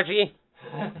what, Raji?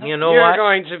 You know You're what?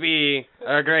 going to be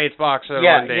a great boxer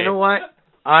Yeah, one day. you know what?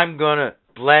 I'm gonna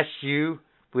bless you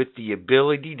with the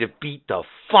ability to beat the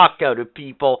fuck out of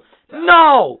people.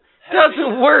 No!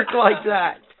 Doesn't work like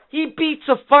that. He beats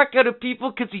the fuck out of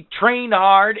people because he trained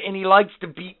hard and he likes to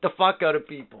beat the fuck out of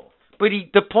people. But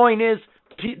the point is,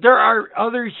 there are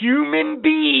other human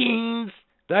beings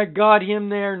that got him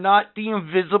there, not the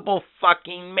invisible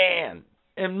fucking man.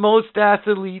 And most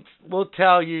athletes will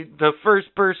tell you the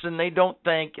first person they don't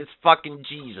thank is fucking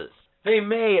Jesus. They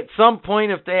may at some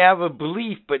point if they have a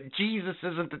belief, but Jesus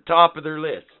isn't the top of their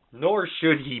list. Nor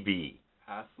should he be.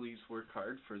 Athletes work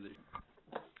hard for their...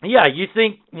 Yeah, you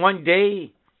think one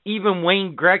day, even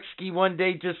Wayne Gretzky one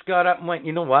day just got up and went,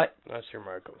 you know what? That's your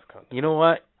Marko's content. You know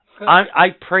what? I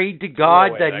prayed to God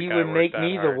No way that that he guy would worked make that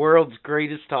me the hard. world's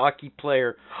greatest hockey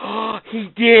player. He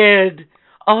did.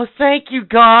 Oh, thank you,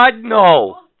 God.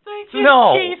 No. Thank you,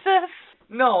 No. Jesus.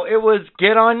 No, it was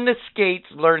get on the skates,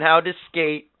 learn how to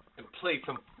skate. And play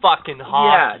some fucking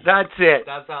hockey. Yeah, that's it.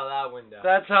 That's how that went down.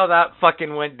 That's how that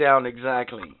fucking went down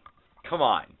exactly. Come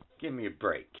on. Give me a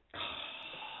break.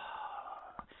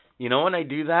 You know when I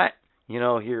do that? You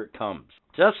know, here it comes.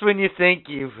 Just when you think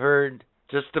you've heard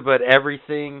just about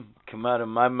everything come out of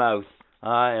my mouth,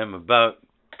 I am about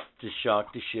to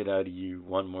shock the shit out of you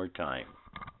one more time.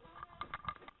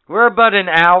 We're about an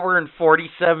hour and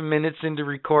 47 minutes into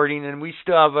recording, and we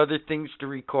still have other things to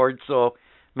record, so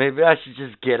maybe I should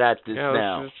just get at this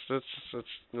now. What's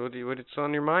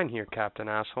on your mind here, Captain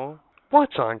Asshole?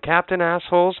 What's on Captain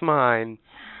Asshole's mind?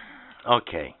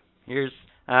 Okay,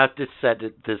 I have to set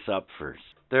this up first.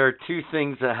 There are two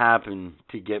things that happen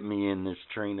to get me in this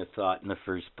train of thought in the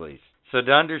first place. So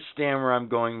to understand where I'm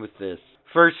going with this,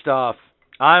 first off,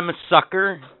 I'm a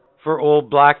sucker for old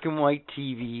black and white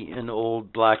TV and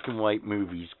old black and white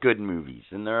movies, good movies,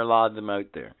 and there are a lot of them out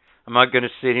there. I'm not going to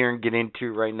sit here and get into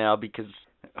it right now because,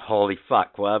 holy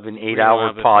fuck, we'll have an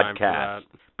 8-hour podcast.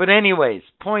 But anyways,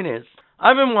 point is,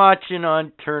 I've been watching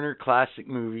on Turner Classic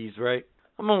Movies, right?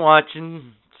 I've been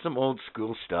watching some old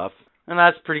school stuff, and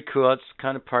that's pretty cool. That's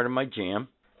kind of part of my jam.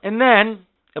 And then,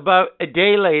 about a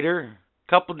day later, a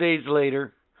couple days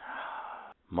later,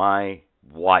 my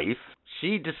wife,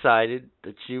 she decided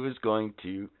that she was going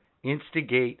to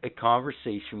instigate a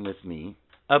conversation with me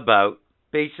about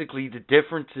basically the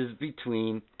differences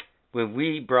between when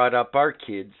we brought up our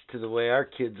kids to the way our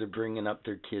kids are bringing up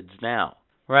their kids now,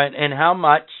 right? And how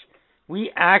much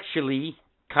we actually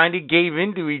kind of gave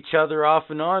into each other off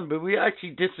and on, but we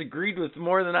actually disagreed with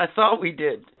more than I thought we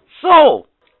did. So,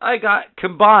 I got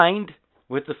combined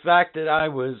with the fact that I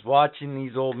was watching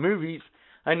these old movies.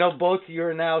 I know both of you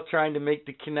are now trying to make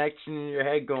the connection in your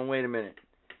head going, wait a minute,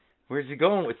 where's he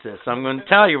going with this? I'm going to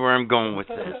tell you where I'm going with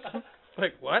this.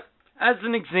 Like what? As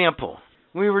an example,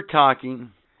 we were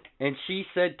talking, and she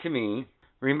said to me,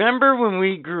 remember when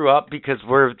we grew up, because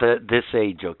we're this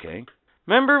age, okay?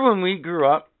 Remember when we grew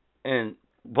up, and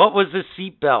what was a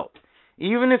seatbelt?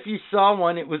 Even if you saw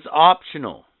one, it was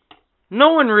optional.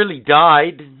 No one really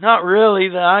died. Not really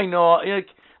that I know.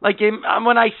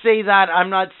 When I say that, I'm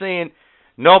not saying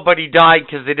nobody died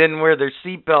because they didn't wear their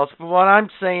seatbelts. But what I'm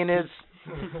saying is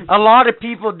a lot of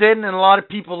people didn't and a lot of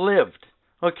people lived.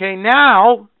 Okay,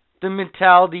 now the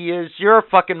mentality is you're a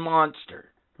fucking monster,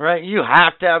 right? You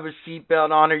have to have a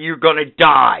seatbelt on or you're going to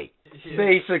die.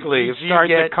 Basically, if you start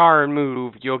get the car and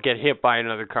move, you'll get hit by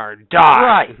another car and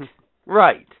die.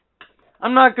 Right.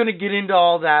 I'm not going to get into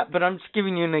all that, but I'm just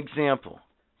giving you an example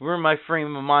where my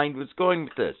frame of mind was going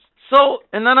with this. So,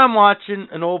 and then I'm watching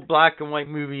an old black and white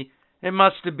movie. It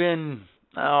must have been,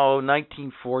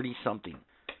 1940 something.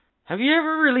 Have you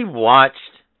ever really watched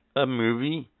a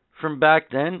movie from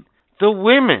back then? The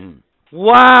women,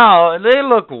 wow, they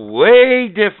look way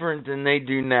different than they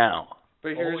do now.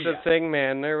 But here's the thing,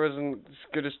 man. There wasn't as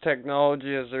good as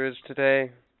technology as there is today.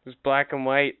 It was black and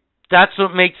white. That's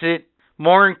what makes it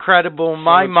more incredible in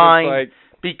my mind,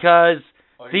 because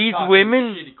these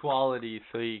women... shitty quality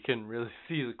so you can really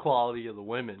see the quality of the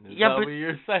women. Is that what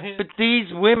you're saying? But these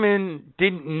women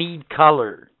didn't need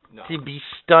color to be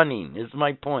stunning, is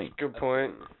my point. Good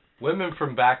point. Women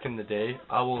from back in the day,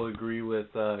 I will agree with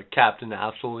Captain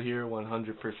Asshole here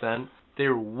 100%. They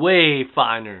were way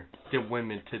finer than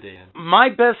women today. My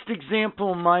best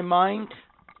example in my mind,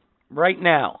 right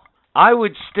now, I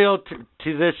would still,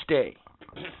 to this day,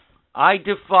 I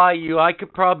defy you. I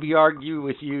could probably argue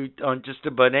with you on just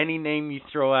about any name you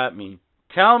throw at me.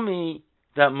 Tell me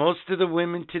that most of the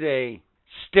women today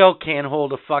still can't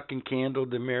hold a fucking candle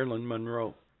to Marilyn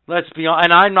Monroe. Let's be honest.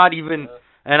 And I'm not even,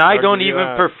 and I don't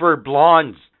even prefer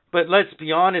blondes. But let's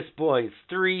be honest, boys.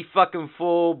 3 fucking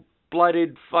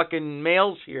full-blooded fucking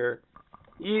males here.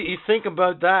 You think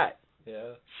about that.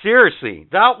 Yeah. Seriously,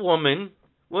 that woman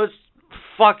was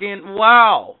fucking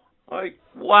wow. Like,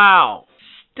 wow.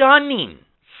 Stunning.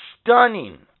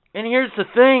 And here's the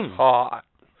thing. Hot.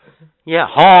 Yeah,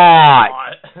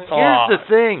 hot. Here's the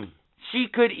thing. She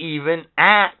could even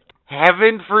act.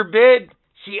 Heaven forbid.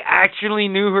 She actually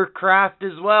knew her craft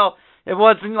as well. It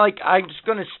wasn't like I'm just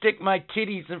going to stick my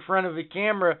titties in front of a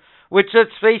camera, which, let's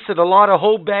face it, a lot of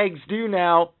hoe bags do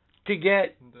now to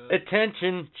get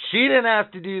attention. She didn't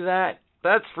have to do that.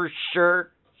 That's for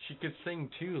sure. She could sing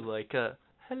too, like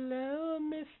hello,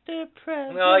 Mr.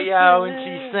 President. Oh, yeah, when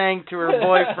she sang to her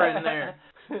boyfriend there.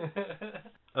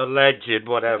 Alleged,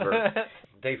 whatever.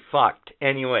 They fucked.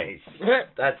 Anyways,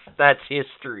 that's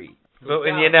history. But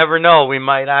you never know, we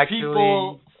might actually...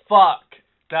 People fuck.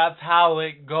 That's how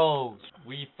it goes.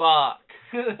 We fuck.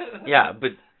 Yeah,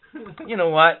 but you know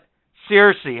what?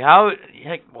 Seriously,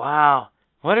 wow.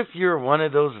 What if you're one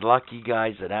of those lucky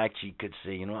guys that actually could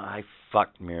say, you know what, I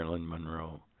fucked Marilyn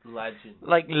Monroe. Legend.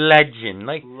 Like legend.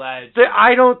 Legend.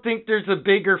 I don't think there's a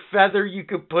bigger feather you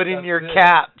could put in your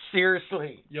cap.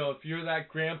 Seriously. Yo, if you're that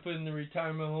grandpa in the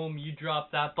retirement home, you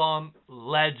drop that bomb,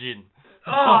 legend.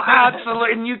 Oh,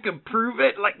 absolutely. And you can prove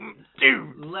it. Like,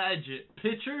 dude. Legend.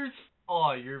 Pictures?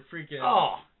 Oh, you're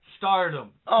freaking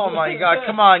stardom. Oh, my God.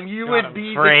 Come on. You would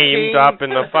be framed the king. up in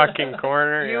the fucking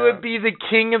corner. You would be the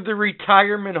king of the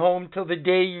retirement home till the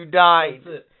day you died.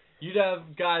 That's it. You'd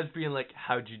have guys being like,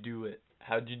 how'd you do it?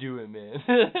 How'd you do it, man?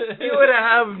 You would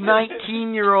have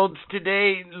 19-year-olds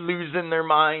today losing their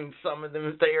minds, some of them,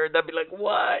 if they heard that. Be like,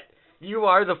 what? You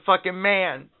are the fucking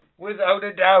man. Without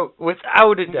a doubt.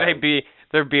 Without a doubt.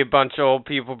 There'd be a bunch of old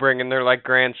people bringing their, like,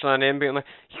 grandson in, being like,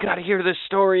 you gotta hear this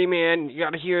story, man. You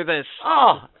gotta hear this.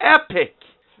 Oh, epic.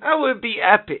 That would be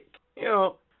epic. You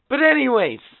know. But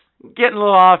anyways, getting a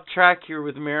little off track here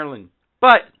with Marilyn.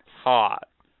 But. Hot.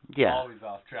 Yeah. Always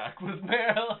off track with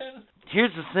Marilyn.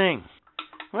 Here's the thing.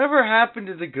 Whatever happened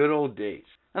to the good old days?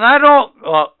 And I don't,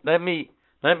 well, let me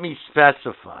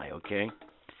specify, okay?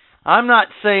 I'm not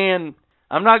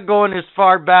going as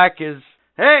far back as,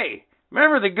 hey,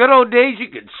 remember the good old days you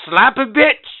could slap a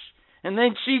bitch and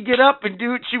then she'd get up and do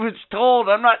what she was told?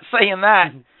 I'm not saying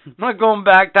that. I'm not going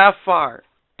back that far.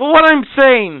 But what I'm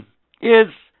saying is,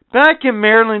 back in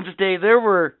Marilyn's day, there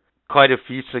were quite a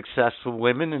few successful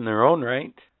women in their own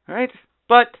right?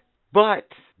 But,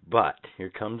 here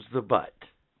comes the but.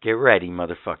 Get ready,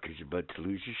 motherfuckers. You're about to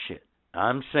lose your shit.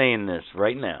 I'm saying this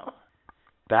right now.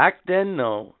 Back then,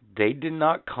 though, they did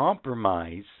not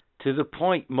compromise to the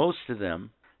point, most of them,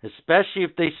 especially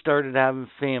if they started having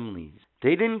families.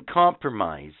 They didn't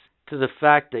compromise to the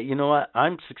fact that, you know what,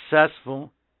 I'm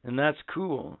successful, and that's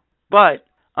cool. But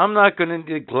I'm not going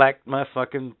to neglect my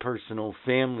fucking personal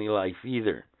family life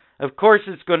either. Of course,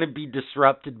 it's going to be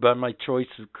disrupted by my choice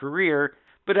of career,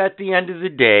 but at the end of the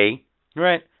day,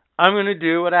 right, I'm going to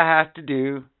do what I have to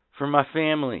do for my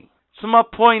family. So my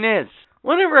point is,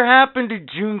 whatever happened to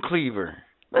June Cleaver?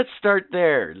 Let's start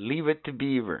there. Leave it to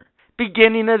Beaver.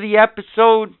 Beginning of the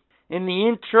episode, in the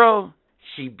intro,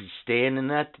 she'd be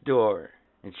standing at the door.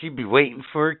 And she'd be waiting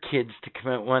for her kids to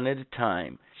come out one at a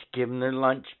time. She'd give them their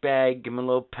lunch bag, give them a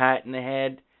little pat in the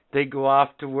head. They go off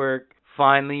to work.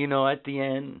 Finally, you know, at the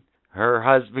end, her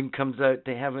husband comes out.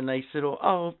 They have a nice little,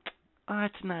 oh,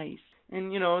 that's nice.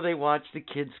 And, you know, they watch the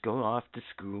kids go off to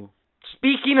school.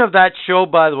 Speaking of that show,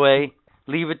 by the way,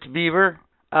 Leave It to Beaver,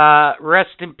 rest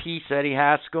in peace, Eddie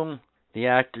Haskell. The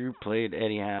actor who played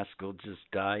Eddie Haskell just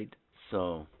died.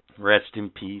 So, rest in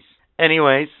peace.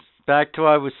 Anyways, back to what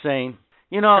I was saying.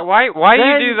 You know, why you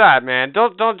do that, man?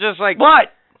 Don't just like...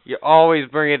 What? You always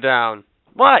bring it down.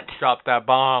 What? Drop that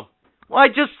bomb. Well, I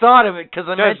just thought of it because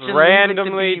I just mentioned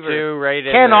randomly Leave It to Beaver. too, right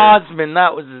in Ken there. Osmond,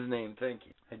 that was his name. Thank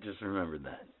you. I just remembered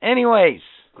that. Anyways.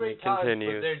 Great times,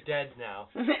 continues. but they're dead now.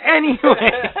 Anyway.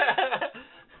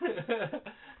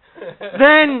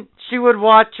 Then she would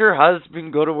watch her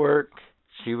husband go to work.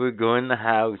 She would go in the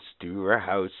house, do her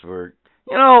housework.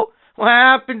 You know, what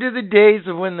happened to the days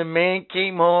of when the man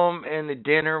came home and the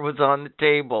dinner was on the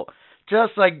table?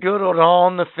 Just like good old All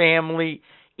in the Family,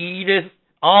 Edith,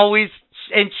 always,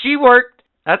 and she worked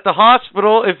at the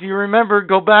hospital. If you remember,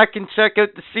 go back and check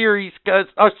out the series, it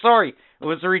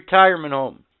was a retirement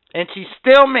home. And she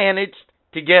still managed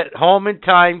to get home in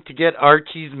time to get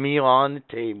Archie's meal on the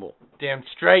table. Damn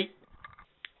straight.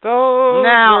 Those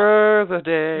were the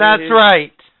days. That's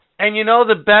right. And you know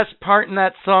the best part in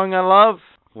that song I love?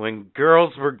 When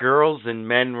girls were girls and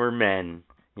men were men.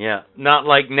 Yeah, not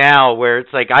like now where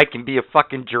it's like I can be a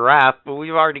fucking giraffe, but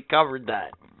we've already covered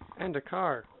that. And a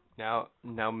car. Now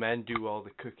men do all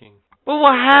the cooking. But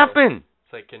what happened?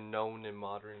 It's like a known in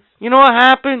modern. You know what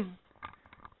happened?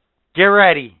 Get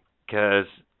ready. Because,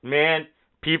 man,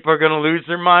 people are going to lose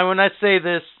their mind when I say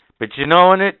this. But you know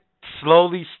when it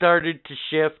slowly started to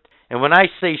shift? And when I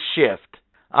say shift,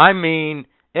 I mean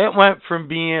it went from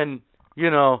being, you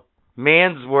know,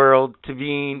 man's world to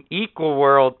being equal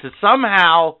world to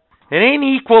somehow it ain't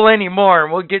equal anymore.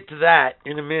 And we'll get to that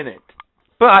in a minute.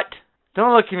 But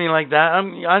Don't look at me like that.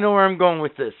 I know where I'm going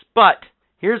with this. But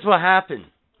here's what happened.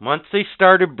 Once they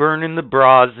started burning the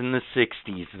bras in the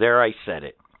 60s, there I said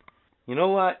it. You know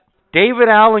what? David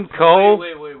Allan Coe.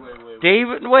 Wait.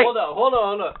 David, wait. Hold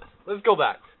on. Let's go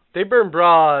back. They burned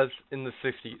bras in the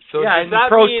 60s. So yeah, does in that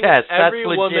protest. mean every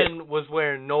That's legit. woman was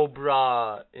wearing no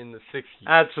bra in the 60s?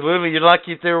 Absolutely. You're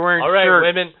lucky if they were wearing All right,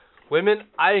 shirts. women,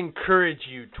 I encourage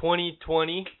you,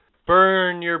 2020,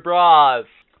 burn your bras.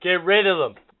 Get rid of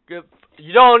them.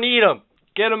 You don't need them.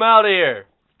 Get them out of here.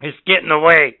 It's getting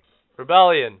away.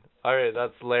 Rebellion. All right,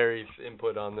 that's Larry's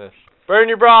input on this. Burn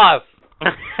your bras.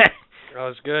 That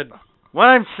was good. What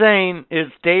I'm saying is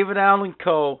David Allan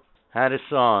Coe had a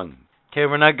song. Okay,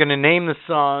 we're not going to name the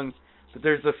song, but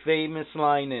there's a famous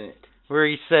line in it where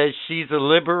he says, she's a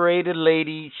liberated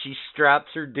lady, she straps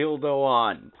her dildo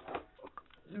on.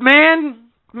 Man,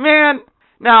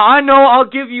 now I know I'll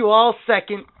give you all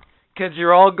second, because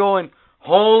you're all going,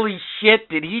 holy shit,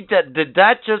 did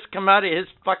that just come out of his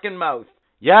fucking mouth?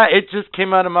 Yeah, it just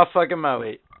came out of my fucking mouth.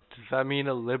 Wait, does that mean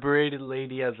a liberated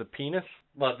lady has a penis?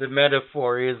 Well, the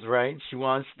metaphor is, right, she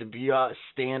wants to be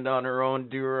stand on her own,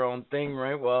 do her own thing,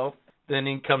 right? Well, then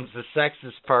in comes the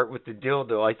sexist part with the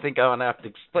dildo. I think I'm going to have to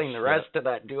explain the rest of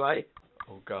that, do I?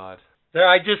 Oh, God. There,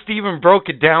 I just even broke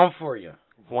it down for you.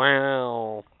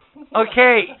 Wow.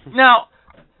 Okay, now,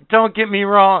 don't get me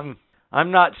wrong.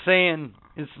 I'm not saying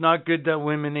it's not good that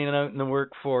women ain't out in the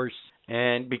workforce,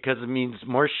 and because it means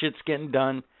more shit's getting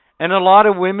done. And a lot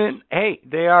of women, hey,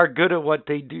 they are good at what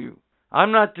they do.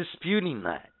 I'm not disputing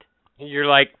that. You're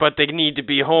like, but they need to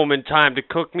be home in time to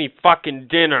cook me fucking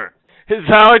dinner. Is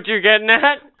that what you're getting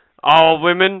at? All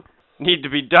women need to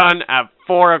be done at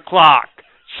 4 o'clock.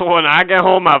 So when I get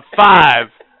home at 5,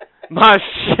 my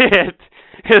shit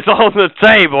is on the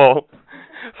table,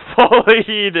 fully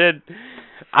heated.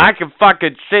 I can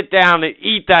fucking sit down and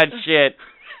eat that shit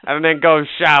and then go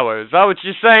shower. Is that what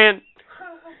you're saying?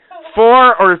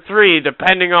 4 or 3,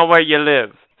 depending on where you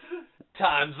live.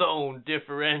 Time zone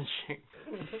differentiating.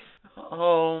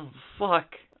 Oh,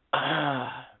 fuck.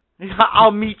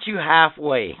 I'll meet you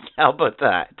halfway. How about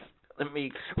that? Let me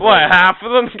explain. What, half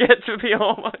of them get to be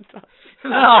home on time?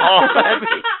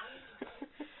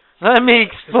 No, let me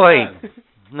explain.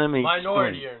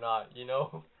 Minority or not, you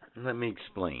know? Let me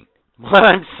explain. What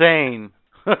I'm saying,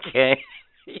 okay,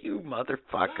 you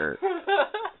motherfucker.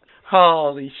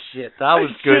 Holy shit, that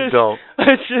was good though.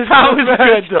 That was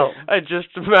good though. I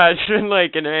just imagine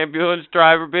like an ambulance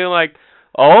driver being like,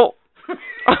 oh,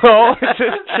 it's a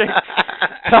chick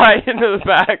tied into the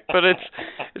back, but it's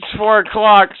 4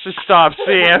 o'clock, so stop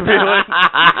the ambulance.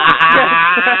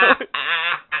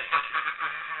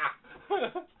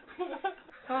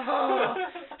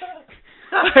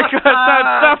 I got that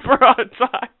supper on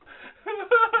time.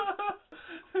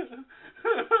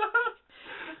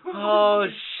 Oh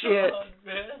shit.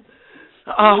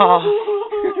 God, Oh.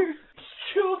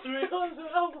 Children on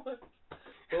that one.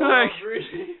 Like,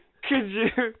 could you,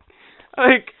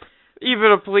 like,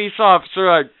 even a police officer,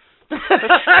 like,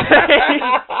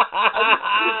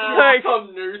 like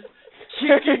some nurse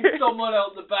kicking someone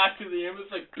out the back of the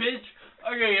ambulance, like, bitch,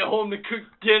 I gotta get home to cook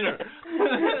dinner.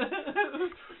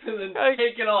 And then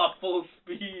take it off full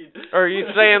speed. Or are you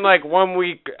saying, like, 1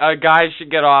 week a guy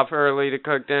should get off early to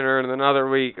cook dinner, and another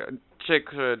week a chick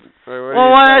should?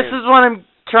 Well, this is what I'm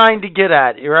trying to get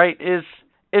at, right? Is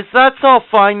that's all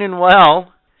fine and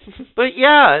well, but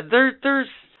yeah, there's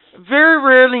very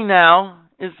rarely now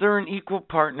is there an equal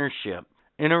partnership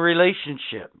in a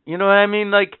relationship. You know what I mean?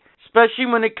 Like, especially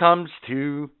when it comes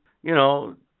to, you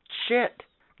know, shit.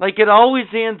 Like, it always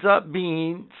ends up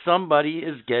being somebody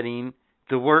is getting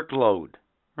the workload,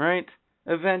 right?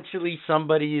 Eventually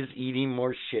somebody is eating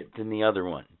more shit than the other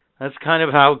one. That's kind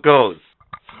of how it goes.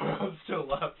 I'm still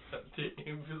laughing at the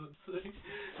ambulance thing.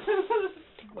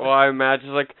 Well, I imagine,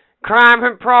 like, crime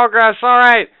in progress,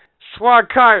 alright, SWAT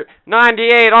car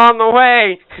 98 on the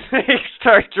way. They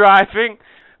start driving.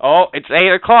 Oh, it's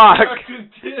 8 o'clock.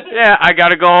 Yeah, I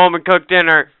gotta go home and cook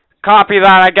dinner. Copy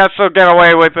that, I guess I'll get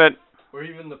away with it. Or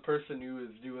even the person who is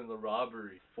doing the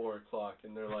robbery, 4 o'clock,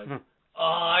 and they're like, oh,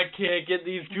 I can't get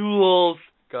these jewels.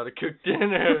 Gotta cook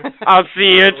dinner. I'll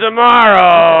see you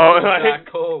tomorrow. Back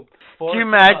home. Could you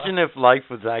imagine if life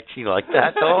was actually like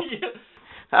that, though? Yeah.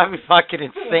 That'd be fucking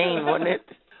insane, wouldn't it?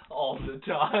 All the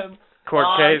time. Court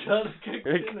case. Case.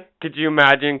 Could you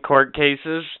imagine court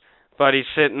cases? Buddy's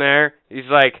sitting there. He's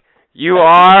like, you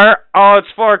are? Oh,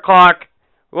 it's 4 o'clock.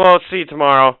 We'll see you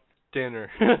tomorrow. Dinner.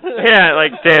 Yeah,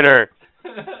 like dinner.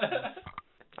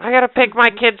 I gotta pick my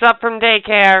kids up from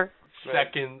daycare.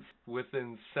 Seconds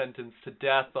within sentence to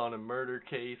death on a murder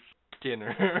case.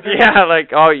 Dinner. Yeah,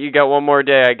 like, oh, you got one more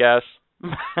day, I guess.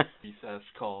 Recess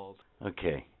called.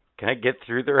 Okay. Can I get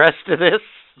through the rest of this?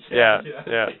 Yeah.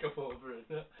 Take them over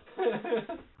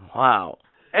it. Wow.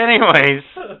 Anyways.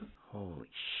 Holy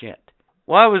shit.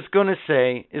 What I was going to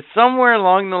say is somewhere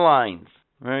along the lines,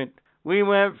 right? We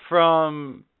went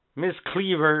from Miss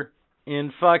Cleaver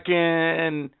in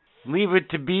fucking Leave It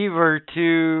to Beaver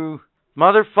to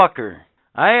motherfucker.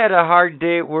 I had a hard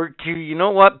day at work too. You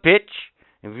know what, bitch?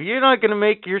 If you're not going to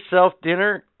make yourself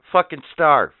dinner, fucking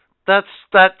starve. That's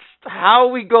how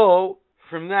we go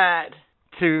from that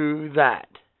to that.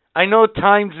 I know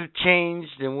times have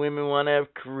changed and women want to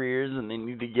have careers and they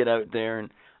need to get out there, and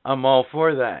I'm all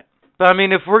for that. But I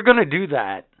mean, if we're going to do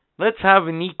that, let's have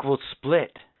an equal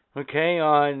split, okay,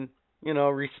 on,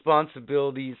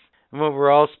 responsibilities and what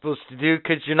we're all supposed to do,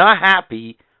 because you're not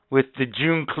happy with the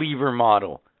June Cleaver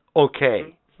model.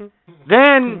 Okay.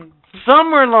 Then,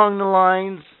 somewhere along the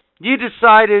lines, you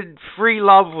decided free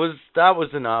love was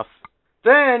enough.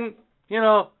 Then,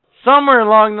 somewhere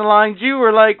along the lines, you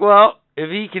were like, well, if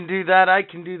he can do that, I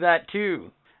can do that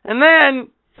too. And then,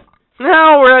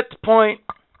 now we're at the point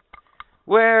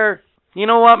where, you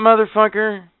know what,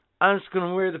 motherfucker? I'm just going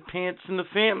to wear the pants in the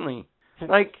family.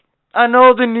 Like, I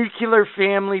know the nuclear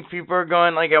family people are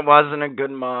going like, it wasn't a good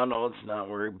model, it's not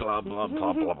worth, blah, blah,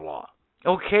 blah, blah, blah.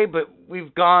 Okay, but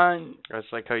we've gone... That's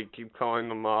like how you keep calling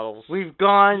them models. We've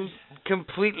gone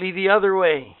completely the other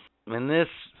way. And this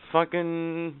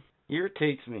fucking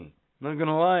irritates me. Not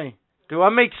gonna lie. Do I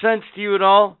make sense to you at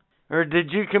all? Or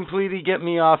did you completely get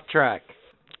me off track?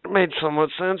 It made somewhat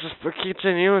sense, but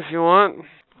continue if you want.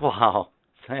 Wow.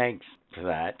 Thanks for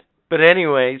that. But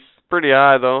anyways... Pretty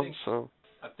high, though, so...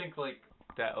 I think,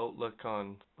 that outlook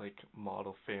on,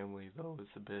 model family, though, is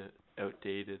a bit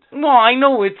outdated. Well, I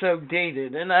know it's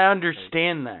outdated, and I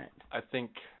understand that. I think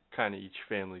kind of each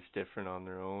family's different on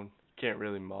their own. You can't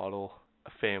really model a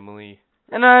family.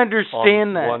 And I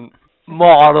understand that. One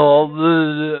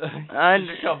model. I'm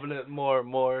shoving it more and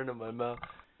more into my mouth.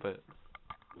 But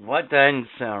what doesn't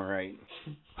sound right?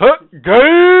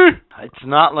 Gay! It's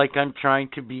not like I'm trying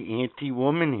to be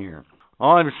anti-woman here.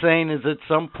 All I'm saying is at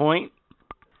some point,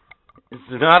 is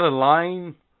there not a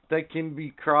line that can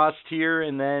be crossed here,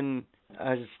 and then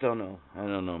I just don't know. I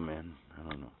don't know, man. I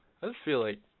don't know. I just feel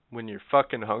like when you're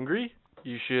fucking hungry,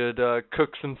 you should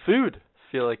cook some food.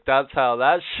 I feel like that's how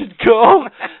that should go.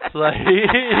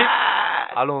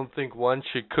 I don't think one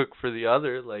should cook for the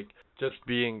other. Just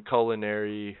being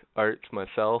culinary arts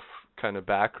myself, kind of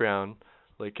background.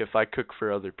 If I cook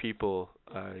for other people,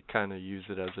 I kind of use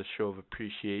it as a show of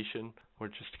appreciation, or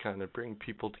just to kind of bring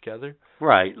people together.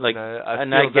 Right, I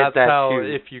feel get that how, too.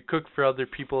 if you cook for other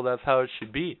people, that's how it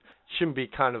should be. It shouldn't be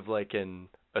kind of like an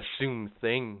assumed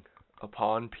thing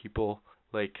upon people.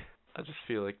 I just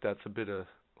feel like that's a bit of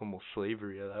almost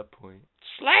slavery at that point.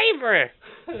 Slavery!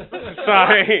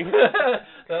 Sorry.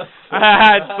 I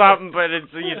had something, but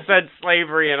you said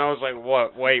slavery, and I was like,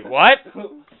 what? Wait, what?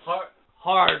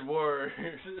 Hard word.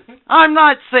 I'm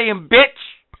not saying,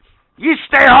 bitch, you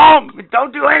stay home and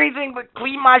don't do anything but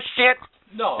clean my shit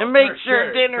and make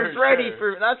sure dinner's ready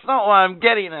for... That's not what I'm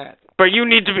getting at. But you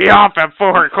need to be off at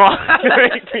 4 o'clock.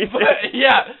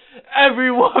 Yeah,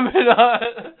 every woman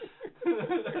on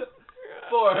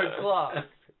 4 o'clock.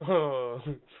 Oh,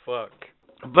 fuck.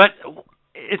 But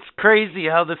it's crazy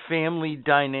how the family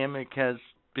dynamic has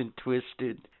been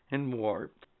twisted and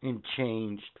warped and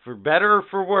changed, for better or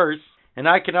for worse. And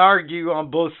I can argue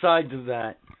on both sides of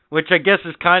that, which I guess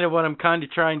is kind of what I'm kind of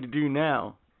trying to do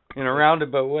now, in a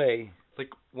roundabout way.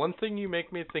 One thing you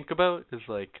make me think about is,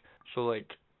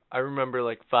 I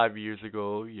remember, 5 years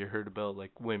ago, you heard about,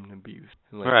 women abuse.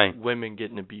 And, right. Women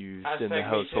getting abused in the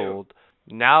household.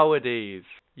 Nowadays,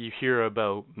 you hear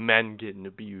about men getting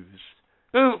abused.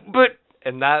 But...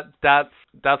 And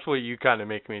that's what you kind of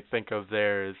make me think of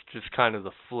there, is just kind of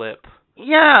the flip.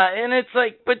 Yeah, and it's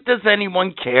but does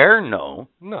anyone care? No.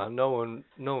 No one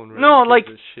really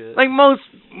gives a shit.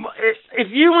 If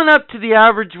you went up to the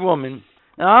average woman,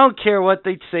 and I don't care what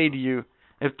they'd say to you,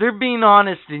 if they're being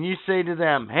honest and you say to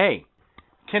them, hey,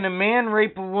 can a man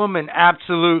rape a woman?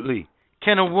 Absolutely.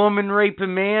 Can a woman rape a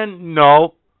man?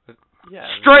 No. Yeah.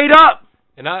 Straight up.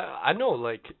 And I know,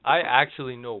 I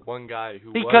actually know one guy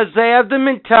who because they have the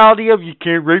mentality of you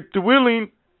can't rape the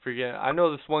willing. I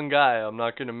know this one guy. I'm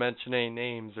not going to mention any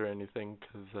names or anything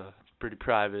because it's a pretty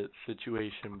private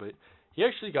situation, but he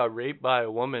actually got raped by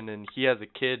a woman, and he has a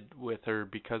kid with her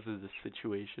because of this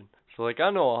situation. So,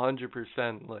 I know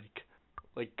 100%,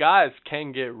 guys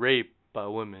can get raped by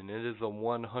women. It is a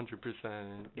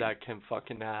 100% that can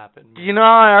fucking happen. Do you know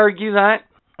how I argue that?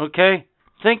 Okay?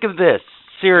 Think of this.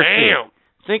 Seriously. Damn.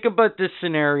 Think about this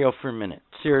scenario for a minute.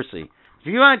 Seriously. If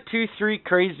you had 2, 3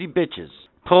 crazy bitches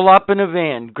pull up in a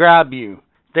van, grab you,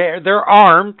 they're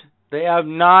armed, they have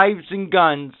knives and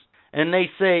guns, and they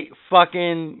say,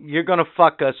 fucking, you're gonna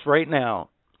fuck us right now.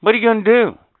 What are you gonna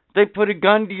do? They put a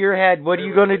gun to your head, what are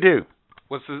you gonna do?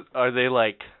 Are they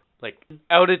like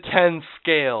out of 10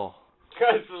 scale?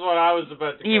 This is what I was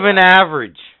about to Even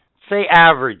average. Say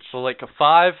average. So like a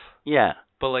 5? Yeah.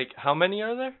 But like, how many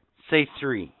are there? Say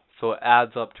 3. So it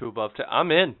adds up to above 10.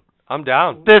 I'm in. I'm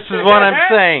down. This is what I'm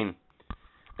saying.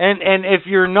 And if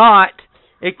you're not,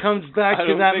 it comes back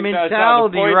to that mentality, right? That's how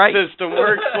the point system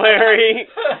works, Larry.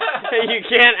 You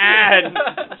can't add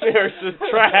or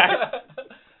subtract.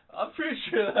 I'm pretty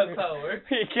sure that's how it works.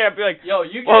 You can't be like, yo,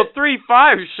 you get... well, 3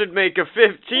 5s should make a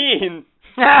 15.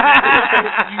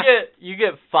 you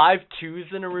get 5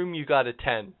 2s in a room, you got a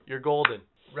 10. You're golden.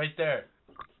 Right there.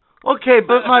 Okay,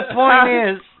 but my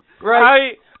point is,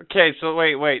 right? Okay, so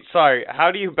wait, sorry. How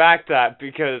do you back that?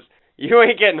 Because you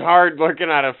ain't getting hard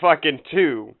looking at a fucking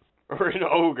 2 or an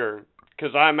ogre.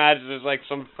 Because I imagine there's like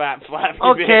some fat flappy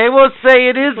Okay, bitch well, say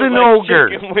it is with, an like, ogre.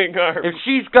 chicken wing arms. If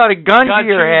she's got a gun to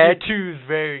your head, choose 2s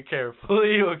very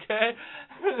carefully, okay?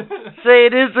 say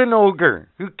it is an ogre.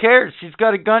 Who cares? She's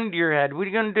got a gun to your head. What are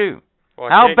you gonna do? Well,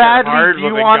 How badly do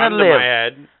you want to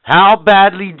live? How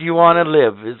badly do you want to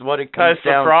live is what it comes That's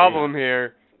down the problem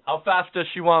here. How fast does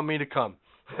she want me to come?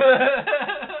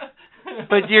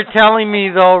 But you're telling me,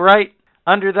 though, right?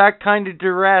 Under that kind of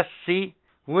duress, see?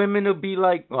 Women will be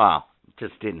like, well, it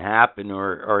just didn't happen,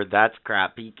 or that's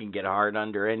crap. He can get hard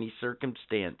under any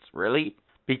circumstance. Really?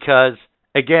 Because,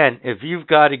 again, if you've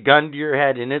got a gun to your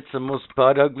head and it's the most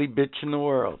butt-ugly bitch in the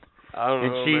world, I don't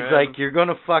know, and she's man. like, you're going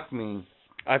to fuck me.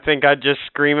 I think I'd just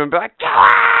scream and be like, kill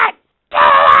it!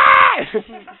 Kill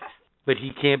it! But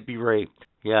he can't be raped.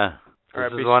 Yeah. Or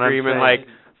I'd This be is what I'm screaming saying. like,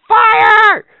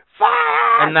 fire!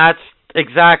 Fire! And that's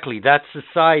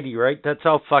society, right? That's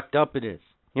how fucked up it is.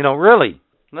 You know, really.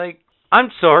 Like,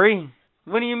 I'm sorry.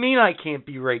 What do you mean I can't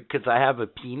be raped because I have a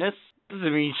penis?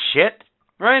 Doesn't mean shit,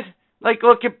 right? Like,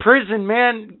 look at prison,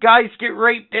 man. Guys get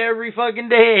raped every fucking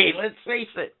day. Let's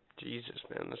face it. Jesus,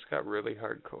 man, this got really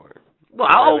hardcore.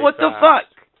 Wow, Really what fast. the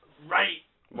fuck? Right.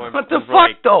 What the From, fuck,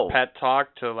 like, though? Pet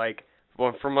talk to like,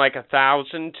 well, from like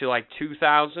 1,000 to like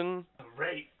 2,000.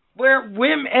 Right. Where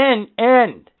women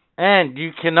and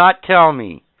you cannot tell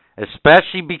me,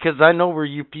 especially because I know where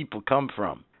you people come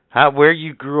from, where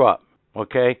you grew up,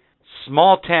 okay?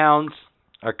 Small towns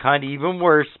are kind of even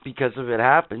worse because if it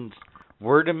happens,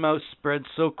 word of mouth spreads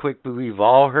so quick, but we've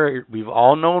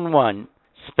all known one,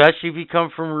 especially if you come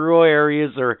from rural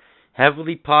areas or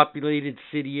heavily populated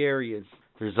city areas.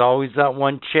 There's always that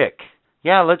one chick.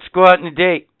 Yeah, let's go out on a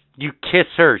date. You kiss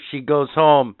her. She goes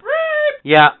home.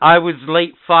 Yeah, I was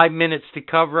late 5 minutes to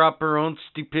cover up her own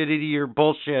stupidity or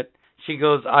bullshit. She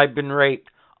goes, I've been raped.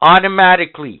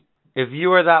 Automatically, if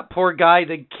you are that poor guy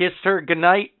that kissed her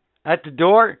goodnight at the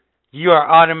door, you are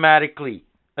automatically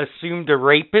assumed a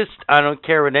rapist. I don't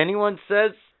care what anyone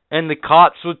says. And the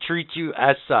cops will treat you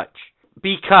as such.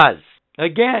 Because,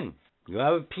 again, you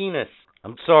have a penis.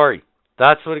 I'm sorry.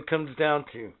 That's what it comes down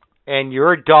to. And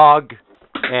you're a dog,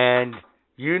 and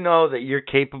you know that you're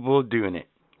capable of doing it.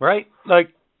 Right? Like,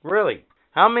 really.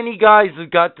 How many guys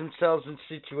have got themselves in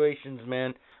situations,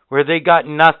 man, where they got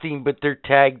nothing but they're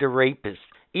tagged a rapist?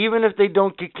 Even if they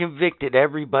don't get convicted,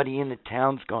 everybody in the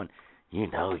town's going, you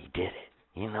know he did it.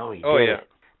 You know he did it.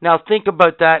 Now think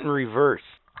about that in reverse.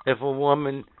 If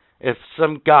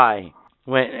some guy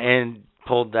went and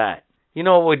pulled that, you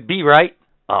know what would be, right?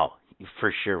 Oh,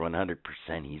 for sure, 100%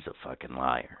 he's a fucking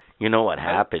liar. You know what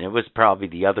happened? It was probably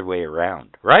the other way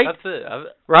around, right? That's it.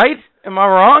 Right? Am I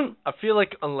wrong? I feel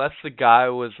like unless the guy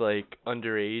was like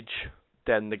underage,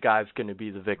 then the guy's gonna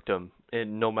be the victim,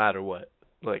 and no matter what,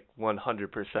 like 100%.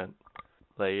 Like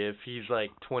if he's like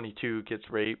 22, gets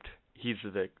raped, he's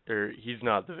he's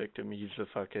not the victim. He's the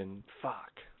fucking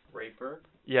Raper?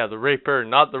 Yeah, the raper,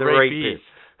 not the rapist.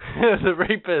 The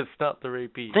rapist, not the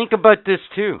rapee. Think about this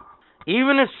too.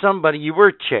 Even if somebody, you were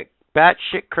a chick,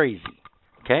 batshit crazy,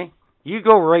 okay? You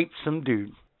go rape some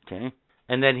dude, okay?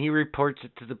 And then he reports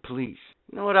it to the police.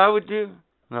 You know what I would do?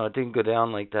 No, it didn't go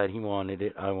down like that. He wanted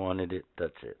it. I wanted it.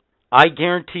 That's it. I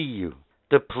guarantee you,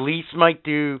 the police might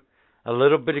do a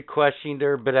little bit of questioning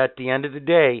there, but at the end of the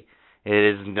day,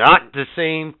 it is not the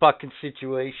same fucking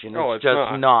situation. No, it's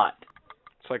just not.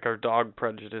 It's like our dog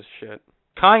prejudice shit.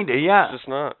 Kinda, yeah. It's just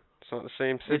not. It's not the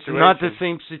same situation. It's not the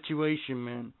same situation,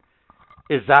 man.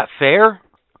 Is that fair?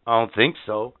 I don't think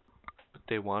so. But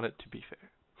they want it to be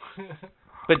fair.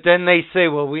 But then they say,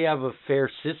 well, we have a fair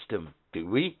system. Do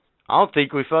we? I don't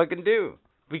think we fucking do.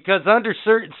 Because under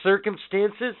certain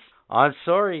circumstances, I'm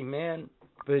sorry, man,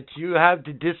 but you have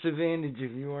the disadvantage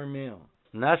if you are male.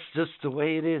 And that's just the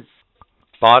way it is.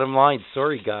 Bottom line,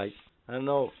 sorry guys. I don't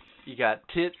know. You got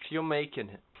tits, you're making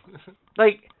it.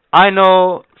 Like, I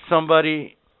know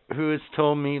somebody who has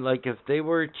told me, like, if they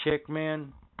were a chick,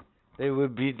 man,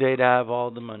 they'd have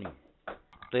all the money.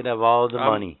 They'd have all the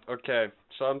money. Okay,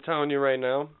 so I'm telling you right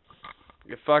now,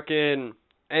 if fucking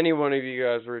any one of you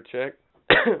guys were a chick,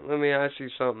 let me ask you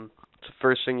something. It's the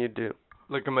first thing you'd do.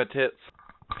 Look at my tits.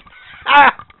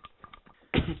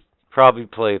 Probably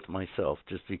play with myself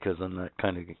just because I'm that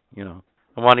kind of,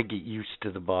 I want to get used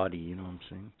to the body, you know what I'm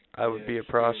saying? I would be a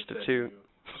prostitute.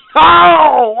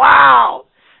 Oh, wow!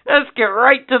 Let's get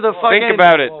right to the fucking... Think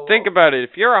about it. Think about it.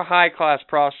 If you're a high-class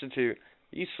prostitute,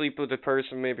 you sleep with a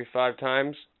person maybe 5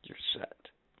 times, you're set.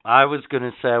 I was going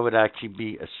to say I would actually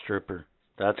be a stripper.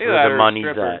 That's where the money's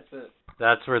at.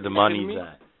 That's where the money's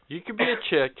at. You could be a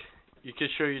chick. You could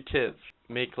show your tits.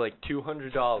 Make like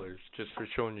 $200 just for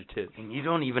showing your tits. And you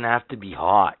don't even have to be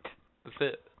hot. That's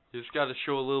it. You just got to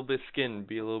show a little bit of skin and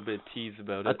be a little bit teased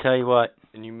about it. I'll tell you what.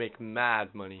 And you make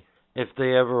mad money. If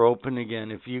they ever open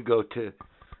again, if you go to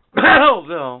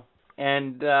Belleville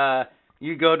and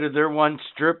you go to their one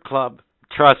strip club,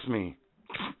 trust me,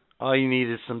 all you need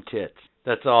is some tits.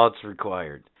 That's all it's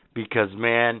required. Because,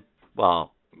 man,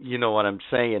 well, you know what I'm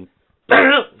saying.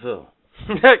 Belleville.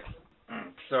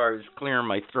 Sorry, I was clearing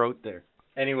my throat there.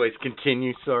 Anyways,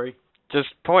 continue, sorry. Just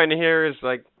point here is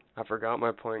like, I forgot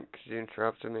my point because you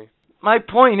interrupted me. My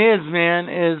point is, man,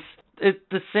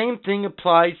 the same thing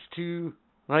applies to,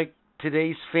 like,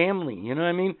 today's family, you know what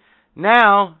I mean?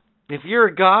 Now, if you're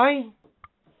a guy,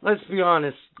 let's be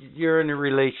honest, you're in a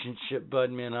relationship,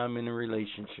 bud, man, I'm in a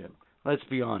relationship. Let's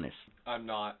be honest. I'm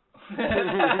not.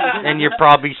 And you're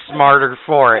probably smarter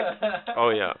for it. Oh,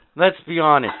 yeah. Let's be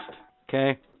honest,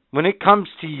 okay? When it comes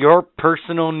to your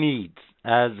personal needs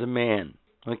as a man,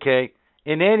 okay,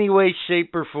 in any way,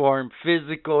 shape, or form,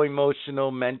 physical,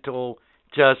 emotional, mental,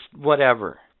 just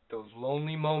whatever. Those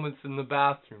lonely moments in the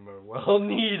bathroom are well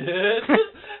needed.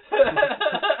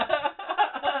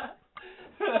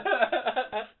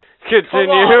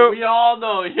 Continue. We all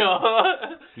know, yo.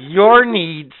 Your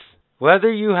needs,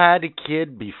 whether you had a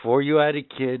kid, before you had a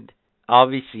kid,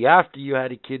 obviously after you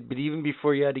had a kid, but even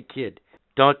before you had a kid,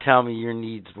 don't tell me your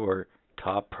needs were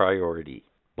top priority.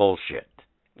 Bullshit.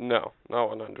 No, not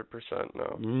 100%,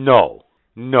 no.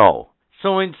 No.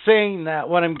 So in saying that,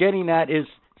 what I'm getting at is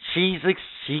she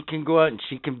can go out and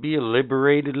she can be a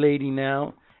liberated lady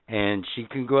now, and she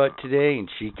can go out today and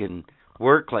she can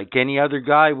work like any other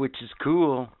guy, which is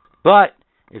cool. But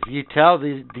if you tell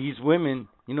these women,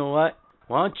 you know what?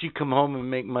 Why don't you come home and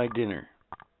make my dinner?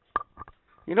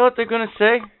 You know what they're going to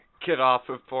say? Get off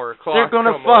at 4 o'clock. They're going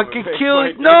to fucking kill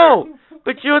it. No!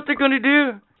 But you know what they're going to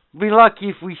do? Be lucky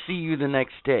if we see you the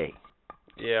next day.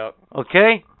 Yeah.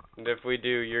 Okay? And if we do,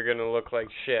 you're going to look like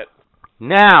shit.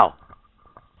 Now,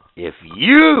 if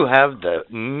you have the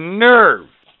nerve,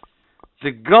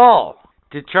 the gall,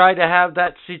 to try to have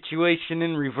that situation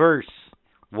in reverse,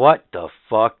 what the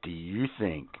fuck do you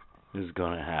think is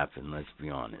going to happen? Let's be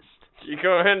honest. You're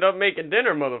going to end up making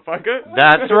dinner, motherfucker.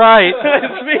 That's right.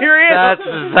 Let's be real. That's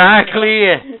exactly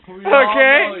it.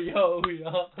 Okay?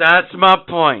 That's my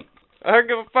point. I don't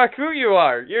give a fuck who you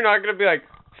are. You're not going to be like,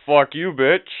 fuck you,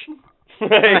 bitch.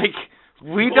 Like,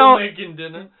 we don't... making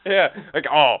dinner. Yeah. Like,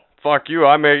 oh, fuck you,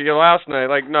 I made you last night.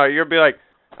 Like, no, you'll be like,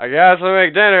 I guess I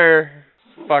make dinner.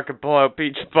 Fucking pull out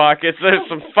peach pockets. There's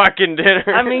some fucking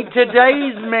dinner. I mean,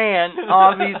 today's man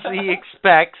obviously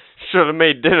expects... Should have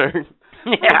made dinner.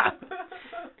 Yeah.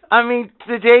 I mean,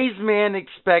 today's man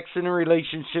expects in a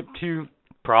relationship to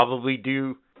probably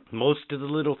do most of the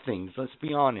little things, let's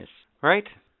be honest, right?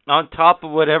 On top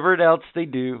of whatever else they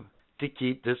do to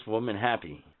keep this woman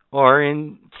happy. Or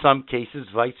in some cases,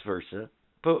 vice versa.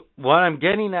 But what I'm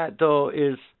getting at, though,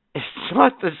 is it's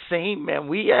not the same, man.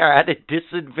 We are at a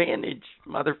disadvantage,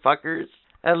 motherfuckers.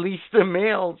 At least the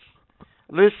males.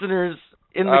 Listeners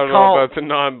in the call. I don't know about the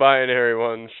non-binary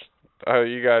ones. Oh,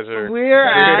 you guys are weird.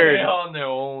 On their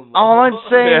own. All I'm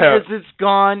saying is it's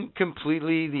gone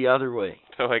completely the other way.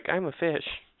 So, like, I'm a fish.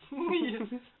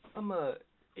 I'm a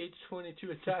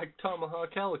H-22 attack Tomahawk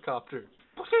helicopter.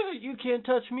 You can't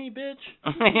touch me, bitch.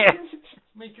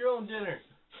 Make your own dinner.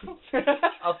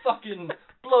 I'll fucking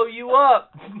blow you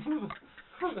up.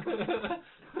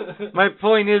 My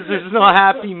point is there's no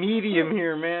happy medium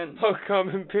here, man. I'll come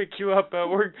and pick you up at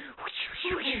work.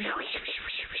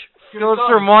 Goes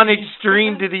from one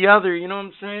extreme to the other, you know what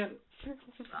I'm saying?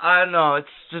 I don't know, it's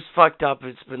just fucked up.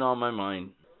 It's been on my mind.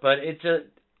 But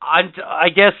I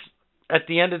guess at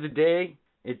the end of the day,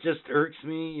 it just irks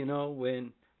me, you know,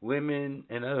 when women,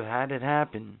 and I've had it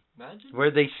happen, Imagine.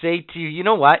 where they say to you, you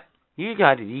know what? You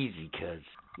got it easy, cuz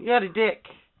you got a dick.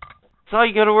 That's all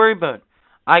you got to worry about.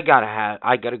 I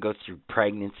gotta go through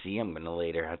pregnancy. I'm gonna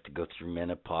later have to go through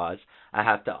menopause. I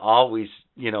have to always,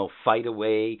 fight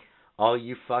away all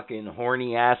you fucking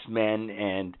horny ass men,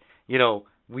 and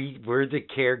we're the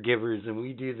caregivers, and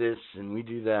we do this and we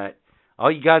do that.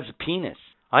 All you got is a penis.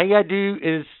 All you gotta do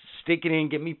is stick it in,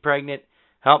 get me pregnant,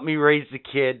 help me raise the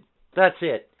kid. That's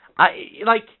it.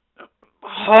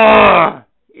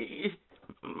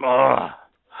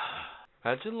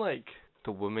 Imagine like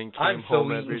the woman came I'm home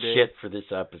so every eating day shit for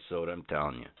this episode, I'm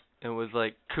telling you. and was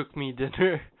like, cook me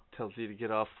dinner. Tells you to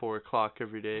get off 4 o'clock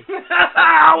every day.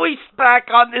 We back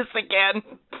on this again.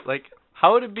 Like,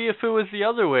 how would it be if it was the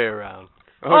other way around?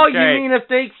 Okay. Oh, you mean if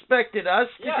they expected us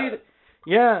to do that?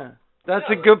 Yeah, that's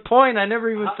a good point. I never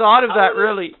even thought of that,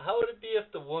 really. How would it be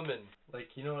if the woman,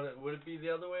 would it be the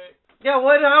other way? Yeah,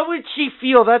 how would she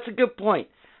feel? That's a good point.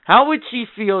 How would she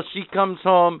feel? She comes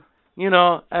home,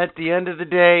 at the end of the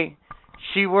day,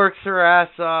 she works her ass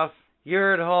off,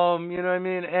 you're at home, you know what I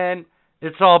mean, and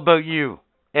it's all about you.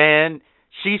 And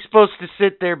she's supposed to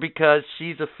sit there because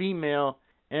she's a female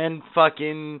and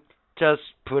fucking just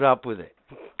put up with it.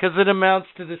 Because it amounts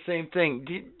to the same thing.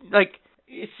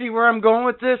 You see where I'm going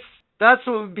with this? That's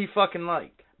what it would be fucking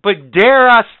like. But dare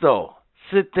us, though,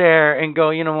 sit there and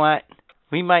go, you know what?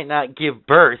 We might not give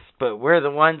birth, but we're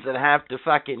the ones that have to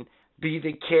fucking be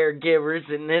the caregivers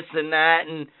and this and that,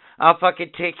 and I'll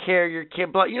fucking take care of your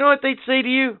kid. But you know what they'd say to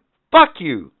you? Fuck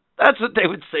you. That's what they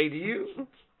would say to you.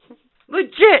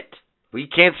 Legit. We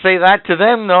can't say that to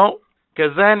them, though,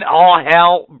 because then all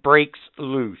hell breaks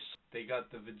loose. They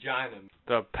got the vagina.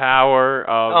 The power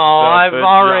of I've vagina.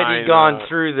 already gone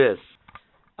through this.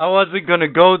 I wasn't going to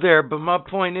go there, but my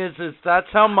point is that's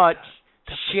how much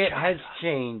shit has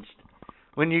changed.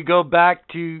 When you go back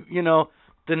to,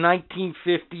 the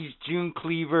 1950s June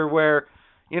Cleaver where,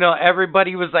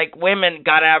 everybody was like, women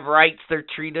gotta have rights, they're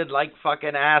treated like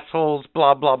fucking assholes,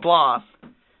 blah, blah, blah.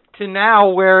 To now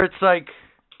where it's like,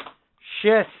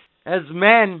 shit, as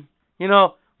men,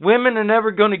 women are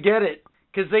never going to get it.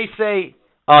 Because they say,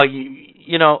 oh,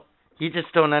 you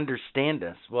just don't understand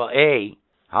us. Well, A,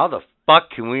 how the fuck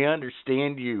can we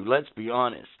understand you? Let's be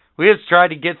honest. We have tried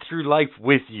to get through life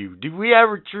with you. Do we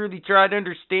ever truly try to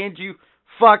understand you?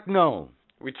 Fuck no.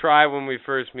 We try when we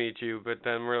first meet you, but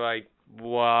then we're like,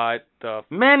 what the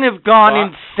Men have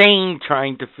gone insane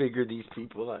trying to figure these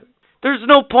people out. There's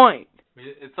no point.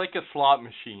 It's like a slot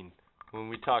machine when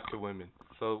we talk to women.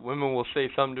 So women will say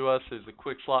something to us, there's a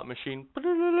quick slot machine.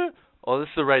 Oh, this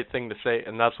is the right thing to say,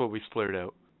 and that's what we splurt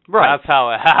out. Right. That's how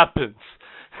it happens.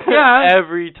 Yeah.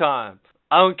 Every time.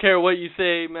 I don't care what you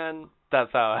say, man.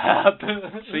 That's how it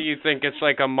happens. So you think it's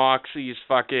like a Moxie's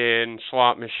fucking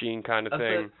slot machine kind of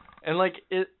thing. And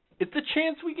it's a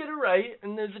chance we get it right,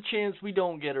 and there's a chance we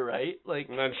don't get it right.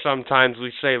 And then sometimes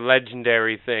we say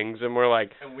legendary things, and we're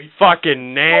like, and we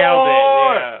fucking nailed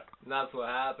it. Yeah. And that's what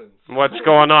happens. What's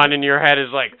going on in your head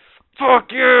is like,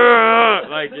 fuck yeah.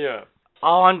 Yeah.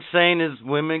 All I'm saying is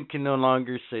women can no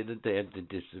longer say that they have the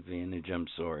disadvantage. I'm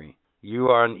sorry. You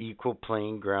are on equal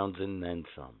playing grounds and then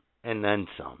some. And then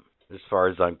some, as far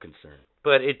as I'm concerned.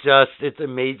 But it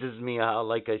amazes me how,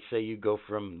 like I say, you go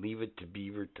from Leave It to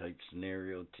Beaver type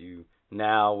scenario to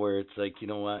now where it's like, you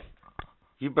know what?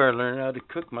 You better learn how to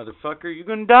cook, motherfucker. You're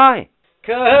going to die.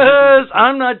 'Cause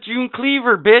I'm not June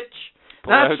Cleaver, bitch.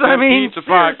 Pizza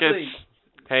pockets.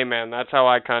 Hey, man, that's how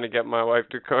I kind of get my wife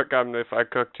to cook. If I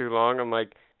cook too long, I'm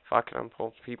like, fuck it, I'm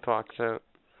pulling pea pox out.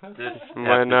 This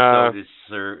episode is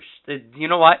served. You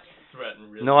know what?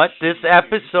 You know what? This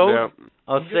episode,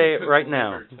 I'll say it right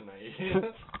now.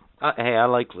 Hey, I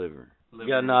like liver. You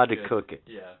gotta know how to cook it.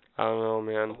 Yeah. I don't know,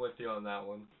 man. I'm with you on that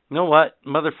one. You know what,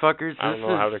 motherfuckers? I don't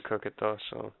know how to cook it, though,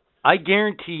 so. I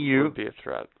guarantee It you, would be a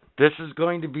threat. this is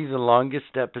going to be the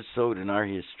longest episode in our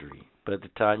history by the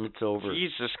time it's over.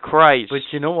 Jesus Christ. But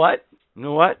you know what? You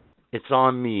know what? It's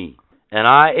on me. And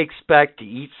I expect to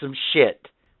eat some shit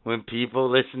when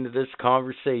people listen to this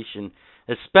conversation.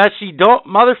 Especially, don't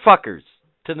motherfuckers,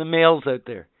 to the males out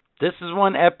there. This is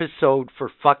one episode for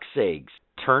fuck's sakes.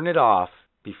 Turn it off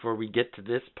before we get to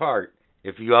this part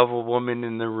if you have a woman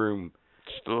in the room.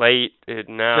 It's late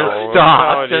now. Just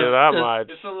stop. I'm telling you that much.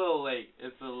 It's a little late.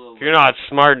 If you're not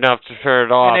smart enough to turn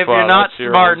it off, And if you're not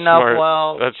smart enough,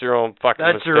 well, that's your own fucking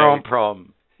that's mistake. your own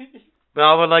problem. But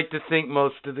I would like to think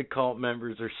most of the cult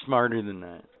members are smarter than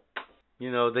that.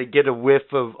 They get a whiff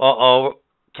of,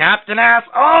 Captain Ass,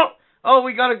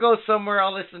 we gotta go somewhere,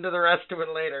 I'll listen to the rest of it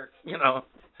later,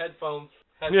 Headphones.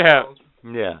 Yeah.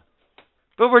 Yeah.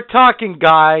 But we're talking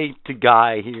guy to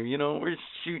guy here, you know. We're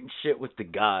shooting shit with the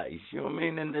guys, you know what I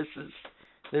mean? And this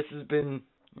has been,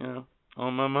 you know,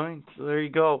 on my mind. So there you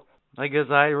go. I guess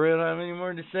I really don't have any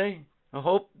more to say. I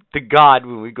hope to God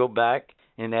when we go back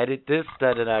and edit this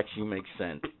that it actually makes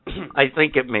sense. I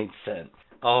think it makes sense.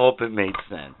 I hope it made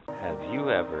sense. Have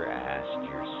you ever asked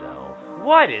yourself,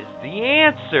 what is the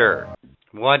answer?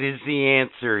 What is the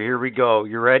answer? Here we go.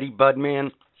 You ready,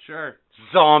 Budman? Sure.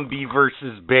 Zombie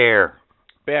versus bear.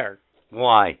 Bear.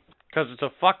 Why? Because it's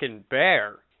a fucking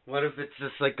bear. What if it's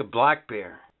just like a black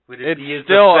bear? Would it It's be as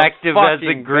still effective a as a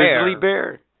fucking grizzly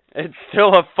bear? It's still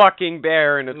a fucking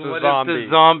bear, and it's a What zombie. if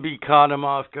the zombie caught him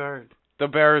off guard? The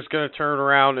bear is going to turn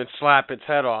around and slap its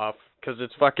head off because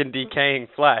it's fucking decaying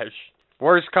flesh.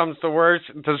 Worst comes to worst,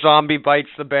 the zombie bites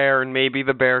the bear, and maybe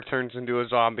the bear turns into a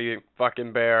zombie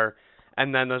fucking bear,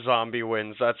 and then the zombie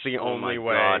wins. That's the only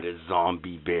way. Oh my God, a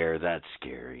zombie bear, that's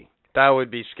scary. That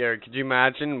would be scary. Could you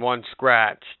imagine one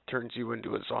scratch turns you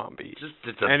into a zombie?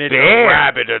 It's a and it's bear. a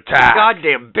rabid attack.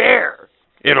 Goddamn bear.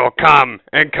 It'll come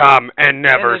and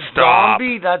never and a stop.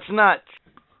 Zombie? That's nuts.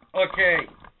 Okay.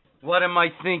 What am I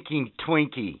thinking,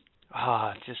 Twinkie?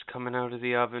 Just coming out of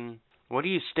the oven. What are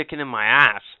you sticking in my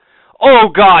ass? Oh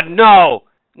God, no!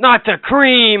 Not the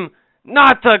cream!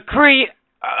 Not the cream!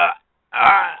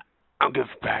 I'm good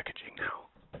for packaging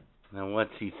now. Now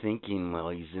what's he thinking while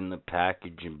he's in the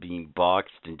package and being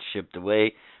boxed and shipped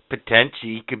away?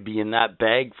 Potentially he could be in that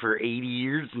bag for 80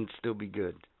 years and still be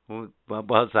good.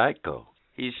 How's that go?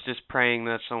 He's just praying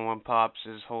that someone pops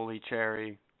his holy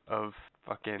cherry of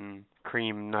fucking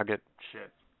cream nugget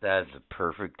shit. That's a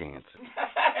perfect answer.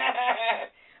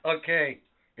 Okay,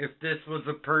 if this was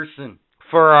a person,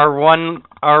 for our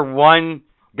one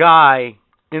guy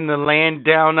in the land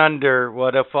down under,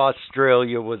 what if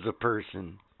Australia was a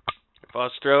person? If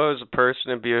Australia was a person,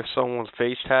 it'd be someone with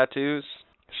face tattoos,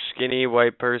 skinny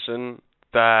white person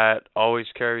that always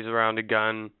carries around a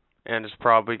gun and has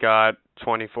probably got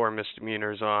 24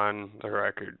 misdemeanors on the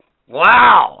record.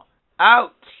 Wow!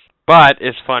 Ouch! But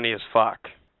is funny as fuck.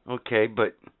 Okay,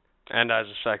 but... And has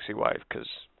a sexy wife, because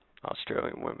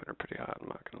Australian women are pretty hot, I'm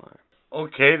not gonna lie.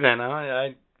 Okay then,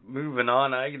 I moving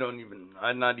on,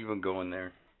 I'm not even going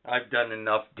there. I've done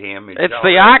enough damage. It's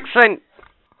already. the accent!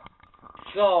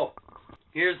 So,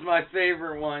 here's my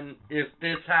favorite one. If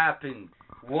this happened,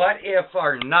 what if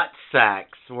our nut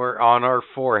sacks were on our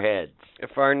foreheads?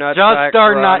 If our nut Just sacks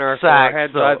our were nut on our sacks,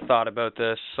 foreheads, though. I've thought about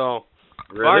this. So,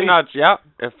 Really?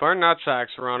 if our nut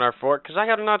sacks were on our forehead, because I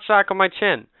got a nut sack on my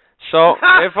chin. So,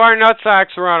 if our nut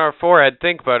sacks were on our forehead,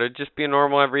 think about it, just be a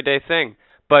normal everyday thing.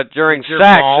 But during Your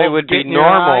sex, balls it would be get in your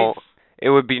normal. eyes? It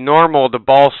would be normal to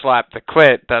ball slap the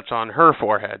clit that's on her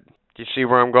forehead. Do you see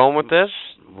where I'm going with this?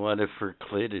 What if her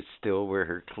clit is still where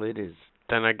her clit is?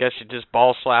 Then I guess you're just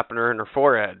ball slapping her in her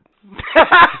forehead.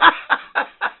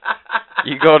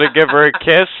 You go to give her a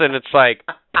kiss, and it's like...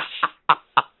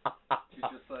 You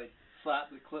just like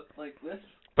slap the clip like this.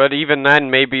 But even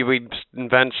then, maybe we'd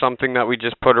invent something that we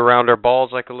just put around our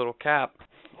balls like a little cap.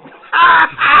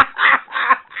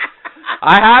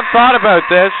 I have thought about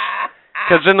this,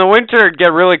 because in the winter it'd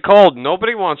get really cold.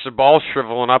 Nobody wants their balls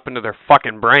shriveling up into their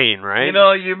fucking brain, right? You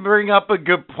know, you bring up a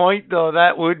good point, though.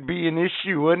 That would be an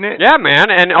issue, wouldn't it? Yeah,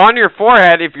 man, and on your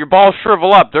forehead, if your balls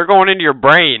shrivel up, they're going into your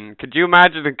brain. Could you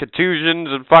imagine the contusions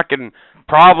and fucking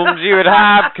problems you would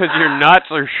have because your nuts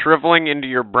are shriveling into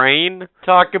your brain?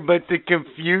 Talk about the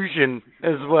confusion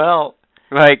as well.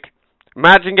 Like,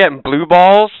 imagine getting blue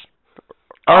balls,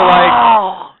 or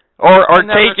or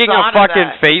never taking a thought of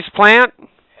fucking that. face plant.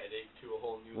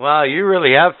 Wow, you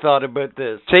really have thought about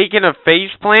this. Taking a face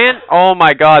plant? Oh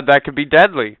my God, that could be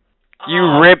deadly.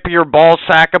 You rip your ball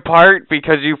sack apart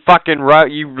because you fucking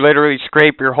you literally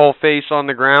scrape your whole face on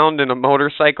the ground in a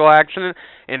motorcycle accident.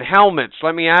 And helmets,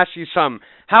 let me ask you something.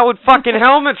 How would fucking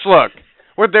helmets look?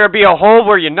 Would there be a hole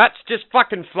where your nuts just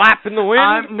fucking flap in the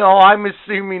wind? I'm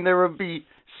assuming there would be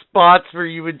spots where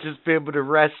you would just be able to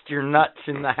rest your nuts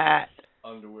in the hat.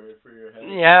 Underwear for your head.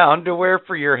 Yeah, underwear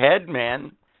for your head,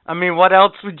 man. I mean, what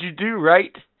else would you do,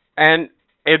 right? And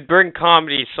it'd bring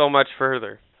comedy so much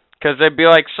further. Because they'd be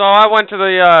like, so I went to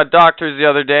the doctors the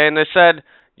other day, and they said,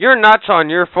 your nuts on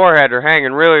your forehead are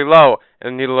hanging really low.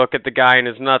 And you look at the guy, and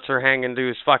his nuts are hanging to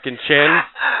his fucking chin.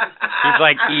 He's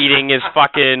like eating his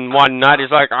fucking one nut.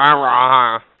 He's like,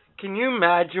 Can you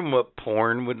imagine what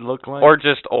porn would look like? Or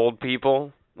just old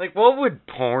people. Like, what would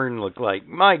porn look like?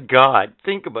 My God,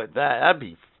 think about that. That'd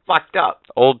be fucked up.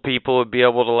 Old people would be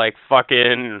able to, like,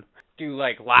 fucking do,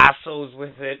 like, lassos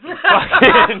with it. And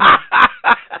fucking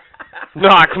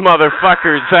knock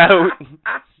motherfuckers out.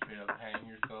 Hang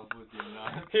yourself with your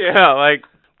nuts. Yeah, like,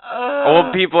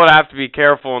 Old people would have to be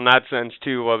careful in that sense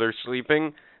too while they're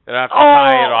sleeping. They'd have to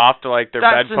tie it off to like their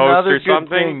bedpost or something.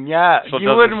 Thing. Yeah, so you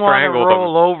wouldn't want to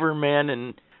roll over, man,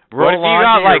 and roll what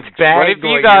if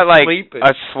you got like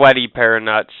a sweaty pair of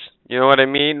nuts? You know what I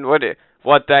mean? What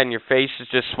then? Your face is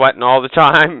just sweating all the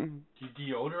time. Do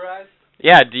you deodorize?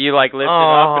 Yeah. Do you like lift it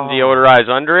up and deodorize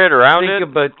under it, around it?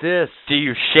 Think about this. Do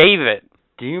you shave it?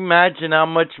 Do you imagine how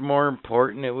much more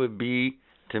important it would be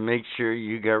to make sure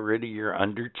you got rid of your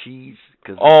under cheese?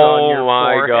 Cause it's on your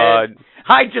my forehead. God!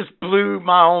 I just blew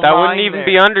my own That mind wouldn't even there.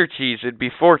 be under cheese. It'd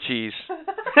be fore cheese.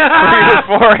 For your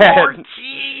forehead. Fore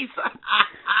cheese.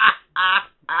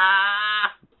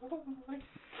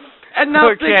 And now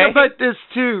think about this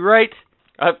too, right?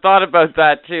 I've thought about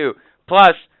that too.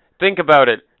 Plus, think about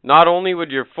it. Not only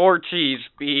would your fore cheese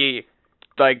be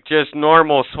like just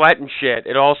normal sweat and shit,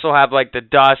 it'd also have like the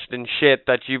dust and shit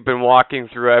that you've been walking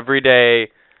through every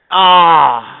day.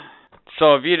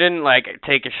 So if you didn't like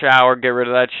take a shower, get rid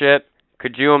of that shit,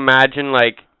 could you imagine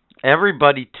like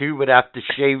everybody too would have to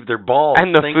shave their balls?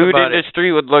 And the food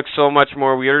industry would look so much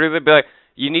more weirder. They'd be like,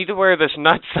 you need to wear this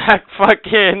nutsack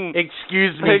fucking...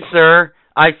 Excuse me, sir.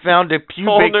 I found a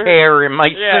pubic hair in my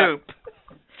soup.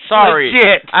 Sorry.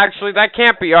 Legit. Actually, that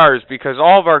can't be ours because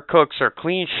all of our cooks are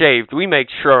clean shaved. We make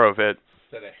sure of it.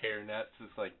 Instead of hair nets,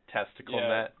 it's like testicle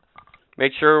net.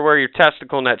 Make sure to wear your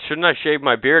testicle net. Shouldn't I shave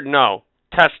my beard? No.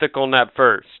 Testicle net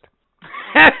first.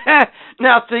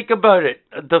 Now think about it.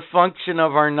 The function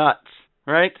of our nuts,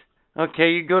 right?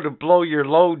 Okay, you go to blow your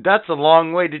load. That's a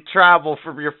long way to travel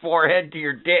from your forehead to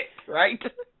your dick, right?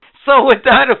 So would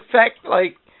that affect,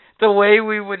 like, the way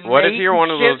we would What if you're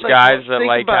one of those guys that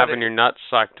like having your your nuts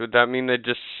sucked? Would that mean they're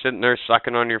just sitting there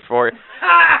sucking on your forehead?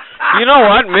 You know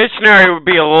what? Missionary would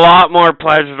be a lot more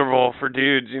pleasurable for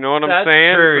dudes. You know what I'm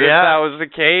saying? True, if that was the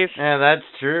case. Yeah, that's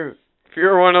true. If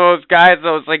you're one of those guys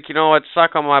that was like, you know what,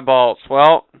 suck on my balls.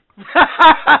 Well,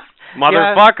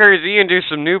 motherfuckers, you can do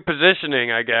some new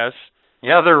positioning, I guess.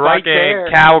 Yeah, they're right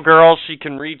there. Cowgirl, she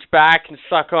can reach back and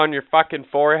suck on your fucking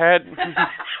forehead.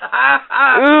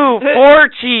 Ooh, fore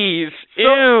cheese.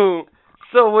 Ew.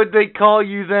 So would they call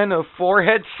you then a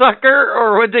forehead sucker,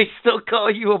 or would they still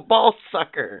call you a ball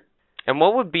sucker? And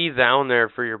what would be down there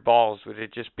for your balls? Would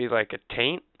it just be like a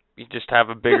taint? You just have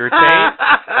a bigger taint?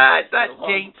 That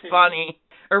taint's funny.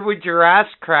 Or would your ass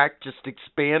crack just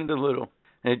expand a little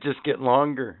and it just get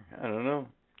longer? I don't know.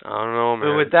 I don't know, man.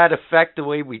 But would that affect the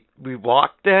way we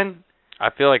walk then? I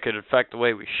feel like it'd affect the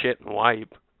way we shit and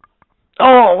wipe.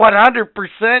 Oh,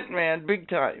 100%, man. Big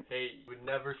time. Hey, you would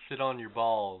never sit on your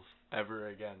balls ever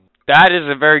again. That is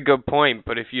a very good point,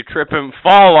 but if you trip and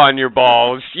fall on your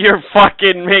balls, you're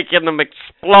fucking making them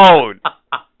explode.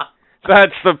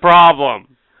 That's the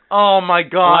problem. Oh, my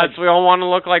God. Unless we all want to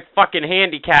look like fucking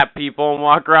handicapped people and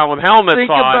walk around with helmets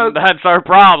on. That's our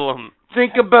problem.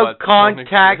 Think about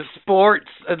contact sports.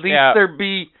 At least there'd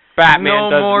be Batman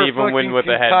no more doesn't even win with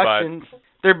a headbutt.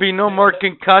 There'd be no more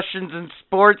concussions in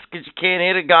sports because you can't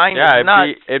hit a guy in the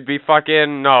nuts. It'd be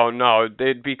fucking, no,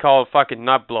 they'd be called fucking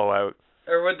nut blowout.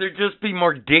 Or would there just be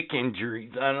more dick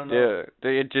injuries? I don't know. Yeah,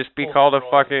 it'd just be called a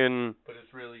fucking... But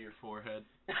it's really your forehead.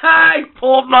 I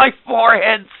pulled my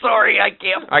forehead. Sorry, I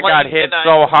can't play I got hit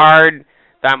so hard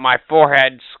that my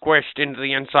forehead squished into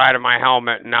the inside of my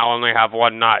helmet and now I only have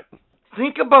one nut.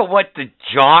 Think about what the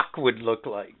jock would look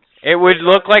like. It would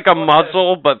look like a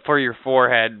muzzle, but for your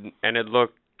forehead, and it'd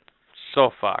look so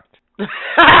fucked.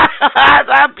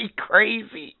 That'd be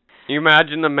crazy. You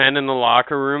imagine the men in the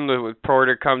locker room, the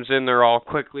reporter comes in, they're all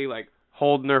quickly, like,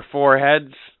 holding their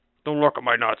foreheads. Don't look at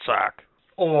my nutsack.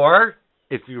 Or,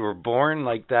 if you were born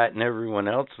like that and everyone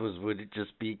else was, would it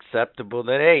just be acceptable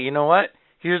that, hey, you know what?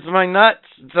 Here's my nuts.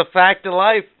 It's a fact of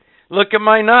life. Look at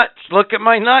my nuts. Look at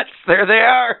my nuts. There they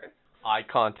are. Eye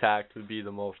contact would be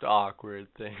the most awkward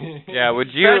thing. Yeah, would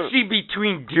you... Especially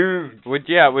between dudes. Would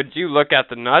you look at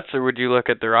the nuts or would you look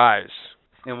at their eyes?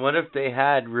 And what if they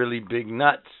had really big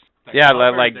nuts? Yeah,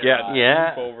 that like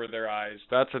yeah. over their eyes.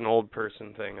 That's an old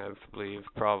person thing, I believe,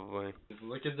 probably.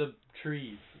 Look at the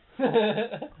trees.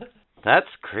 That's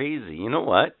crazy. You know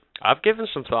what? I've given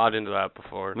some thought into that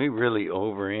before. We really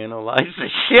overanalyze the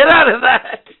shit out of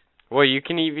that. Well, you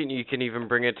can even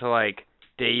bring it to like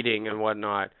dating and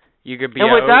whatnot. You could be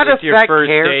and would out that with your affect first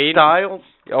date. hairstyles?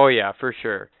 Oh yeah, for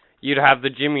sure. You'd have the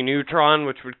Jimmy Neutron,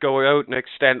 which would go out and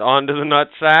extend onto the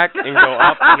nutsack and go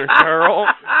up in a curl.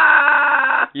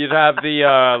 You'd have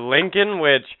the Lincoln,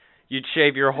 which you'd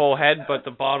shave your whole head but the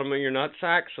bottom of your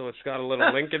nutsack, so it's got a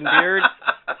little Lincoln beard.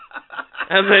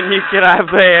 And then you could have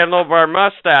the handlebar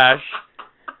mustache,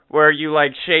 where you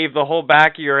like shave the whole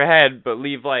back of your head but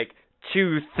leave like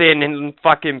two thin and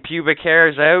fucking pubic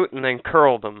hairs out and then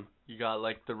curl them. You got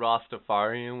like the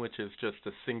Rastafarian, which is just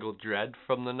a single dread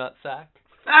from the nutsack.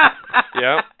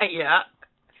 Yep. Yeah.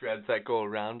 Dreads that go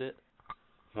around it.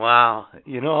 Wow.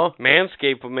 You know?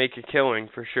 Manscaped will make a killing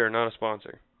for sure, not a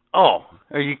sponsor. Oh,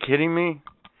 are you kidding me?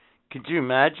 Could you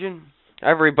imagine?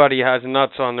 Everybody has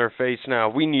nuts on their face now.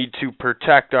 We need to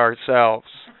protect ourselves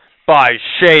by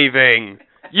shaving.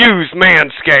 Use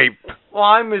Manscaped. Well,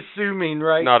 I'm assuming,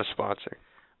 right? Not a sponsor.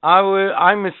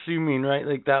 I'm assuming, right?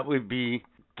 Like that would be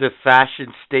the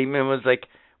fashion statement was like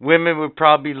women would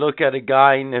probably look at a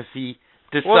guy and if he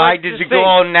decided to go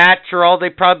all natural,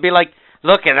 they'd probably be like,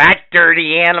 look at that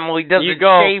dirty animal. He doesn't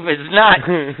shave his nuts.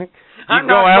 I'm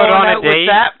go not out going on a out date. with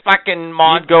that fucking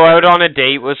monster. You'd go out on a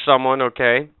date with someone,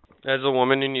 okay, as a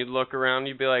woman, and you'd look around.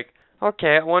 You'd be like,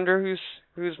 okay, I wonder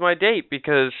who's my date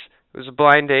because it was a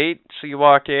blind date. So you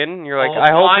walk in, and you're like,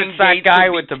 I hope it's that guy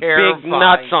with the big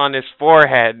nuts on his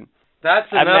forehead. That's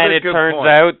and then it turns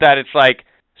out that it's like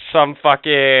some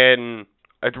fucking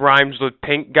it rhymes with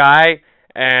pink guy,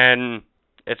 and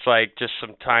it's like just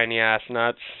some tiny ass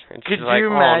nuts. And Could she's like, you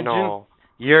imagine? Oh, no.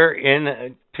 You're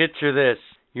in picture this.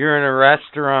 You're in a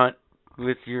restaurant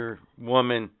with your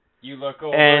woman. You look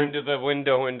over into the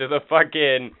window, into the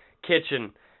fucking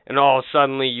kitchen, and all of a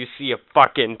sudden you see a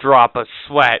fucking drop of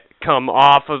sweat come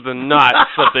off of the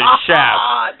nuts of the chef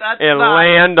and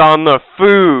land on the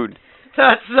food.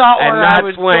 That's not where I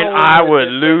was going. And that's when I would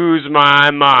lose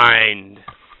my mind.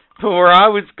 Where I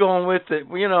was going with it,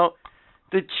 you know,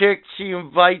 the chick, she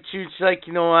invites you, she's like,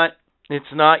 you know what,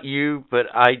 it's not you, but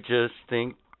I just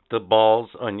think the balls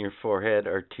on your forehead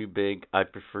are too big. I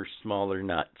prefer smaller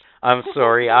nuts. I'm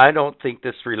sorry, I don't think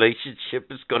this relationship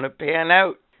is going to pan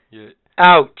out. Yeah.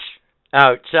 Ouch.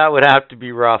 Ouch. That would have to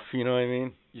be rough, you know what I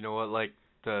mean? You know what, like,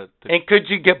 the And could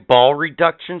you get ball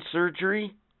reduction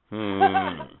surgery?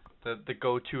 The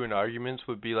go-to in arguments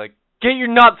would be like, get your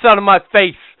nuts out of my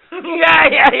face!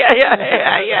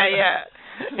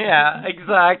 Yeah,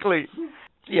 exactly.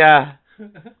 Yeah.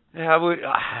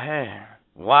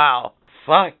 Wow.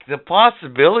 Fuck, the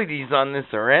possibilities on this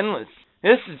are endless.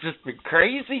 This has just been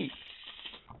crazy.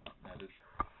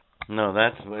 No,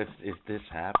 that's if this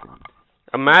happened.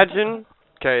 Imagine,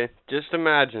 okay, just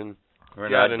imagine. We're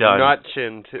you got not a done. nut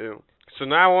chin too. So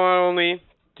not only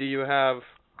do you have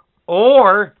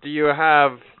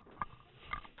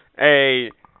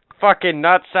a fucking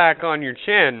nutsack on your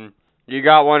chin, you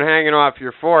got one hanging off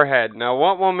your forehead. Now,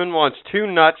 what woman wants two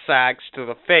nutsacks to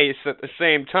the face at the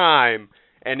same time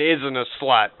and isn't a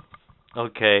slut?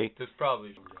 Okay. there's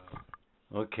probably...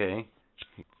 Okay.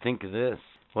 Think of this.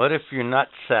 What if your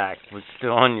nutsack was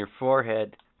still on your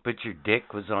forehead, but your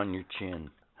dick was on your chin?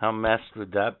 How messed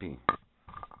would that be?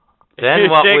 Then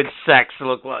what would sex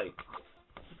look like?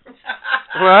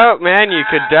 Well, man, you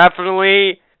could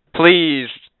definitely please,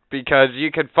 because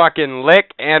you could fucking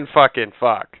lick and fucking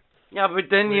fuck. Yeah, but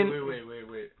then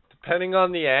Wait. Depending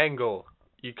on the angle,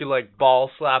 you could like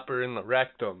ball slap her in the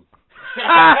rectum.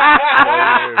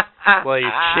 while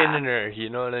you're chinning her, you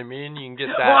know what I mean? You can get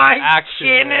that action.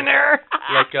 Chinning her?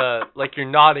 Like you're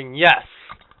nodding yes.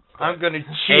 I'm gonna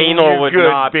chin Anal you would good,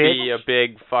 not bitch. be a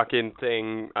big fucking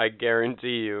thing, I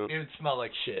guarantee you. It would smell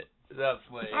like shit. That's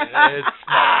what it would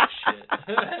smell like shit.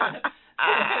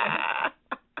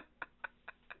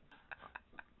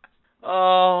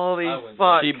 Holy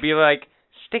fuck. She'd be like,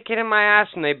 stick it in my ass,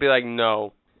 and they'd be like,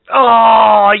 no.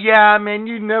 Oh, yeah, man,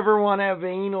 you never want to have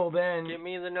anal then. Give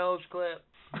me the nose clip.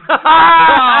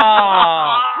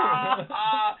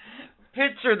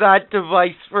 Picture that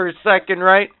device for a second,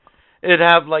 right? It'd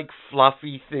have like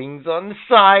fluffy things on the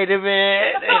side of it,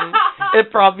 and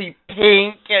it'd probably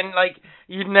pink, and like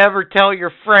you'd never tell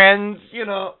your friends, you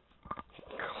know.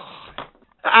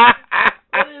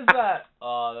 What is that?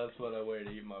 Oh, that's what I wear to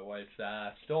eat my wife's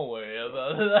ass. Don't worry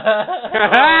about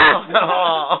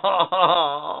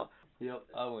that. Yep,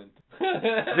 I win.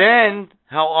 Then,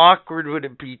 how awkward would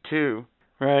it be too,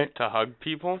 right? To hug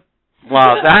people?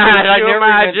 Wow, that I Could you never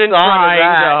imagine even thought trying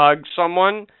of to that. hug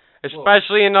someone,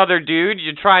 especially another dude?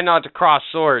 You try not to cross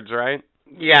swords, right?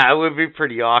 Yeah, it would be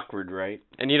pretty awkward, right?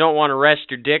 And you don't want to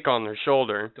rest your dick on their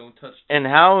shoulder. Don't touch. And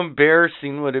how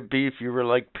embarrassing would it be if you were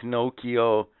like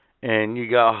Pinocchio and you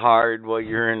got hard while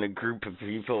you're in a group of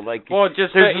people? Like, Well,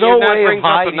 just there's that, no that way of brings up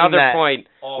hiding another that. point.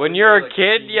 Oh, When you're a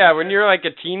kid, when you're like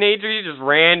a teenager, you just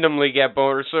randomly get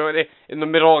boner. So in the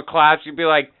middle of class, you'd be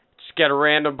like, just get a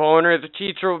random boner. The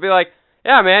teacher will be like,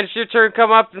 yeah, man, it's your turn.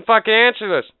 Come up and fucking answer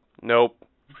this. Nope.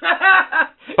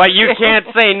 But you can't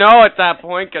say no at that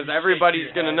point because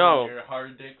everybody's gonna know. Your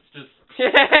hard dick's just.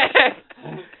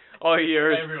 All you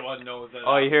hear is. Everyone knows that.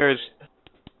 All you hear is.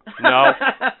 No.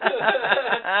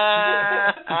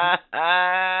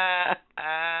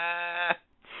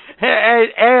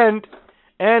 And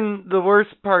the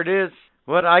worst part is,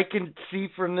 what I can see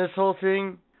from this whole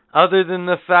thing, other than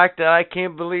the fact that I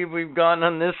can't believe we've gone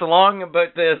on this long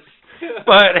about this,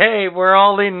 but hey, we're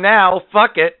all in now,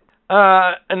 fuck it.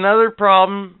 Another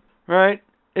problem, right,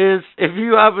 is if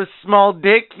you have a small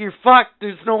dick, you're fucked.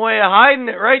 There's no way of hiding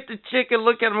it, right? The chick can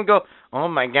look at him and go, oh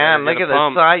my god, look at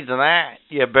the size of that.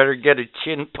 You better get a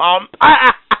chin pump.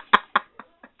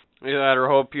 You better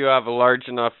hope you have a large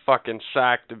enough fucking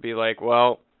sack to be like,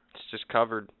 well, it's just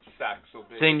covered. Sack so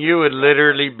big. Then you would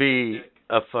literally be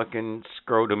a fucking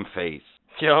scrotum face.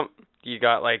 Yep. You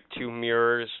got like 2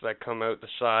 mirrors that come out the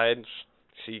sides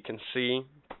so you can see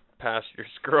past your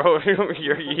scrotum,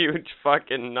 your huge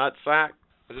fucking nutsack.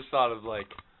 I just thought of like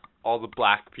all the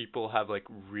black people have like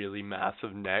really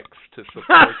massive necks to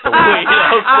support the weight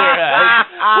of their heads.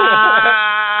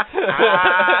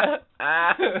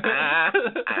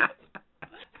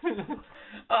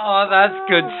 Oh, that's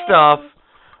good stuff.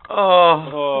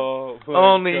 Oh,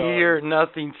 only here,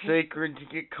 nothing sacred, to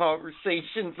get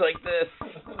conversations like this.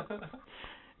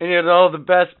 And you know, the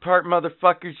best part,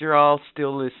 motherfuckers, you're all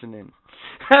still listening.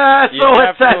 So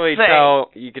what's that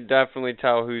say? You could definitely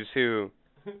tell who's who.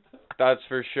 That's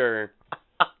for sure.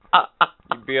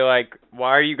 You'd be like,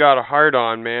 why you got a heart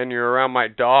on, man? You're around my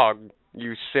dog,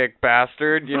 you sick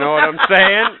bastard. You know what I'm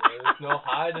saying? There's no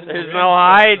hiding. There's no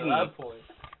hiding. At that point.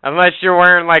 Unless you're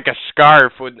wearing like a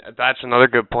scarf. That's another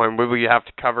good point. Would we have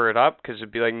to cover it up because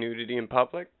it'd be like nudity in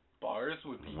public? Bars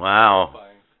would be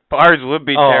terrifying. Bars would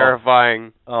be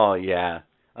terrifying. Oh, yeah.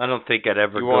 I don't think I'd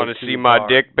ever You go want to see my bar.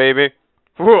 dick, baby?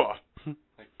 Like,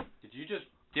 did you just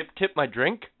tip my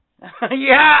drink?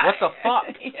 Yeah. What the fuck?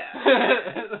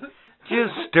 Did you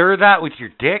stir that with your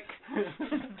dick?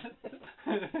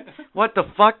 What the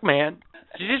fuck, man?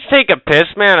 Did you just take a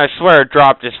piss, man? I swear a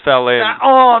drop just fell in.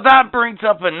 That brings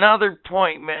up another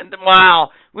point, man. Wow.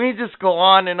 We just go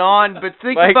on and on, but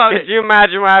think about it. Could you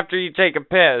imagine after you take a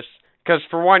piss? Because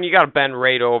for one, you got to bend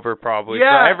right over probably.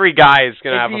 Yeah. So every guy is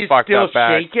going to have a fucked up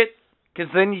back. If you still shake it,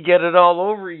 because then you get it all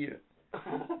over you.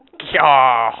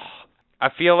 Oh, I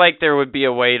feel like there would be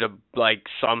a way to, like,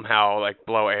 somehow, like,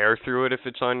 blow air through it if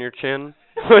it's on your chin.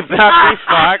 Would that be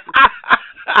fucked?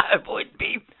 It would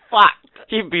be fucked.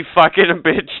 You'd be fucking a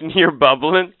bitch and you're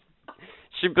bubbling.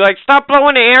 She'd be like, stop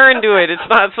blowing air into it. It's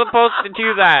not supposed to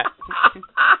do that.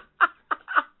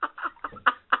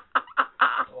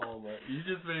 Oh my! You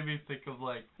just made me think of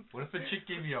like, what if a chick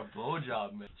gave you a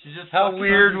blowjob, man? She just how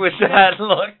weird would that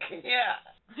look? Yeah.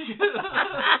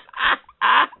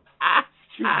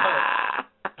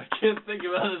 I can't think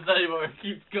about this anymore. It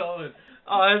keeps going.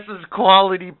 Oh, this is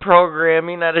quality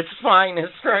programming at its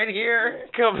finest right here.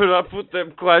 Coming up with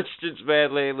them questions,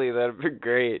 man, lately. That'd be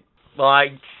great. Well,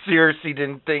 I seriously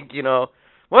didn't think,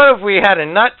 what if we had a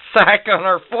nut sack on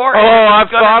our forehead? Oh, I've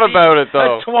thought about it,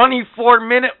 though. A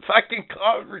 24-minute fucking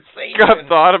conversation. I've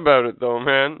thought about it, though,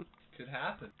 man. Could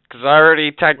happen. Because I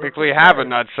already technically have a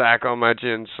nut sack on my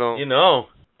chin, so...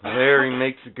 Larry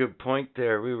makes a good point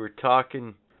there. We were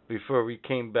talking before we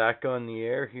came back on the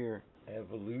air here.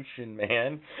 Evolution,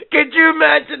 man. Could you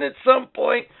imagine at some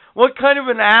point what kind of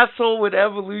an asshole would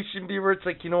evolution be where it's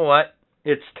like, you know what?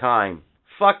 It's time.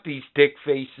 Fuck these dick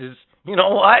faces. You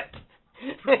know what?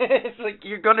 It's like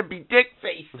you're going to be dick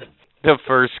faces. The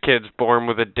first kid's born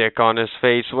with a dick on his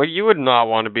face. Well, you would not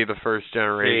want to be the first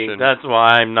generation. See, that's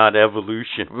why I'm not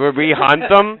evolution. Would we hunt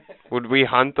them? Would we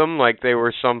hunt them like they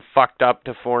were some fucked up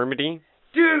deformity?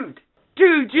 Dude,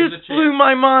 just blew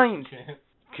my mind.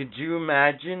 Could you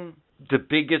imagine the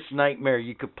biggest nightmare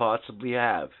you could possibly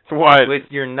have? What? With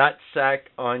your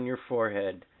nutsack on your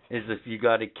forehead is if you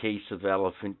got a case of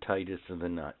elephantitis of the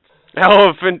nuts.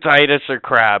 Elephantitis or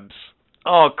crabs?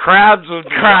 Oh, crabs would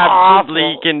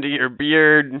leak into your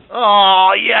beard.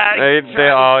 Oh, yeah. It'd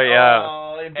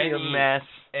be a mess.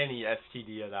 Any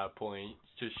STD at that point,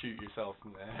 just shoot yourself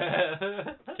in the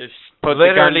head. Just put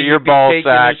the gun to your ball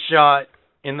sack. A shot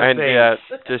in the face.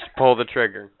 Yeah, just pull the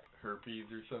trigger. Herpes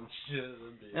or some shit.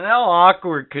 And how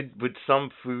awkward would some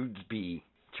foods be?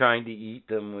 Trying to eat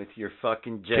them with your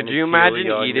fucking genitalia. Could you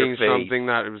imagine on eating your face? something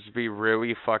that was be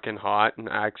really fucking hot and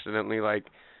accidentally like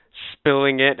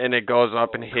spilling it and it goes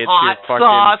up and hits your fucking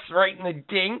hot sauce right in the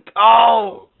dink?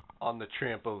 Oh! On the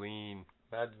trampoline.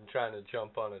 Imagine trying to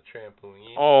jump on a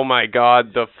trampoline. Oh my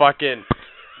god, the fucking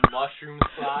mushroom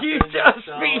slapping. You just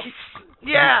be...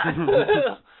 Yeah!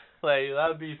 Like,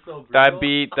 that'd be so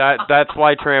brutal. That's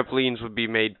why trampolines would be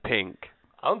made pink.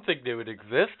 I don't think they would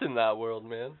exist in that world,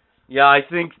 man. Yeah, I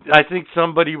think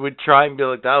somebody would try and be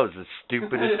like, that was the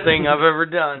stupidest thing I've ever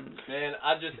done. Man,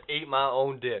 I just ate my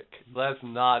own dick. Let's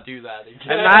not do that again.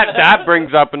 And that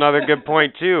brings up another good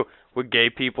point too. would gay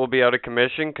people be out of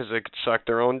commission because they could suck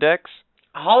their own dicks?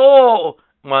 Oh!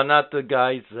 Well, not the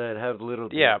guys that have little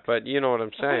dicks. Yeah, but you know what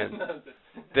I'm saying.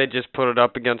 They just put it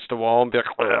up against the wall and be like,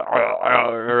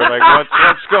 or like,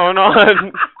 what's going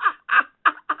on?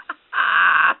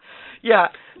 Yeah.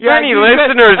 Many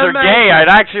listeners are gay. I'd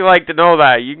actually like to know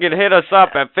that. You can hit us up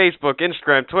at Facebook,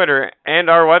 Instagram, Twitter, and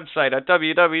our website at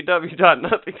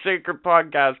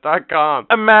www.nothingsacredpodcast.com.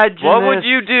 Imagine What this. would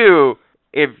you do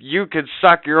if you could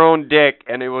suck your own dick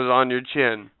and it was on your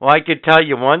chin? Well, I could tell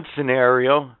you one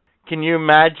scenario. Can you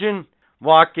imagine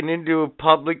walking into a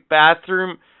public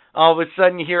bathroom, all of a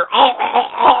sudden you hear,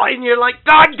 oh, and you're like,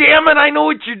 God damn it, I know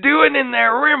what you're doing in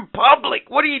there. We're in public.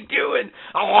 What are you doing?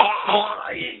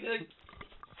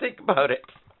 Think about it.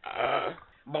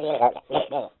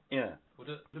 Yeah. Would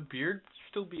the beard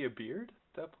still be a beard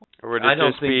at that point? Or would it I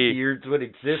don't just think be beards would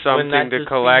exist. something Wouldn't that to just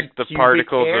collect be the pubic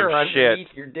particles hair of underneath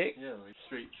shit? Your dick? Yeah, like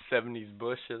straight 70s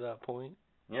bush at that point.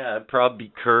 Yeah, it'd probably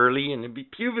be curly and it'd be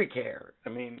pubic hair. I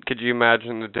mean, Could you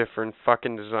imagine the different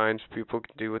fucking designs people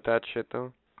could do with that shit,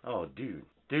 though? oh, dude,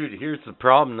 here's the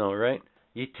problem though, right?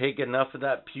 You take enough of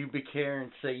that pubic hair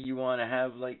and say you want to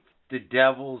have like the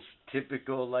devil's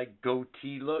typical like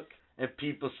goatee look, and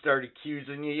people start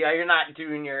accusing you, yeah, you're not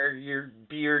doing your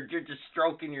beard, you're just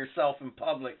stroking yourself in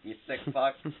public, you sick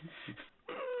fuck.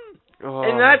 Oh.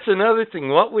 And that's another thing.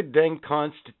 What would then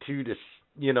constitute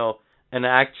an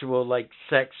actual like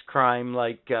sex crime,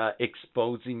 like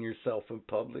exposing yourself in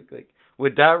public? Like,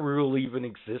 would that rule even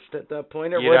exist at that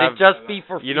point, or You'd would have- it just be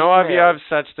for You know how you have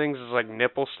females? such things as like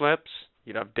nipple slips?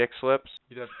 You'd have dick slips.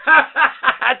 You'd have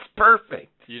That's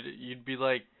perfect. you'd be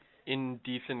like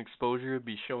indecent exposure. It'd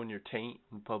be showing your taint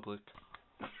in public.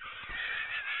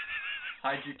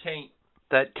 Hide your taint.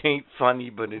 That ain't funny,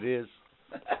 but it is.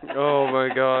 Oh my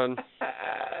god.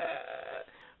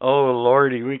 Oh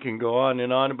lordy, we can go on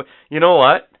and on. But you know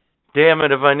what? Damn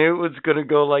it! If I knew it was gonna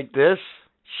go like this,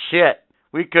 shit,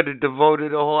 we could have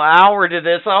devoted a whole hour to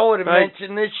this. I would have Right.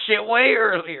 mentioned this shit way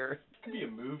earlier. It could be a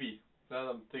movie. Now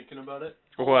that I'm thinking about it.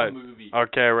 What? A movie.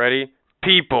 Okay, ready?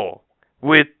 People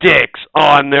with dicks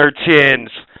on their chins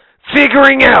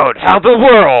figuring out how the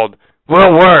world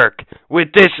will work with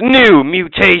this new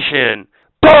mutation.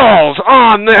 Balls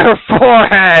on their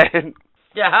forehead.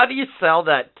 Yeah, how do you sell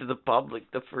that to the public,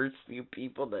 the first few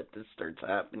people that this starts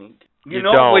happening to? You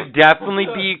know, don't. it would definitely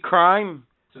be a crime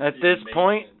Just at be this amazing.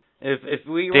 point. If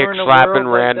we Dick were in a slapping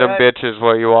world random like that, bitches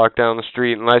while you walk down the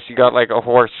street, unless you got like a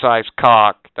horse-sized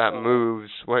cock that moves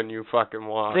when you fucking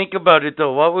walk. think about it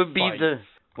though. What would be Fight. the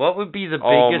biggest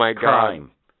Oh, my God.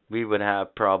 crime we would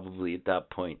have probably at that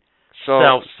point? So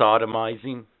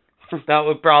Self-sodomizing. That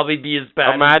would probably be as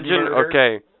bad. imagine, as murder.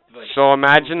 okay. So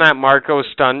imagine that Marko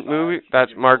stunt movie,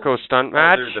 that Marko stunt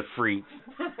match. They're the freaks.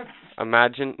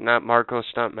 Imagine that Marko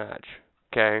stunt match,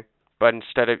 okay? But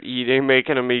instead of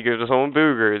making him eat his own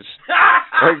boogers,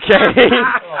 okay,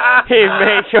 he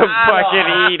make him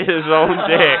fucking eat his own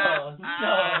dick. Oh,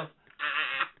 no.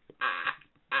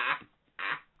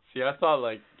 See, I thought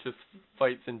like just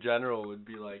fights in general would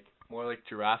be like more like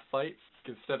giraffe fights.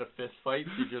 Instead of fist fights,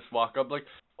 you just walk up like,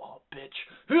 oh bitch,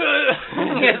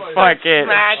 Fucking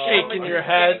shaking your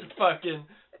head, fucking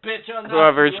bitch on that.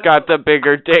 whoever's got the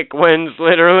bigger dick wins,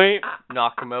 literally.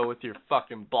 Knock him out with your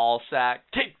fucking ball sack.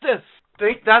 Take this.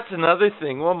 Think that's another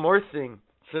thing. One more thing.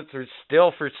 Since we're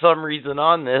still for some reason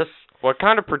on this. What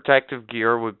kind of protective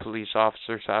gear would police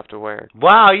officers have to wear?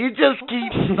 Wow, you just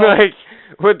keep Like,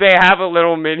 would they have a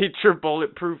little miniature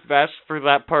bulletproof vest for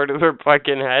that part of their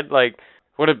fucking head? Like,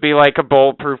 would it be like a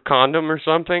bulletproof condom or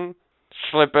something?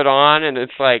 Slip it on and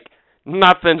it's like,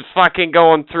 nothing's fucking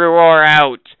going through or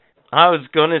out. I was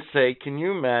gonna say, can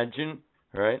you imagine,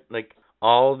 right? Like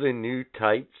all the new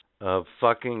types of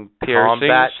fucking Piercings?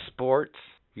 combat sports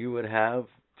you would have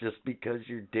just because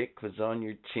your dick was on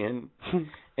your chin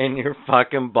and your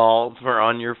fucking balls were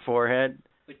on your forehead.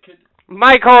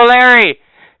 Michael Larry,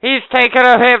 he's taking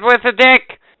a hit with a dick.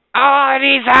 Oh, and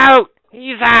he's out.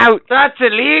 He's out. That's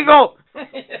illegal.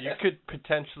 You could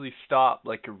potentially stop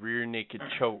like a rear naked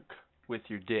choke with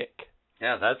your dick.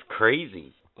 Yeah, that's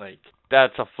crazy. Like,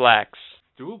 That's a flex.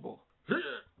 doable.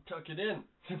 Tuck it in.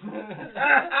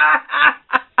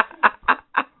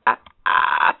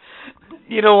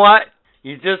 You know what?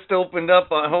 You just opened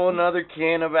up a whole nother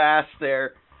can of ass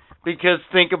there. Because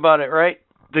think about it, right?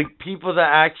 The people that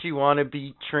actually want to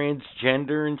be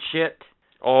transgender and shit.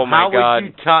 Oh my how god. would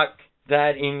you tuck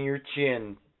that in your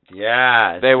chin?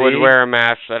 Yeah, They would see? wear a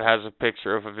mask that has a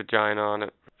picture of a vagina on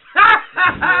it.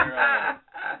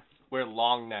 Wear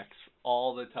long necks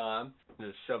all the time.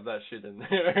 Just shove that shit in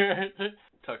there.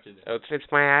 Tuck it in. It's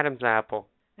my Adam's apple.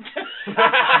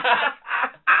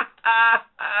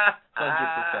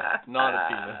 100%. Not a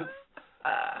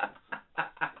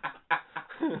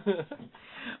penis.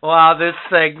 Wow, this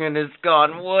segment has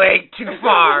gone way too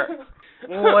far.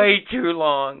 Way too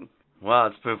long. Wow,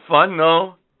 it's been fun,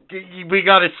 though. We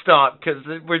gotta stop, because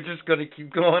we're just gonna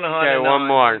keep going on. Okay, and one on.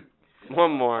 more.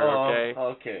 One more, okay?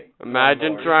 Okay.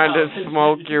 Imagine trying to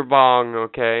smoke your bong,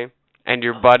 okay? And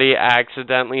your buddy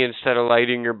accidentally, instead of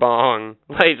lighting your bong,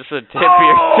 lights the tip of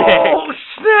your dick. Oh,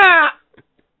 snap!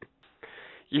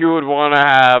 You would want to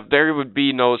have, there would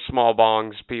be no small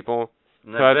bongs, people.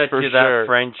 And That's I bet for you sure. that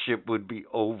friendship would be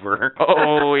over.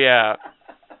 Oh, yeah.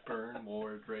 Burn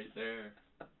ward right there.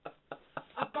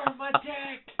 I burned my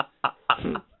dick!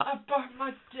 I burned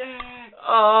my dick!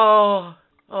 Oh,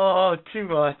 too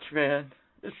much, man.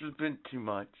 This has been too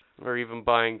much. Or even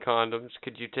buying condoms.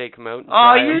 Could you take them out and Oh,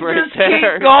 try you 'em right just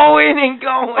there? keep going and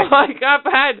going. Like,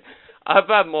 I've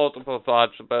had multiple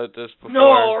thoughts about this before.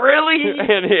 No, really?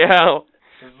 Anyhow,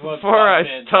 This is what before I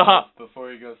Batman stop. does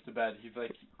before he goes to bed, he's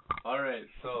like, alright,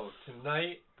 so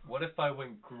tonight, what if I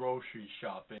went grocery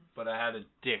shopping, but I had a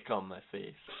dick on my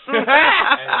face? And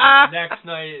the next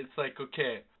night, it's like,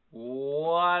 okay,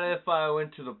 what if I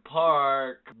went to the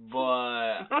park,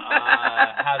 but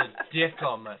I had a dick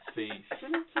on my face?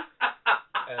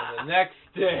 And the next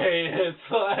day,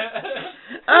 it's like...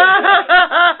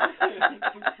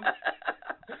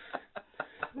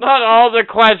 Not all the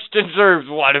questions are,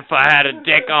 what if I had a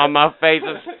dick on my face?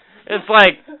 It's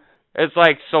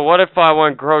like, so what if I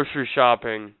went grocery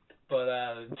shopping? But I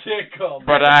had a dick on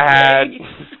But my I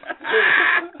face.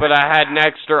 but I had an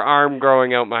extra arm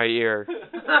growing out my ear.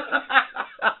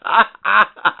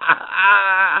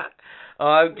 Oh,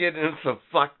 I'm getting some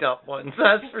fucked up ones,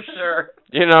 that's for sure.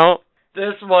 You know?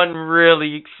 This one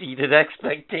really exceeded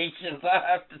expectations,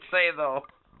 I have to say, though.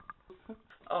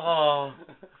 Oh,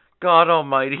 God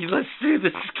almighty, let's do the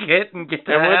skit and get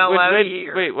the hell out of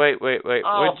here. Wait.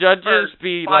 Oh, would judges for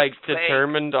be, fuck's like, sake.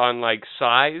 determined on, like,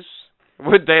 size?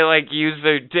 Would they, like, use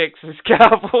their dicks as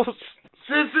scalpels?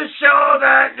 This is a show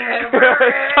that never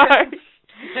ends.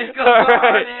 It goes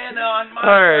on and on, my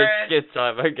Alright, friend. skit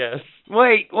time, I guess.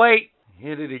 Wait.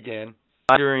 Hit it again.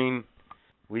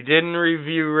 We didn't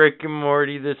review Rick and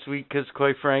Morty this week because,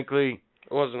 quite frankly,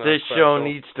 It wasn't this that show special.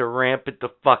 needs to ramp it the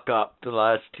fuck up the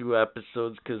last two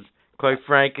episodes because, quite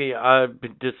frankly, I've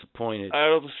been disappointed. I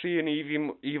don't see an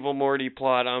evil Morty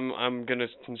plot. I'm gonna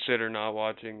consider not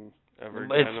watching ever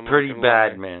again. I'm It's not pretty gonna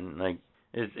bad, lie. man. Like,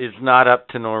 it's not up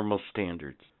to normal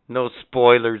standards. No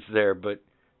spoilers there, but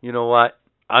you know what?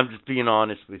 I'm just being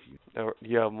honest with you. Oh,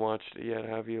 you haven't watched it yet,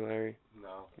 have you, Larry?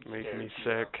 No. Making me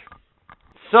sick.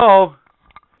 So,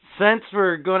 since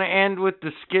we're going to end with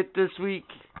the skit this week,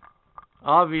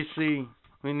 obviously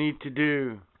we need to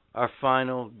do our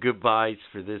final goodbyes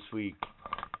for this week.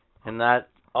 And that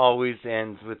always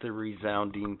ends with a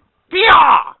resounding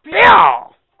Pyaw!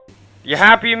 Pyaw! You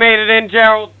happy you made it in,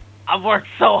 Gerald? I've worked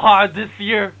so hard this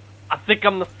year. I think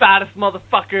I'm the fattest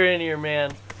motherfucker in here,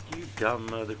 man. You dumb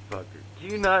motherfucker. Do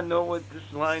you not know what this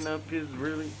lineup is,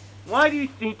 really? Why do you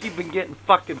think you've been getting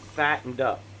fucking fattened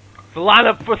up? It's a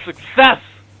lineup for success,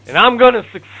 and I'm gonna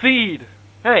succeed.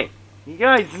 Hey, you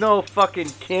guys know fucking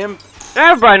Tim?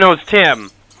 Everybody knows Tim.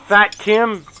 Fat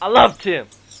Tim? I love Tim.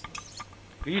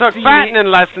 You Took seen fattening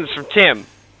lessons from Tim.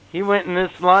 He went in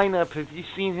this lineup. Have you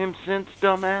seen him since,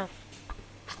 dumbass?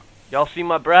 Y'all see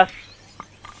my breasts?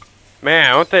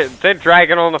 Man, aren't they're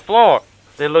dragging on the floor.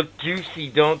 They look juicy,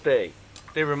 don't they?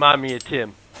 They remind me of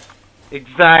Tim.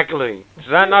 Exactly. Does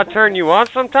that not turn you on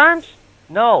sometimes?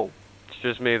 No. It's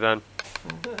just me then.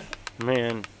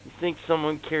 Man, you think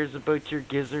someone cares about your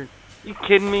gizzard? You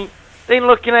kidding me? They ain't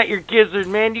looking at your gizzard,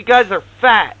 man. You guys are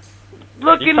fat.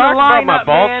 Look You in the talking lineup, about my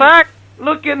ball man. sack?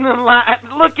 Look in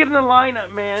the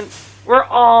lineup, man. We're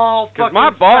all fucking Because my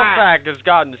ball fat. sack has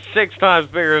gotten 6 times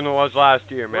bigger than it was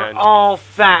last year, man. We're all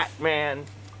fat, man.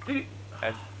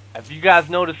 Have you guys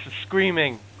noticed the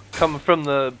screaming coming from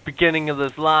the beginning of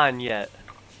this line yet?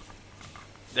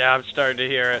 Yeah, I'm starting to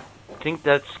hear it. Think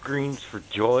that screams for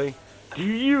joy? Do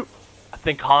you? I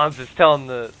think Hans is telling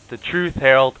the truth,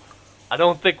 Harold. I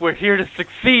don't think we're here to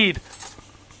succeed.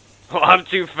 Well, I'm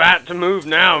too fat to move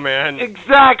now, man.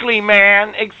 Exactly,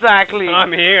 man. Exactly.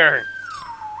 I'm here.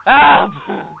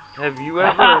 Ah! Have you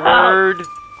ever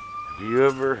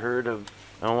heard of,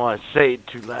 I don't want to say it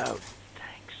too loud,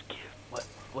 Thanksgiving?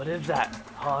 What is that,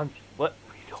 Hans? What?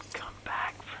 We don't come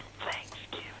back from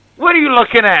Thanksgiving. What are you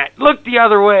looking at? Look the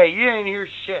other way. You ain't hear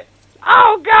shit.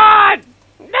 Oh, God!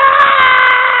 No!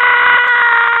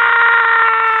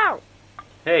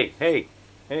 Hey,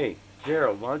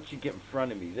 Gerald, why don't you get in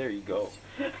front of me? There you go.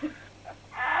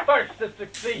 First to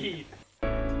succeed.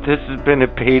 This has been a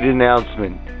paid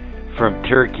announcement. from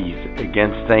turkeys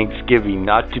against Thanksgiving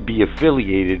not to be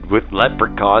affiliated with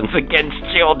leprechauns against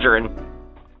children.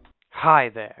 Hi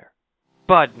there,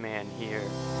 Budman here,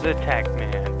 the Tech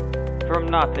Man, from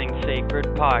Nothing Sacred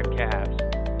Podcast.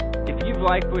 If you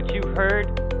like what you heard,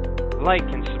 like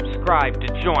and subscribe to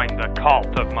join the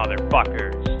cult of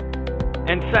motherfuckers.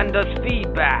 And send us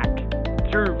feedback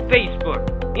through Facebook,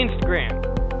 Instagram,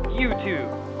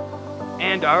 YouTube,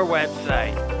 and our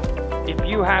website. If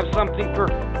you have something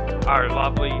for our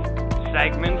lovely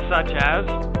segments such as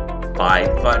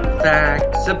 5 fun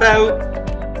facts about,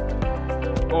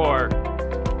 or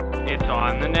it's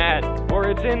on the net,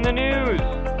 or it's in the news,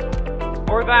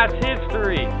 or that's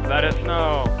history, let us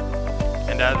know.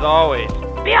 And as always,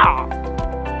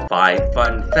 5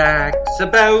 fun facts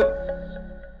about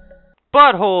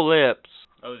butthole lips.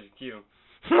 That was cute.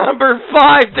 Number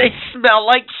 5, they smell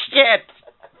like shit.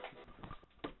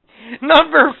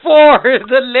 Number 4,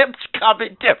 the lips come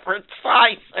in different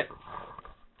sizes.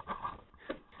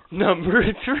 Number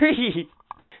 3,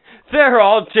 they're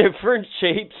all different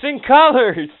shapes and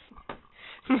colors.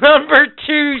 Number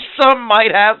 2, some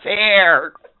might have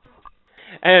hair.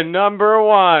 And number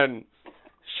 1,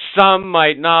 some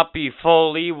might not be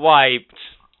fully wiped.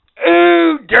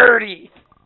 Ooh, dirty.